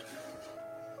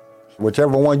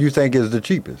 Whichever one you think is the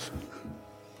cheapest.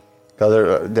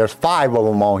 Because there's 5 of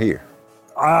them on here.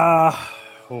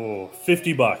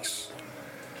 $50.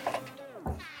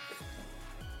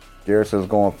 Garrison's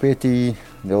going 50.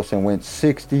 Nielsen went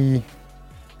 60.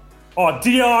 Oh,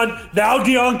 Dion! Now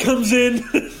Dion comes in.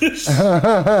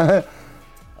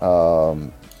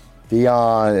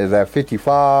 Dion is at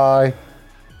 55.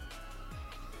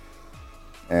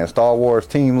 And Star Wars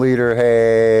team leader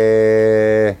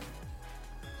had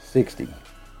 60.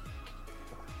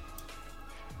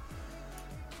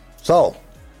 So,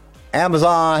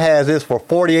 Amazon has this for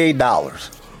 $48.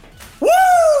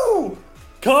 Woo!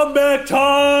 Comeback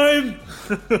time!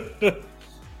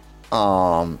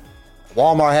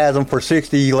 Walmart has them for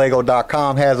 60.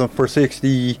 Lego.com has them for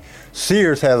 60.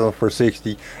 Sears has them for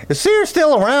 60. Is Sears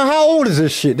still around? How old is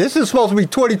this shit? This is supposed to be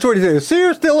 2020. Is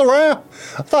Sears still around?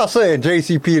 I thought saying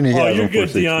JCP and he has you're them good,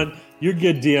 for 60. Dion. You're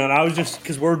good, Dion. I was just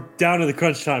because we're down to the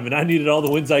crunch time, and I needed all the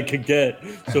wins I could get.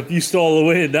 So if you stole a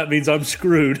win, that means I'm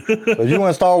screwed. So you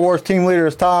and Star Wars team leader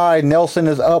is tied. Nelson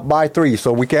is up by 3.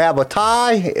 So we can have a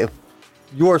tie if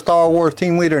you're Star Wars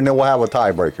team leader, and then we'll have a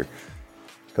tiebreaker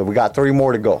because we got 3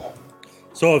 more to go.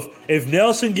 So if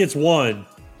Nelson gets 1,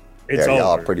 it's over.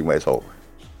 Y'all pretty much over.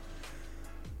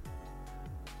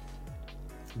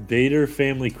 Vader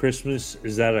Family Christmas,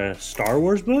 is that a Star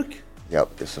Wars book?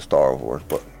 Yep, it's a Star Wars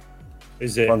book.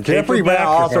 Is it from Jeffrey paperback Brown,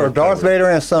 or author of Darth hardcover? Vader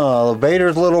and Son,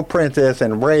 Vader's Little Princess,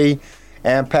 and Rey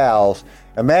and Pals.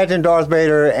 Imagine Darth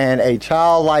Vader and a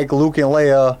childlike Luke and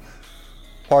Leia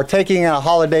partaking in a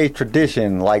holiday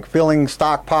tradition like filling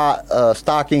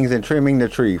stockings and trimming the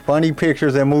tree. Funny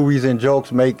pictures and movies and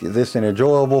jokes make this an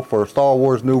enjoyable for Star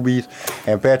Wars newbies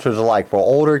and veterans alike. For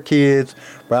older kids,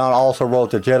 Brown also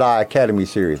wrote the Jedi Academy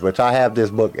series, which I have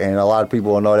this book, and a lot of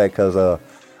people will know that because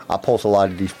I post a lot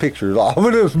of these pictures off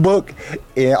of this book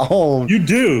on. You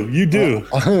do.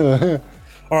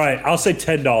 All right, I'll say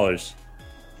 $10.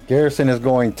 Garrison is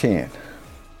going 10.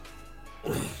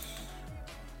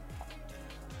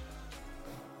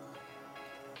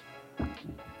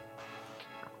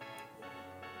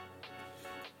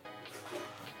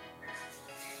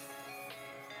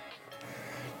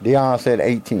 Dion said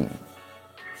 18.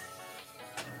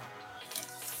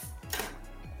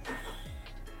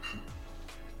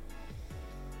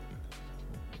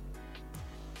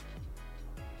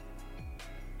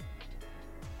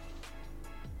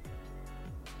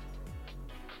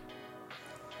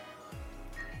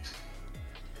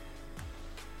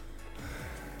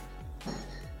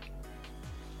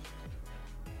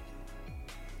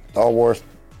 Star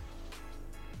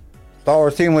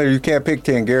Wars team leader, you can't pick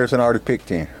 10. Garrison already picked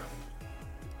 10.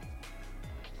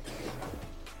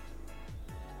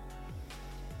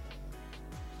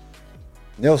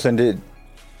 Nelson did.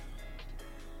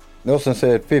 Nelson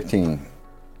said 15.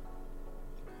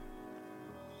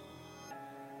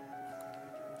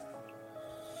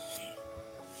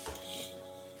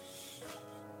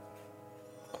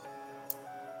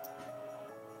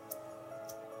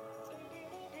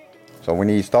 So we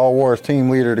need Star Wars team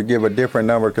leader to give a different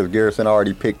number because Garrison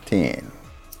already picked 10.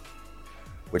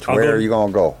 Where are you going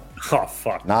to go? Oh,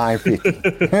 fuck.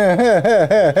 950.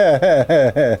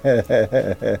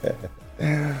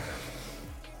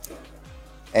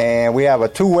 And we have a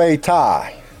 2-way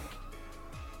tie.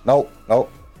 Nope.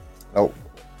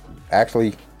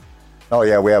 Actually, we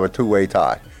have a 2-way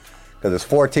tie because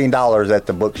it's $14 at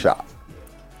the bookshop.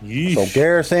 Yeesh. So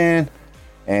Garrison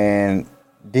and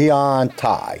Dion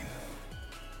tied.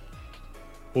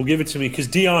 Well, give it to me because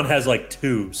Dion has like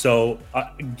 2, so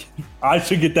I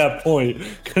should get that point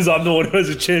because I'm the one who has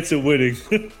a chance at winning.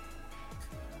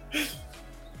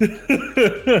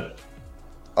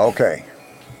 Okay.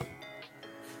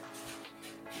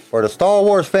 For the Star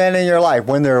Wars fan in your life,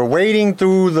 when they're wading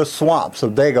through the swamps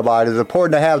of Dagobah, it's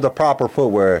important to have the proper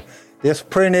footwear. This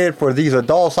printed for these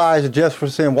adult-sized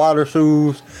Jefferson water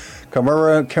shoes. I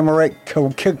can't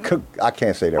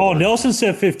say that. Oh, word. Nelson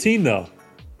said 15 though.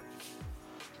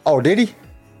 Oh, did he?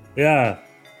 Yeah.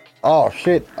 Oh,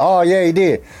 shit. Oh, yeah, he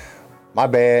did. My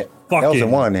bad. Fucking Nelson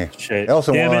won then. Shit.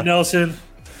 Nelson Damn won. it, Nelson.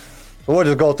 So we'll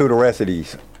just go through the rest of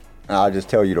these. I'll just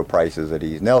tell you the prices of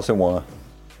these. Nelson won.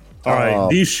 All right,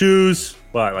 these shoes,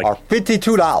 what, like are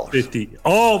 $52. 50.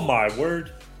 Oh my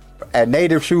word. At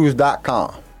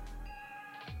nativeshoes.com.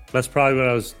 That's probably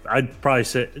what I'd probably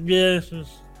say, yeah.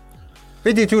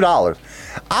 $52.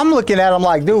 I'm looking at them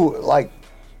like, dude, like.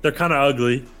 They're kind of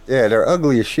ugly. Yeah, they're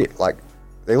ugly as shit. Like,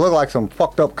 they look like some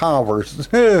fucked up Converse.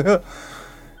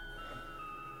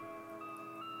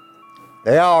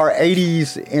 They are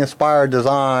 80s inspired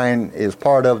design, is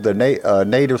part of the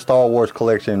native Star Wars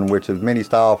collection, which is mini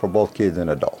style for both kids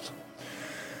and adults.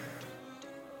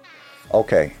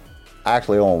 Okay, I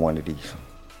actually own one of these.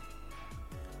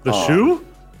 The shoe?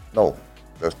 No,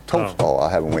 the toast. Oh, I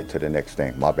haven't went to the next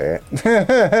thing. My bad.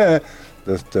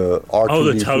 That's the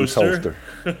R2D2 the toaster.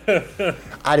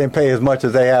 I didn't pay as much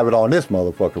as they have it on this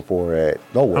motherfucker for it.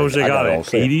 No way. How much they got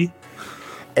it? 80?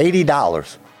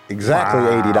 $80. Exactly.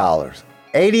 Wow.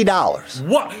 $80.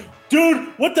 What? Dude,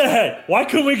 what the heck? Why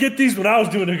couldn't we get these when I was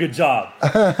doing a good job?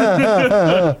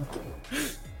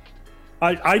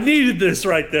 I needed this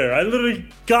right there. I literally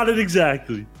got it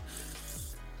exactly.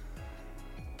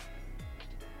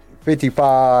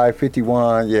 55,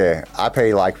 51. Yeah, I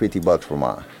paid like $50 for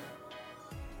mine.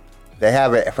 They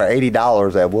have it for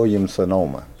 $80 at Williams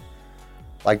Sonoma.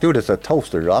 Like, dude, it's a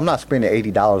toaster. I'm not spending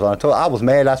 $80 on a toaster. I was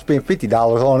mad I spent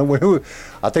 $50 on it.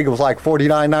 I think it was like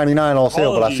 $49.99 on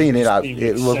sale, but I seen it.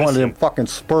 It was one of them fucking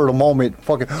spur of the moment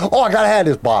fucking, oh, I gotta have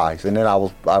this buys. And then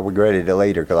I regretted it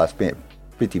later because I spent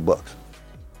 $50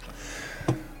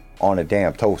 on a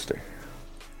damn toaster.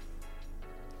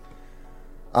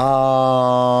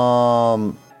 Star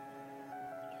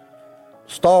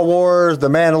Wars, The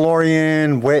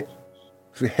Mandalorian, wet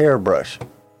hairbrush.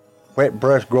 Wet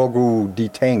brush Grogu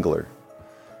detangler.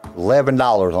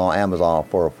 $11 on Amazon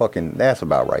for a fucking, that's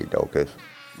about right though, because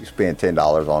you spend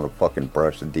 $10 on a fucking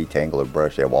brush, a detangler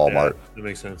brush at Walmart. Yeah, that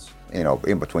makes sense. You know,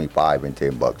 in between $5 and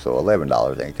 $10, so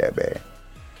 $11 ain't that bad.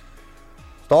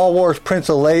 Star Wars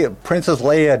Princess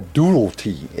Leia doodle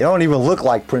tee. It don't even look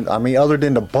like other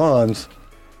than the buns,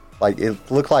 like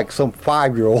it looks like some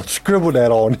 5-year-old scribbled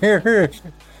that on here.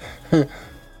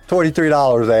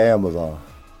 $23 at Amazon.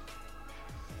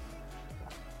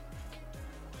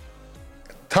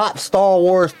 Top Star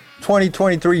Wars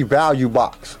 2023 value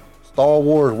box. Star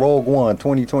Wars Rogue One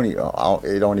 2020.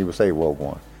 It don't even say Rogue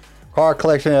One. Card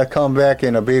collection has come back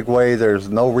in a big way. There's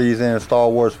no reason Star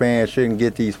Wars fans shouldn't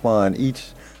get these fun. Each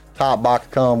top box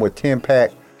comes with 10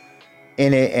 pack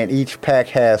in it, and each pack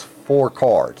has 4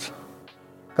 cards.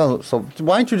 So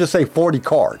why don't you just say 40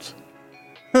 cards?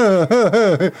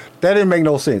 That didn't make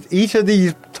no sense. Each of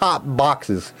these top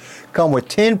boxes come with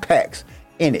 10 packs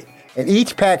in it. And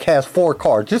each pack has 4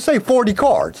 cards. Just say 40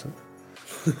 cards.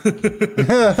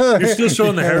 You're still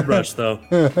showing the hairbrush, though.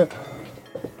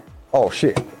 Oh,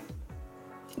 shit.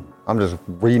 I'm just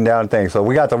reading down things. So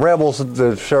we got the Rebels,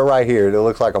 the shirt right here. It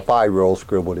looks like a 5-year-old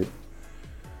scribbled it.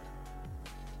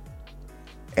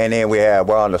 And then we're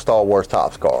on the Star Wars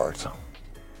Topps cards.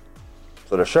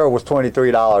 So the shirt was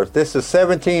 $23. This is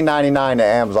 $17.99 at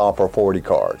Amazon for 40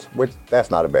 cards. Which,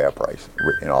 that's not a bad price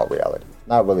in all reality.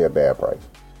 Not really a bad price.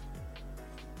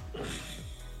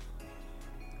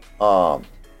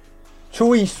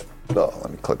 Chewy. Oh, let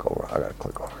me click over. I gotta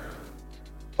click over.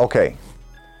 Okay.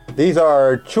 These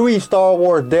are Chewy Star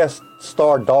Wars Death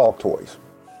Star dog toys.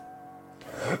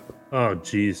 Oh,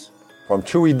 jeez. From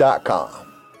Chewy.com.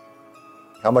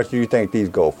 How much do you think these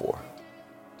go for?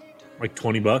 Like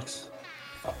 $20.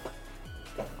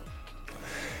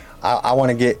 I want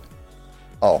to get.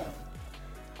 Oh.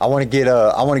 I want to get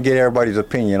everybody's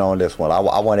opinion on this one. I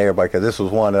want everybody, because this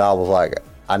was one that I was like,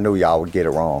 I knew y'all would get it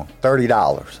wrong.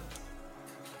 $30.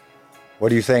 What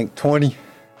do you think? 20?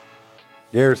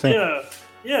 Garrison?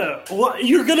 Yeah. Well,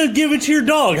 you're gonna give it to your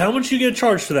dog. How much you get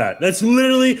charged for that? That's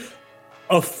literally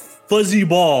a fuzzy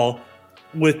ball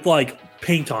with like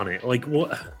paint on it. Like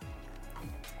what?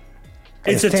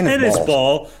 It's a tennis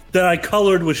ball that I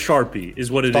colored with Sharpie.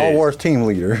 Is what it is. Star Wars team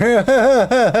leader.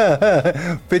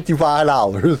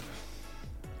 $55.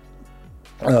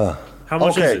 How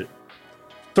much is it?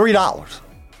 $3.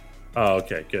 Oh,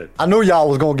 okay, good. I knew y'all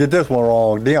was gonna get this one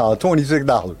wrong, Dion.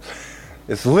 $26.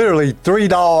 It's literally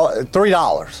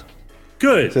 $3.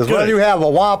 Good. Says whether you have a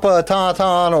Wampa, a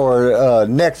Tauntaun, or a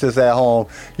Nexus at home,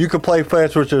 you can play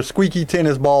fetch with your squeaky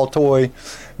tennis ball toy.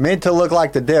 Meant to look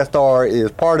like the Death Star,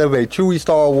 is part of a Chewy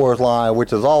Star Wars line,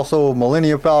 which is also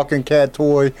Millennium Falcon cat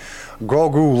toy,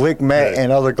 Grogu Lick Mat,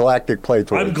 and other galactic play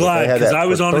toys. I'm glad, because I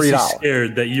was honestly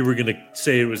scared that you were going to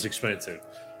say it was expensive.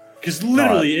 Because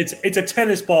literally, it's a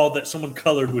tennis ball that someone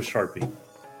colored with Sharpie.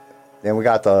 Then we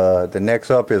got the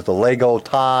next up is the Lego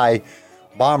TIE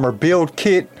Bomber Build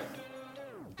Kit.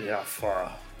 Yeah,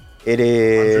 far. It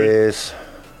is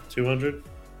 200.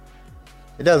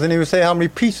 It doesn't even say how many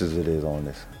pieces it is on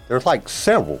this. There's like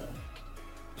several.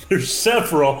 There's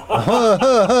several.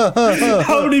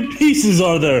 How many pieces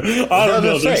are there? I don't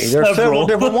know. There's several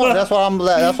different ones. That's why I'm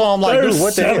like, dude,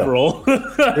 what the hell?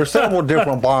 There's several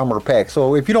different bomber packs.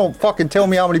 So if you don't fucking tell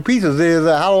me how many pieces it is,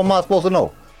 how am I supposed to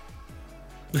know?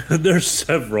 There's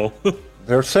several.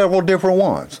 There's several different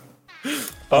ones.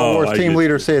 Star Wars team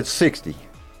leader said 60.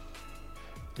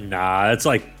 Nah, that's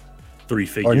like 3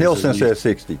 figures. Or Nielsen said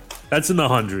 60. That's in the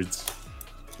hundreds.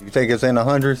 You think it's in the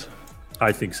hundreds?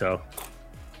 I think so.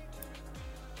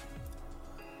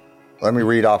 Let me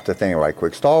read off the thing right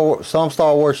quick. Some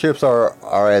Star Wars ships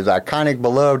are as iconic,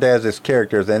 beloved as its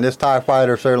characters, and this TIE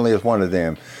Fighter certainly is one of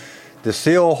them. The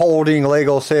seal-holding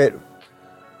Lego set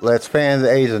lets fans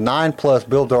ages 9+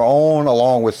 build their own,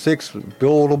 along with 6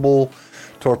 buildable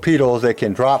torpedoes that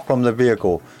can drop from the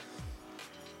vehicle.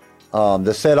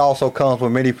 The set also comes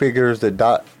with minifigures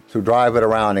to drive it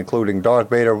around, including Darth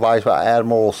Vader, Vice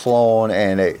Admiral Sloan,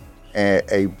 and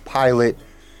a pilot,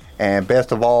 and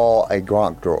best of all, a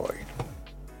Gronk droid.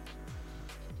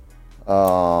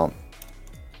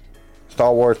 Star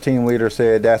Star Wars team leader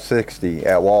said that's 60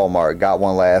 at Walmart. Got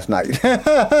one last night.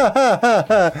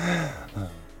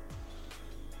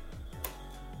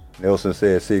 Nelson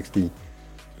said 60.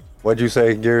 What'd you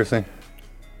say, Garrison?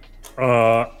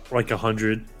 Like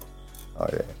 100. Oh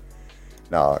yeah.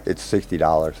 No, it's $60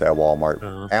 at Walmart.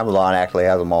 Uh-huh. Amazon actually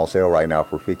has them on sale right now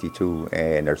for $52,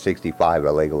 and they're $65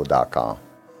 at Lego.com.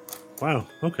 Wow.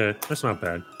 Okay, that's not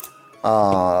bad.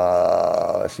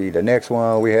 Let's see. The next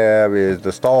one we have is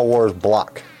the Star Wars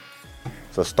block.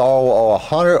 It's a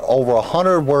over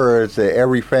 100 words that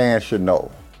every fan should know.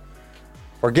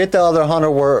 Forget the other 100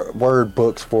 word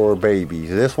books for babies.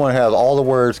 This one has all the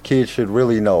words kids should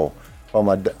really know. From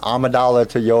Amidala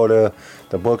to Yoda,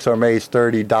 the books are made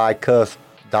sturdy, die cut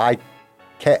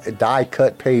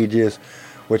pages,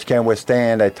 which can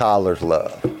withstand a toddler's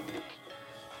love.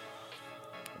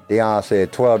 Dion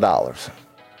said $12.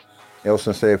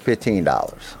 Nelson said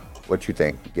 $15. What you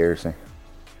think, Garrison?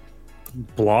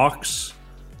 Blocks?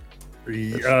 Like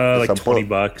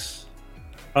 $20.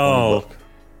 Oh,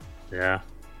 yeah.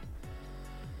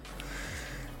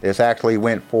 This actually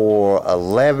went for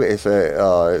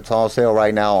 $11. It's on sale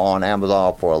right now on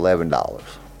Amazon for $11.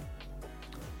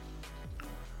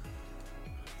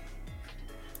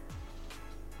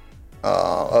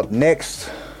 Up next,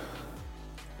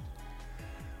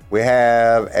 we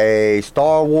have a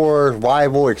Star Wars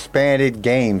rival expanded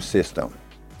game system.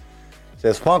 It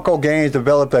says Funko Games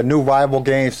developed a new rival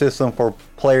game system for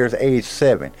players age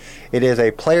 7. It is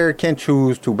a player can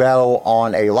choose to battle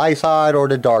on a light side or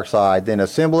the dark side, then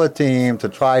assemble a team to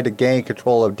try to gain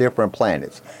control of different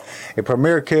planets. A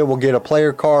premier kit will get a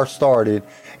player card started,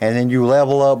 and then you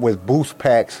level up with boost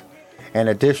packs and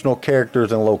additional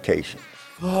characters and locations.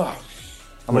 How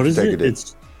much you think it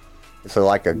is? It's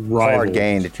like a card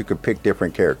game that you could pick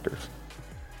different characters.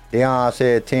 Dion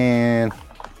said 10.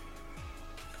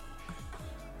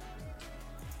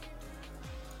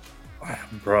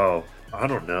 Bro, I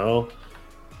don't know.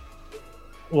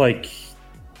 Like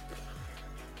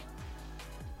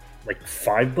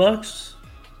 $5?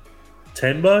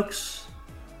 $10?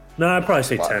 No, I'd probably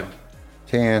say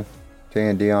 10.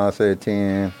 10. Dion said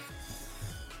 10.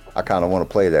 I kind of want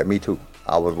to play that. Me too.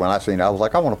 When I seen it, I was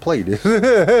like, I want to play this.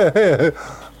 I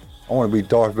want to be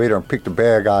Darth Vader and pick the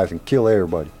bad guys and kill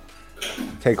everybody.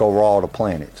 Take over all the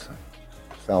planets.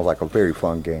 Sounds like a very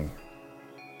fun game.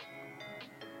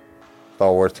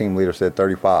 Star Wars team leader said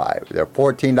 35. They're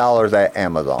 $14 at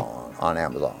Amazon, on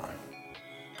Amazon.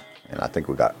 And I think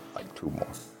we got like 2 more.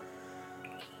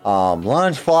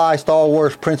 Lunch Fly Star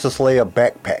Wars Princess Leia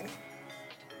backpack.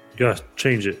 You gotta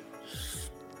change it.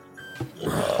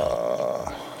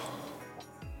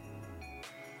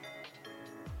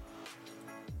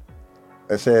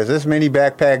 It says this mini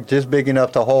backpack, just big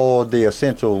enough to hold the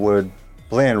essentials, would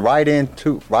blend right in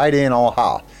on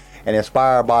Hoth, and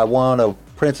inspired by one of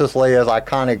Princess Leia's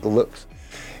iconic looks.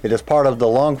 It is part of the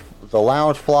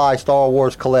Loungefly Star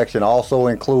Wars collection. Also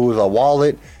includes a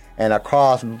wallet and a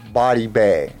crossbody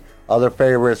bag. Other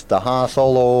favorites: the Han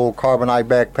Solo Carbonite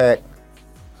backpack.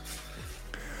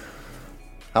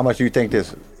 How much do you think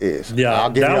this is? Yeah, I'll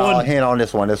give you a hint on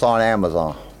this one. It's on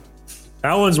Amazon.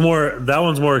 That one's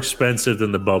more expensive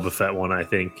than the Boba Fett one, I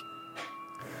think.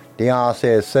 Dion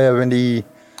said 70.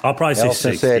 I'll probably say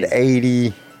Nelson 60. said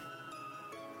 80.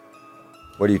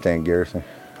 What do you think, Garrison?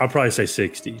 I'll probably say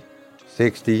 60.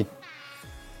 60.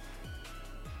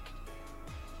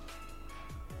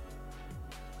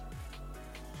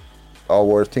 Star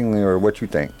Wars team leader, what you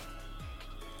think?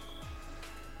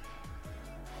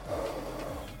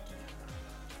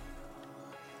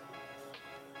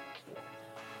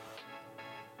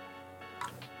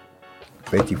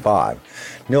 $55.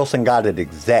 Nielsen got it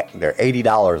exact. They're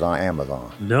 $80 on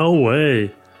Amazon. No way.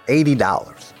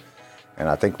 $80. And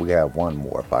I think we have one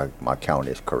more if my count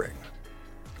is correct.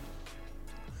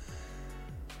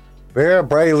 Bear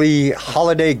Braley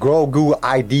Holiday Grogu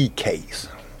ID case.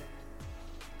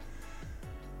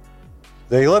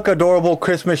 They look adorable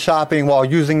Christmas shopping while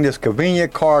using this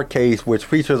convenient card case, which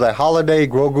features a holiday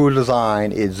Grogu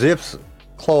design. It zips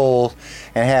closed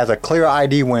and has a clear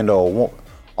ID window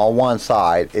on one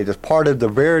side. It is part of the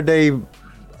Vera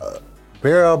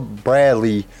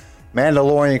Bradley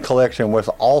Mandalorian collection, which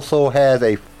also has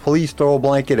a fleece throw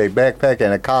blanket, a backpack,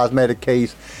 and a cosmetic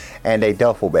case, and a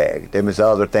duffel bag. Them is the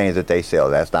other things that they sell.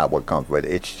 That's not what comes with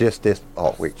it. It's just this.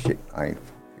 Oh wait, shit!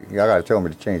 Y'all gotta tell me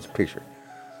to change the picture.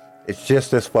 It's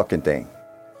just this fucking thing.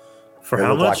 For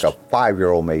how much? Like a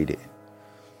 5-year-old made it.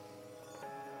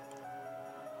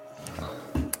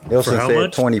 Nielsen said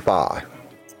much? 25.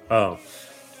 Oh.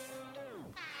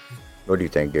 What do you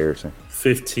think, Garrison?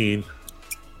 15.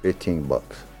 $15.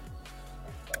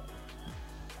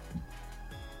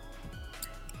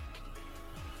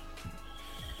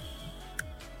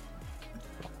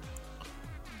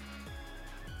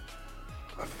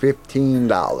 $15,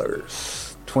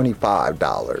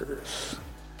 $25.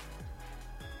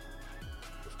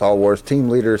 Star Wars team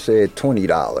leader said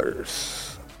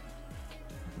 $20.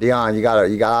 Dion, you got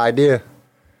an idea?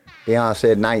 Dion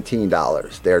said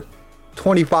 $19. They're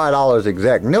 $25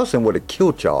 exact. Nelson would have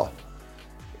killed y'all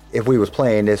if we was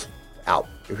playing this out.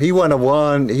 If he wouldn't have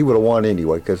won, he would have won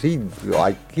anyway, because he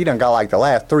done got like the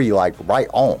last three like right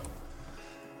on.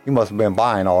 He must have been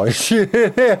buying all this shit.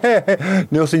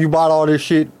 Nelson, you bought all this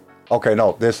shit? Okay,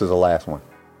 no, this is the last one.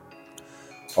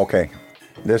 Okay,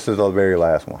 this is the very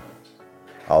last one.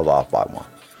 I was off by one.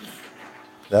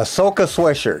 The Ahsoka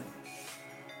sweatshirt.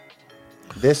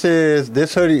 This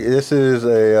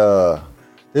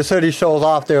hoodie shows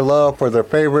off their love for their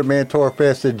favorite mentor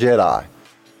festooned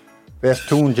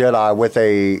Jedi with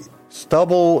a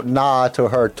stubble nod to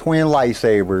her twin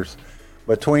lightsabers.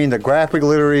 Between the graphic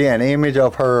literary and image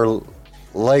of her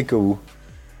Leiku,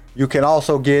 you can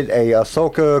also get a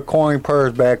Ahsoka coin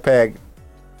purse, backpack,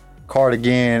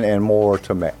 cardigan, and more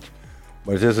to match.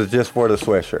 But this is just for the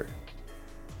sweatshirt.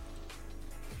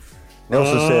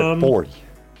 Nelson said 40.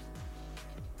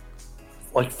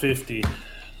 Like 50.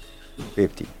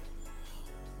 50.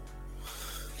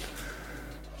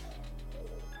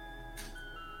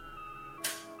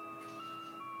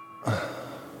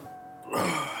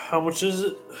 How much is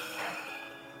it?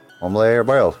 I'm gonna let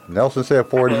everybody else. Nelson said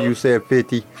 40, you said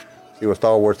 50. See what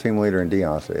Star Wars team leader and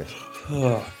Dion says.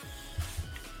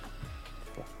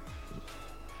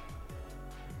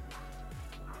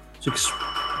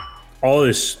 All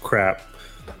this crap.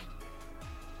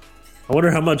 I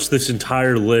wonder how much this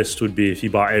entire list would be if you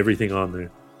bought everything on there.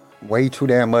 Way too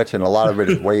damn much, and a lot of it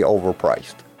is way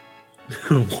overpriced.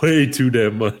 Way too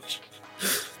damn much.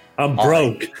 I'm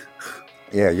broke. Right.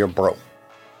 Yeah, you're broke.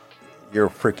 You're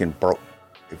freaking broke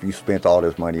if you spent all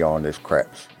this money on this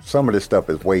crap. Some of this stuff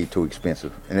is way too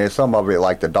expensive. And there's some of it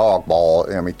like the dog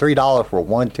ball. I mean, $3 for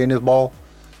one tennis ball?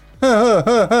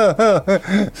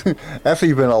 That's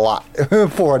even a lot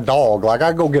for a dog. Like,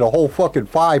 I go get a whole fucking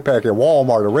 5-pack at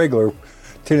Walmart, a regular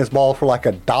tennis ball for like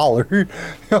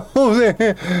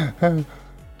 $1.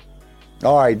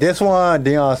 All right, this one,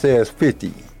 Dion says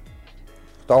 50.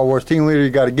 Star Wars team leader, you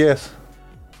got a guess?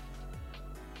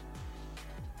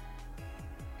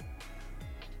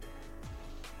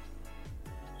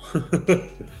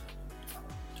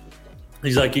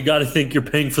 He's like, you got to think you're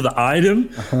paying for the item,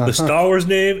 the Star Wars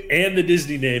name, and the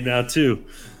Disney name now too.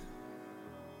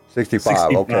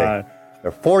 65. Okay.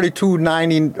 They're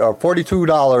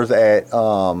 $42 at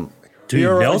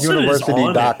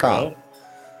HeroUniversity.com.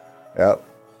 Yep.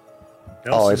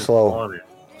 Nelson it's slow.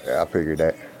 Yeah, I figured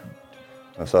that.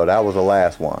 And so that was the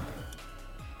last one. Let's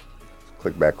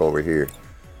click back over here.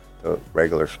 The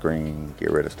regular screen.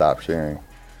 Get rid of stop sharing.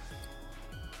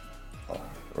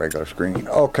 Regular screen.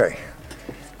 Okay.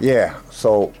 Yeah.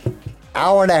 So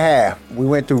hour and a half. We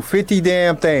went through 50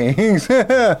 damn things.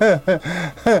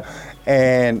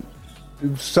 And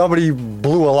somebody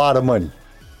blew a lot of money.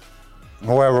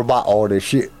 Whoever bought all this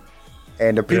shit.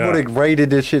 And the people that rated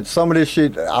this shit, some of this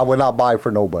shit I would not buy for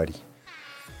nobody.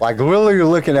 Like, literally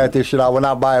looking at this shit, I would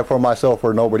not buy it for myself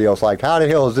or nobody else. Like, how the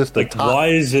hell is this the top? Why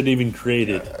is it even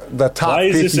created? The top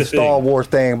 50 Star Wars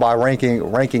thing by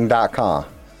ranking.com.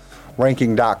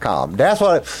 Ranking.com. That's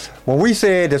what, when we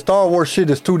said the Star Wars shit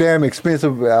is too damn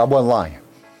expensive, I wasn't lying.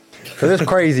 Because it's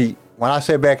crazy. When I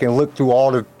sit back and look through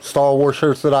all the Star Wars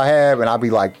shirts that I have, and I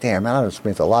be like, damn, man, I done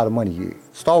spent a lot of money.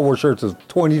 Star Wars shirts is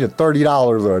 $20 to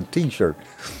 $30 or a t-shirt.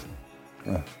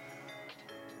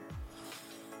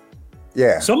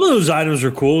 Yeah. Some of those items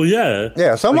are cool, yeah.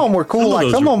 Yeah, some of them were cool.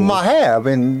 Like, some of them I have,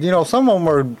 and, you know, some of them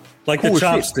are like cool the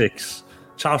chopsticks. Shit.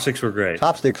 Chopsticks were great.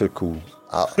 Chopsticks are cool.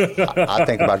 I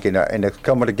think about getting that. And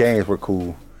some of the games were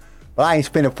cool. But I ain't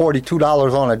spending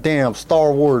 $42 on a damn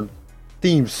Star Wars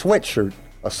themed sweatshirt.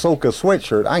 Ahsoka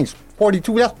sweatshirt. I ain't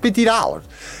 42. That's $50.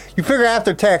 You figure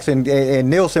after tax, and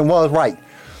Nielsen was right.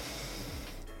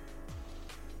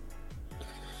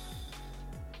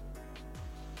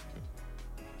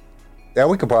 Yeah,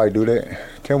 we could probably do that.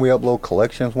 Can we upload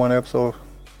collections one episode?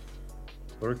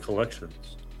 What are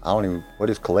collections? I don't even. What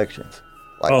is collections?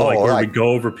 Like, where we go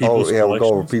over people's collections? We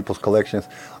go over people's collections.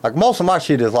 Like, most of my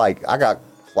shit is like, I got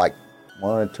like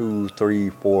 1, 2, 3,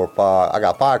 4, 5. I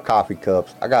got 5 coffee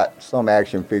cups. I got some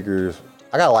action figures.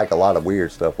 I got like a lot of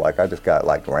weird stuff. Like, I just got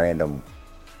like random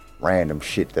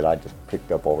shit that I just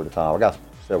picked up over the time. I got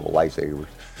several lightsabers.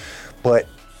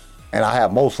 And I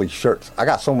have mostly shirts. I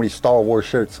got so many Star Wars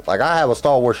shirts. Like, I have a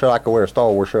Star Wars shirt. I can wear a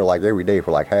Star Wars shirt like every day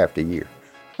for like half the year.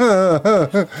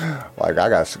 Like, I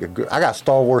got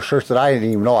Star Wars shirts that I didn't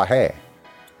even know I had.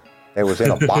 They was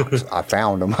in a box. I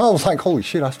found them. I was like, holy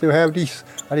shit, I still have these.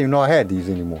 I didn't even know I had these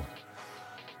anymore.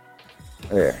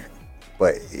 Yeah.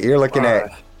 But you're looking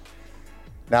at...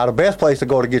 Now, the best place to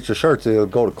go to get your shirts is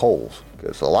go to Kohl's.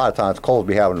 Because a lot of times, Kohl's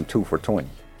be having them 2 for $20.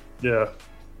 Yeah.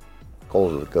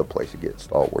 Kohl's is a good place to get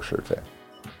Star Wars shirts at.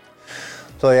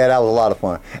 So, yeah, that was a lot of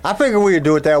fun. I figured we would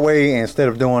do it that way instead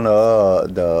of doing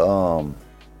the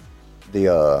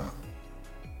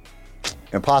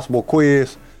impossible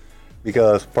quiz.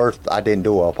 Because first, I didn't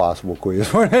do an impossible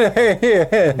quiz. No, you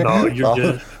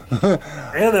did. I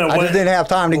just didn't have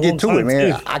time to get to it,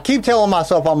 man. I keep telling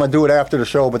myself I'm going to do it after the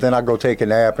show, but then I go take a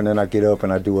nap, and then I get up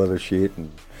and I do other shit.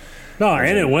 And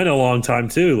it went a long time,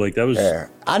 too. Like, that was... Yeah.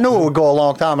 I knew it would go a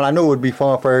long time, and I knew it would be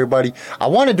fun for everybody. I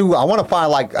want to find,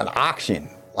 like, an auction.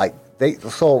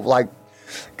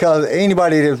 Because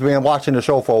anybody that's been watching the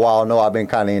show for a while know I've been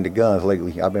kind of into guns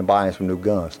lately. I've been buying some new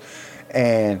guns.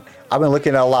 And I've been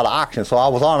looking at a lot of auctions. So I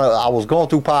was going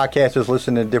through podcasts, just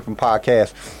listening to different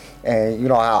podcasts. And you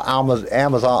know how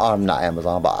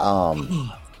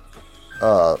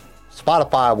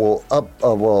Spotify will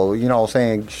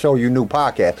show you new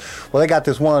podcasts. Well, they got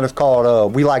this one that's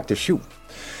called We Like to Shoot.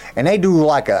 And they do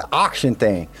like an auction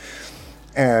thing.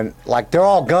 And like they're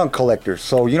all gun collectors,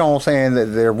 so you know what I'm saying, that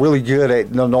they're really good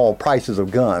at knowing prices of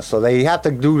guns. So they have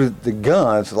to do the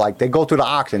guns, like they go through the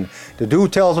auction. The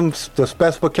dude tells them the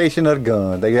specification of the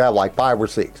gun. They have like 5 or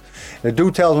 6. The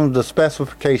dude tells them the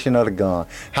specification of the gun,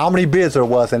 how many bids there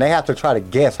was, and they have to try to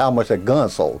guess how much that gun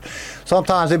sold.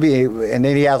 Sometimes and then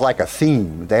he has like a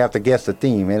theme. They have to guess the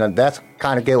theme, and that's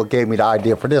kind of what gave me the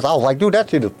idea for this. I was like, dude, that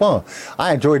shit is fun.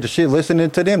 I enjoyed the shit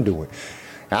listening to them do it.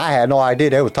 I had no idea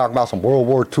they was talking about some World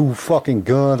War II fucking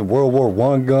guns, World War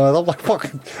I guns. I was like,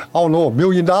 fucking, I don't know, $1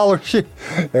 million shit.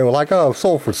 They were like, oh,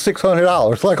 sold for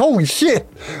 $600. Like, holy shit.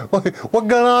 What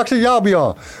gun auction y'all be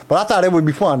on? But I thought it would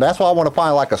be fun. That's why I want to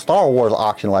find like a Star Wars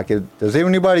auction. Like, does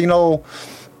anybody know?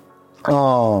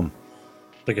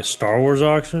 Like a Star Wars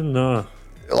auction? No.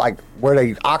 Like where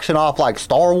they auction off like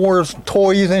Star Wars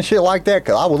toys and shit like that?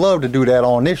 Because I would love to do that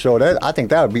on this show. I think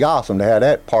that would be awesome to have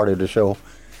that part of the show.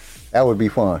 That would be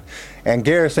fun. And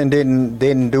Garrison didn't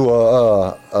do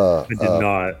I did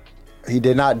not. He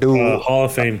did not do Hall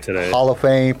of Fame today. Hall of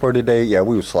Fame for today. Yeah,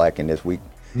 we were slacking this week.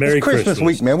 Merry Christmas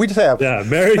week, man. We just have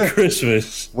Merry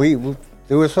Christmas. we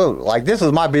it was so like this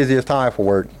is my busiest time for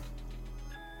work.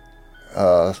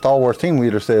 Star Wars team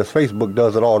leader says Facebook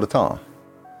does it all the time.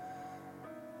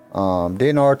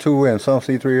 Didn't R2 and some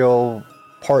C3O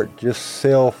part just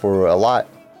sell for a lot?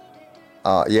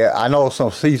 Yeah, I know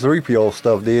some C3PO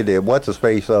stuff did that. What's his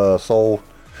face sold?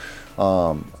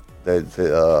 Oh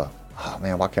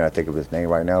man, why can't I think of his name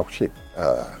right now? Shit,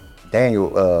 Daniel.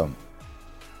 What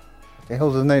the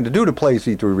hell's his name? The dude that plays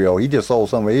C3PO. He just sold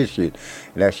some of his shit,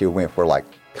 and that shit went for like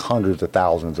hundreds of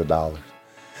thousands of dollars.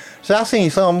 So I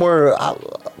seen somewhere.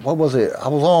 What was it? I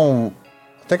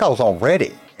think I was on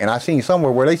Reddit, and I seen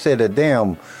somewhere where they said that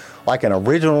damn, like an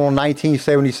original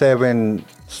 1977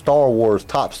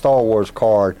 top Star Wars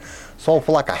card sold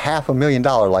for like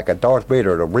 $500,000, like a Darth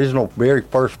Vader, the original very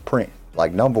first print,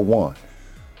 like #1.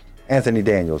 Anthony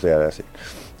Daniels, yeah, that's it.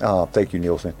 Thank you,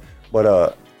 Nielsen.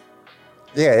 But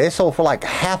yeah, it sold for like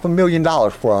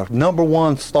 $500,000 for a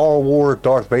 #1 Star Wars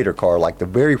Darth Vader card, like the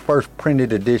very first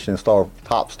printed edition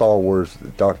top Star Wars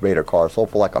Darth Vader card sold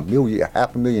for like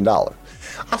 $500,000.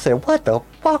 I said, what the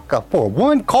fuck, for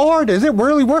one card? Is it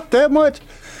really worth that much?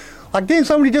 Like, didn't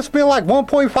somebody just spend like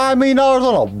 $1.5 million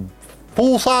on a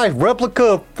full-size replica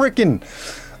of freaking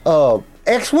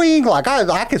X-Wing? Like,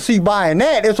 I could see buying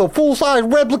that. It's a full-size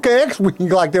replica X-Wing,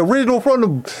 like the original from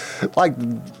the, like,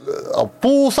 a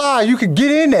full-size. You could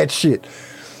get in that shit.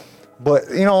 But,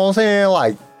 you know what I'm saying?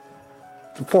 Like,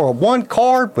 for one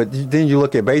card, but then you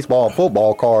look at baseball and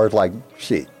football cards, like,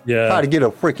 shit. Yeah. Try to get a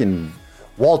freaking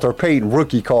Walter Payton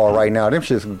rookie card right now. Them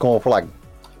shit's going for like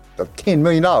 $10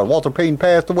 million. Walter Payton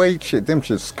passed away. Shit, them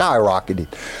shit's skyrocketed.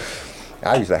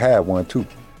 I used to have one too.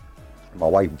 My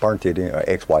wife burnt it in.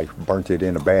 Ex-wife burnt it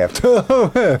in the bathtub.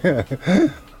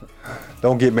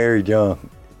 Don't get married young.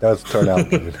 It does turn out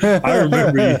good. I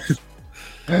remember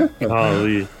you.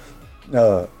 Golly.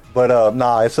 But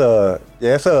nah, it's I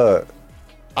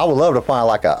would love to find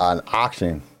like an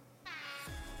auction.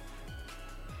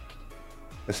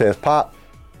 It says Prop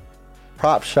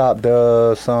Shop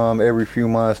does some every few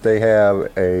months. They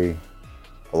have a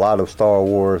lot of Star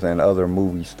Wars and other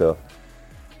movie stuff.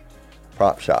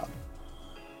 Prop Shop.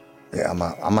 Yeah, I'm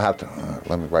gonna have to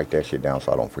let me write that shit down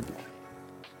so I don't forget.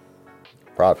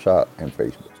 Prop Shop and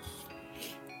Facebook.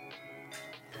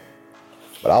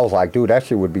 But I was like, dude, that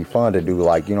shit would be fun to do.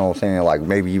 Like, you know what I'm saying? Like,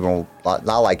 maybe even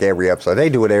not like every episode. They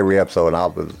do it every episode.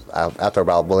 And after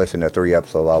about listening to 3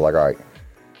 episodes, I was like, all right,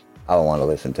 I don't want to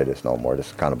listen to this no more. This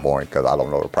is kind of boring because I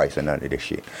don't know the price of none of this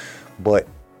shit. But,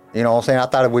 you know what I'm saying? I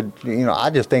thought it would,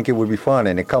 I just think it would be fun.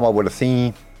 And to come up with a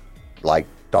theme like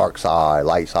dark side,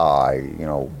 light side,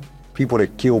 people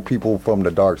that kill people from the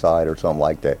dark side or something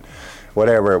like that.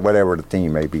 Whatever the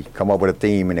theme may be. Come up with a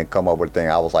theme and then come up with a thing.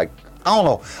 I was like, I don't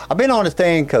know. I've been on this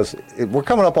thing because we're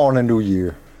coming up on a new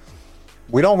year.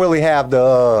 We don't really have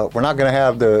we're not going to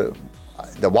have the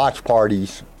watch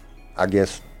parties, I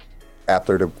guess,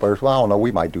 after the first. Well, I don't know.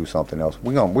 We might do something else.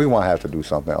 We won't have to do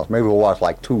something else. Maybe we'll watch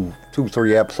like 3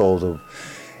 episodes of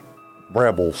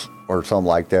Rebels or something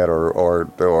like that,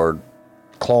 or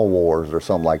Clone Wars or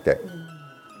something like that.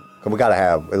 Cause we got to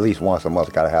have, at least once a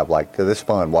month, got to have because it's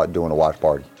fun doing a watch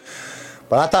party.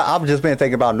 But I've just been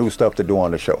thinking about new stuff to do on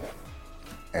the show.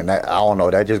 And I don't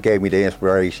know, that just gave me the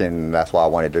inspiration. And that's why I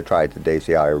wanted to try it today,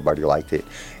 see how everybody liked it.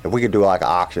 If we could do like an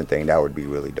auction thing, that would be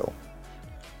really dope.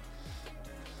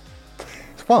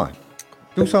 It's fun.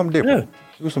 Do something different.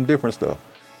 Yeah. Do some different stuff.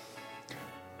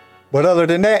 But other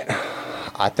than that,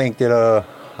 I think that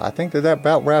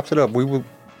about wraps it up.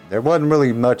 There wasn't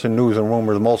really much in news and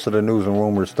rumors. Most of the news and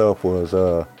rumors stuff was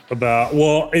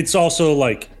it's also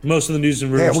like most of the news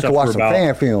and rumors stuff. Yeah, we could watch some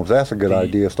fan films. That's a good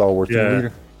idea, Star Wars team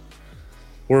leader.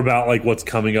 We're about like what's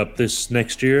coming up this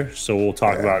next year, so we'll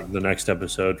talk about the next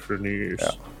episode for New Year's.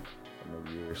 Yeah.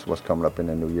 New Year's, what's coming up in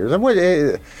the New Year's,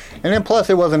 and then plus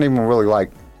it wasn't even really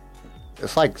like,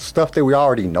 it's like stuff that we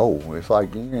already know. It's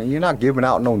like you're not giving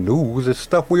out no news. It's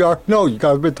stuff we already know. You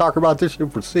guys have been talking about this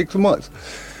shit for 6 months.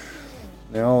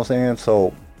 You know what I'm saying?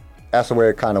 So that's the way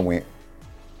it kind of went.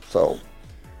 So,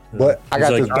 but I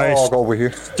got this dog over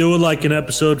here. Doing like an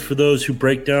episode for those who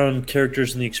break down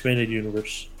characters in the expanded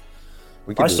universe.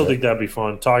 I still think that'd be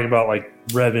fun. Talking about like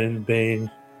Revan,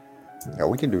 Bane. Yeah,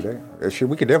 we can do that.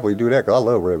 We could definitely do that because I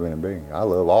love Revan and Bane. I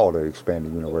love all the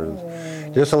expanded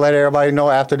universes. Just to let everybody know,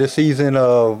 after the season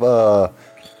of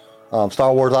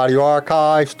Star Wars Audio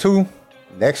Archives 2,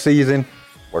 next season,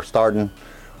 we're starting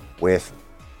with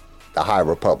the High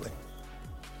Republic.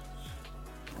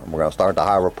 And we're going to start the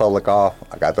High Republic off.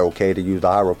 I got the okay to use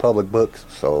the High Republic books,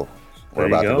 so we're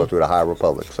about to go through the High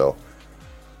Republic. So,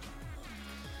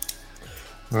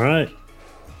 all right.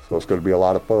 So it's going to be a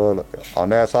lot of fun on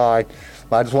that side.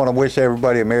 I just want to wish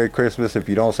everybody a Merry Christmas. If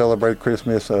you don't celebrate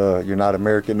Christmas, you're not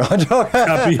American. No, I'm joking.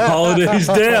 Happy holidays.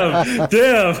 Damn.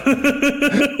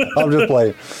 I'm just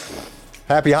playing.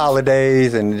 Happy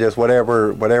holidays and just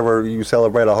whatever you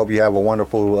celebrate. I hope you have a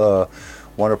wonderful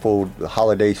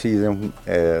holiday season.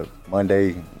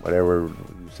 Monday, whatever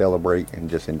you celebrate, and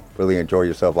just really enjoy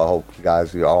yourself. I hope you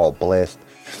guys are all blessed,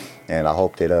 and I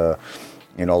hope that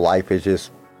life is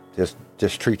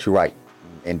just treats you right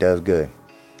and does good.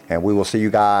 And we will see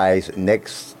you guys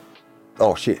next.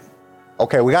 Oh shit.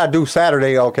 Okay, we gotta do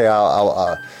Saturday. Okay,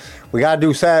 we gotta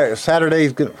do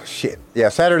Saturday's good. Shit. Yeah,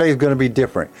 Saturday's gonna be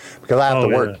different because I have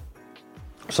to work.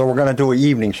 So we're gonna do an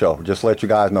evening show. Just to let you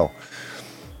guys know.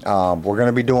 We're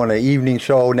gonna be doing an evening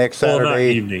show next Saturday. Not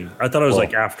evening. I thought it was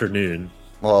like afternoon.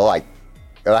 Well, like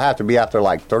it'll have to be after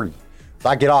like 3. So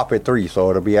I get off at 3, so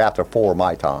it'll be after 4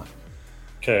 my time.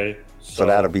 Okay. So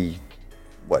that'll be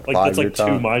what, like 5 that's your like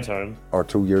time? 2 my time. Or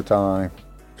 2 your time.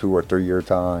 2 or 3 your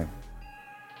time.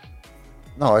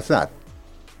 No, it's not.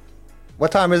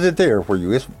 What time is it there for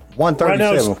you? It's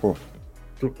 1:37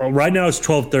 right now it's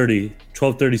 12:30,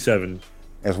 12:37.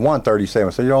 It's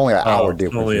 1:37, so you're only an hour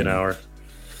difference. Only an hour.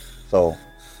 So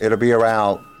it'll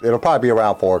probably be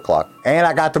around 4 o'clock. And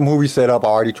I got the movie set up. I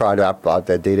already tried it. I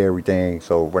did everything.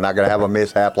 So we're not going to have a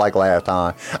mishap like last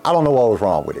time. I don't know what was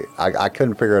wrong with it. I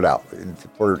couldn't figure it out.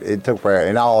 It took forever.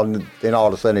 And all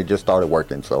of a sudden it just started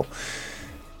working. So,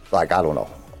 like, I don't know.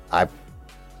 I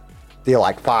did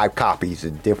like 5 copies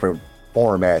in different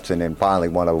formats, and then finally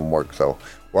one of them worked. So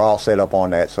we're all set up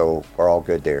on that. So we're all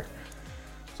good there.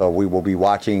 So we will be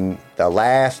watching the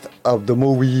last of the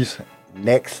movies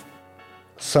next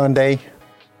Sunday.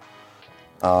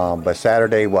 But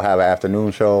Saturday we'll have an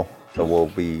afternoon show. So we'll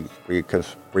be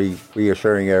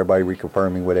reassuring everybody,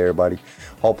 reconfirming with everybody.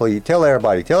 Hopefully tell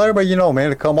everybody, man,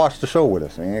 to come watch the show with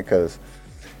us, man, because,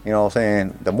 you know what I'm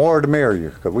saying, the more the merrier,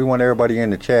 because we want everybody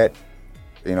in the chat.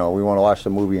 We want to watch the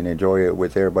movie and enjoy it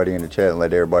with everybody in the chat, and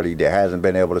let everybody that hasn't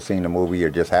been able to see the movie or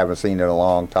just haven't seen it in a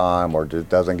long time or just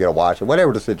doesn't get to watch it,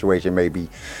 whatever the situation may be,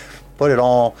 put it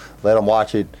on, let them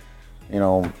watch it.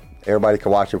 Everybody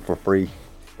can watch it for free.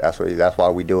 That's why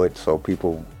we do it, so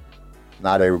people,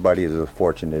 not everybody is as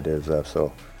fortunate as us,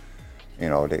 so,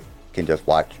 they can just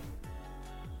watch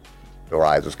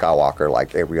Rise of Skywalker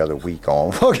like every other week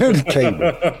on fucking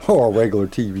cable or regular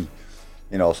TV.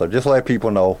 You know, so just let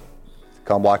people know.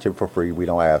 Come watch it for free. We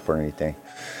don't ask for anything.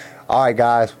 All right,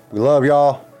 guys. We love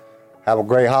y'all. Have a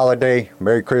great holiday.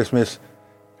 Merry Christmas.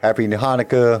 Happy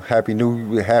Hanukkah.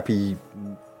 Happy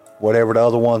whatever the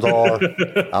other ones are.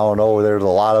 I don't know. There's a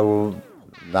lot of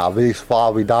Navis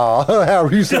Favidal.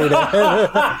 However you say that.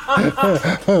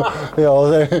 You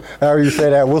know, however you say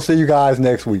that. We'll see you guys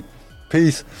next week.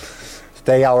 Peace.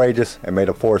 Stay outrageous, and may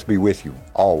the force be with you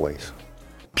always.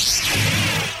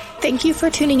 Thank you for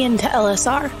tuning in to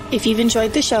LSR. If you've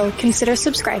enjoyed the show, consider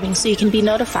subscribing so you can be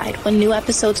notified when new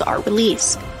episodes are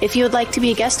released. If you would like to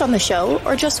be a guest on the show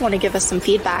or just want to give us some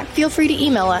feedback, feel free to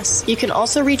email us. You can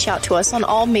also reach out to us on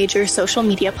all major social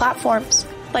media platforms.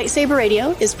 Lightsaber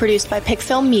Radio is produced by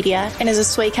Pickfilm Media and is a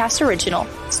Swaycast original,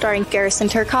 starring Garrison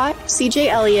Turcotte, CJ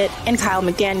Elliott, and Kyle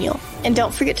McDaniel. And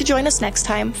don't forget to join us next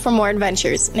time for more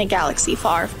adventures in a galaxy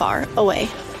far, far away.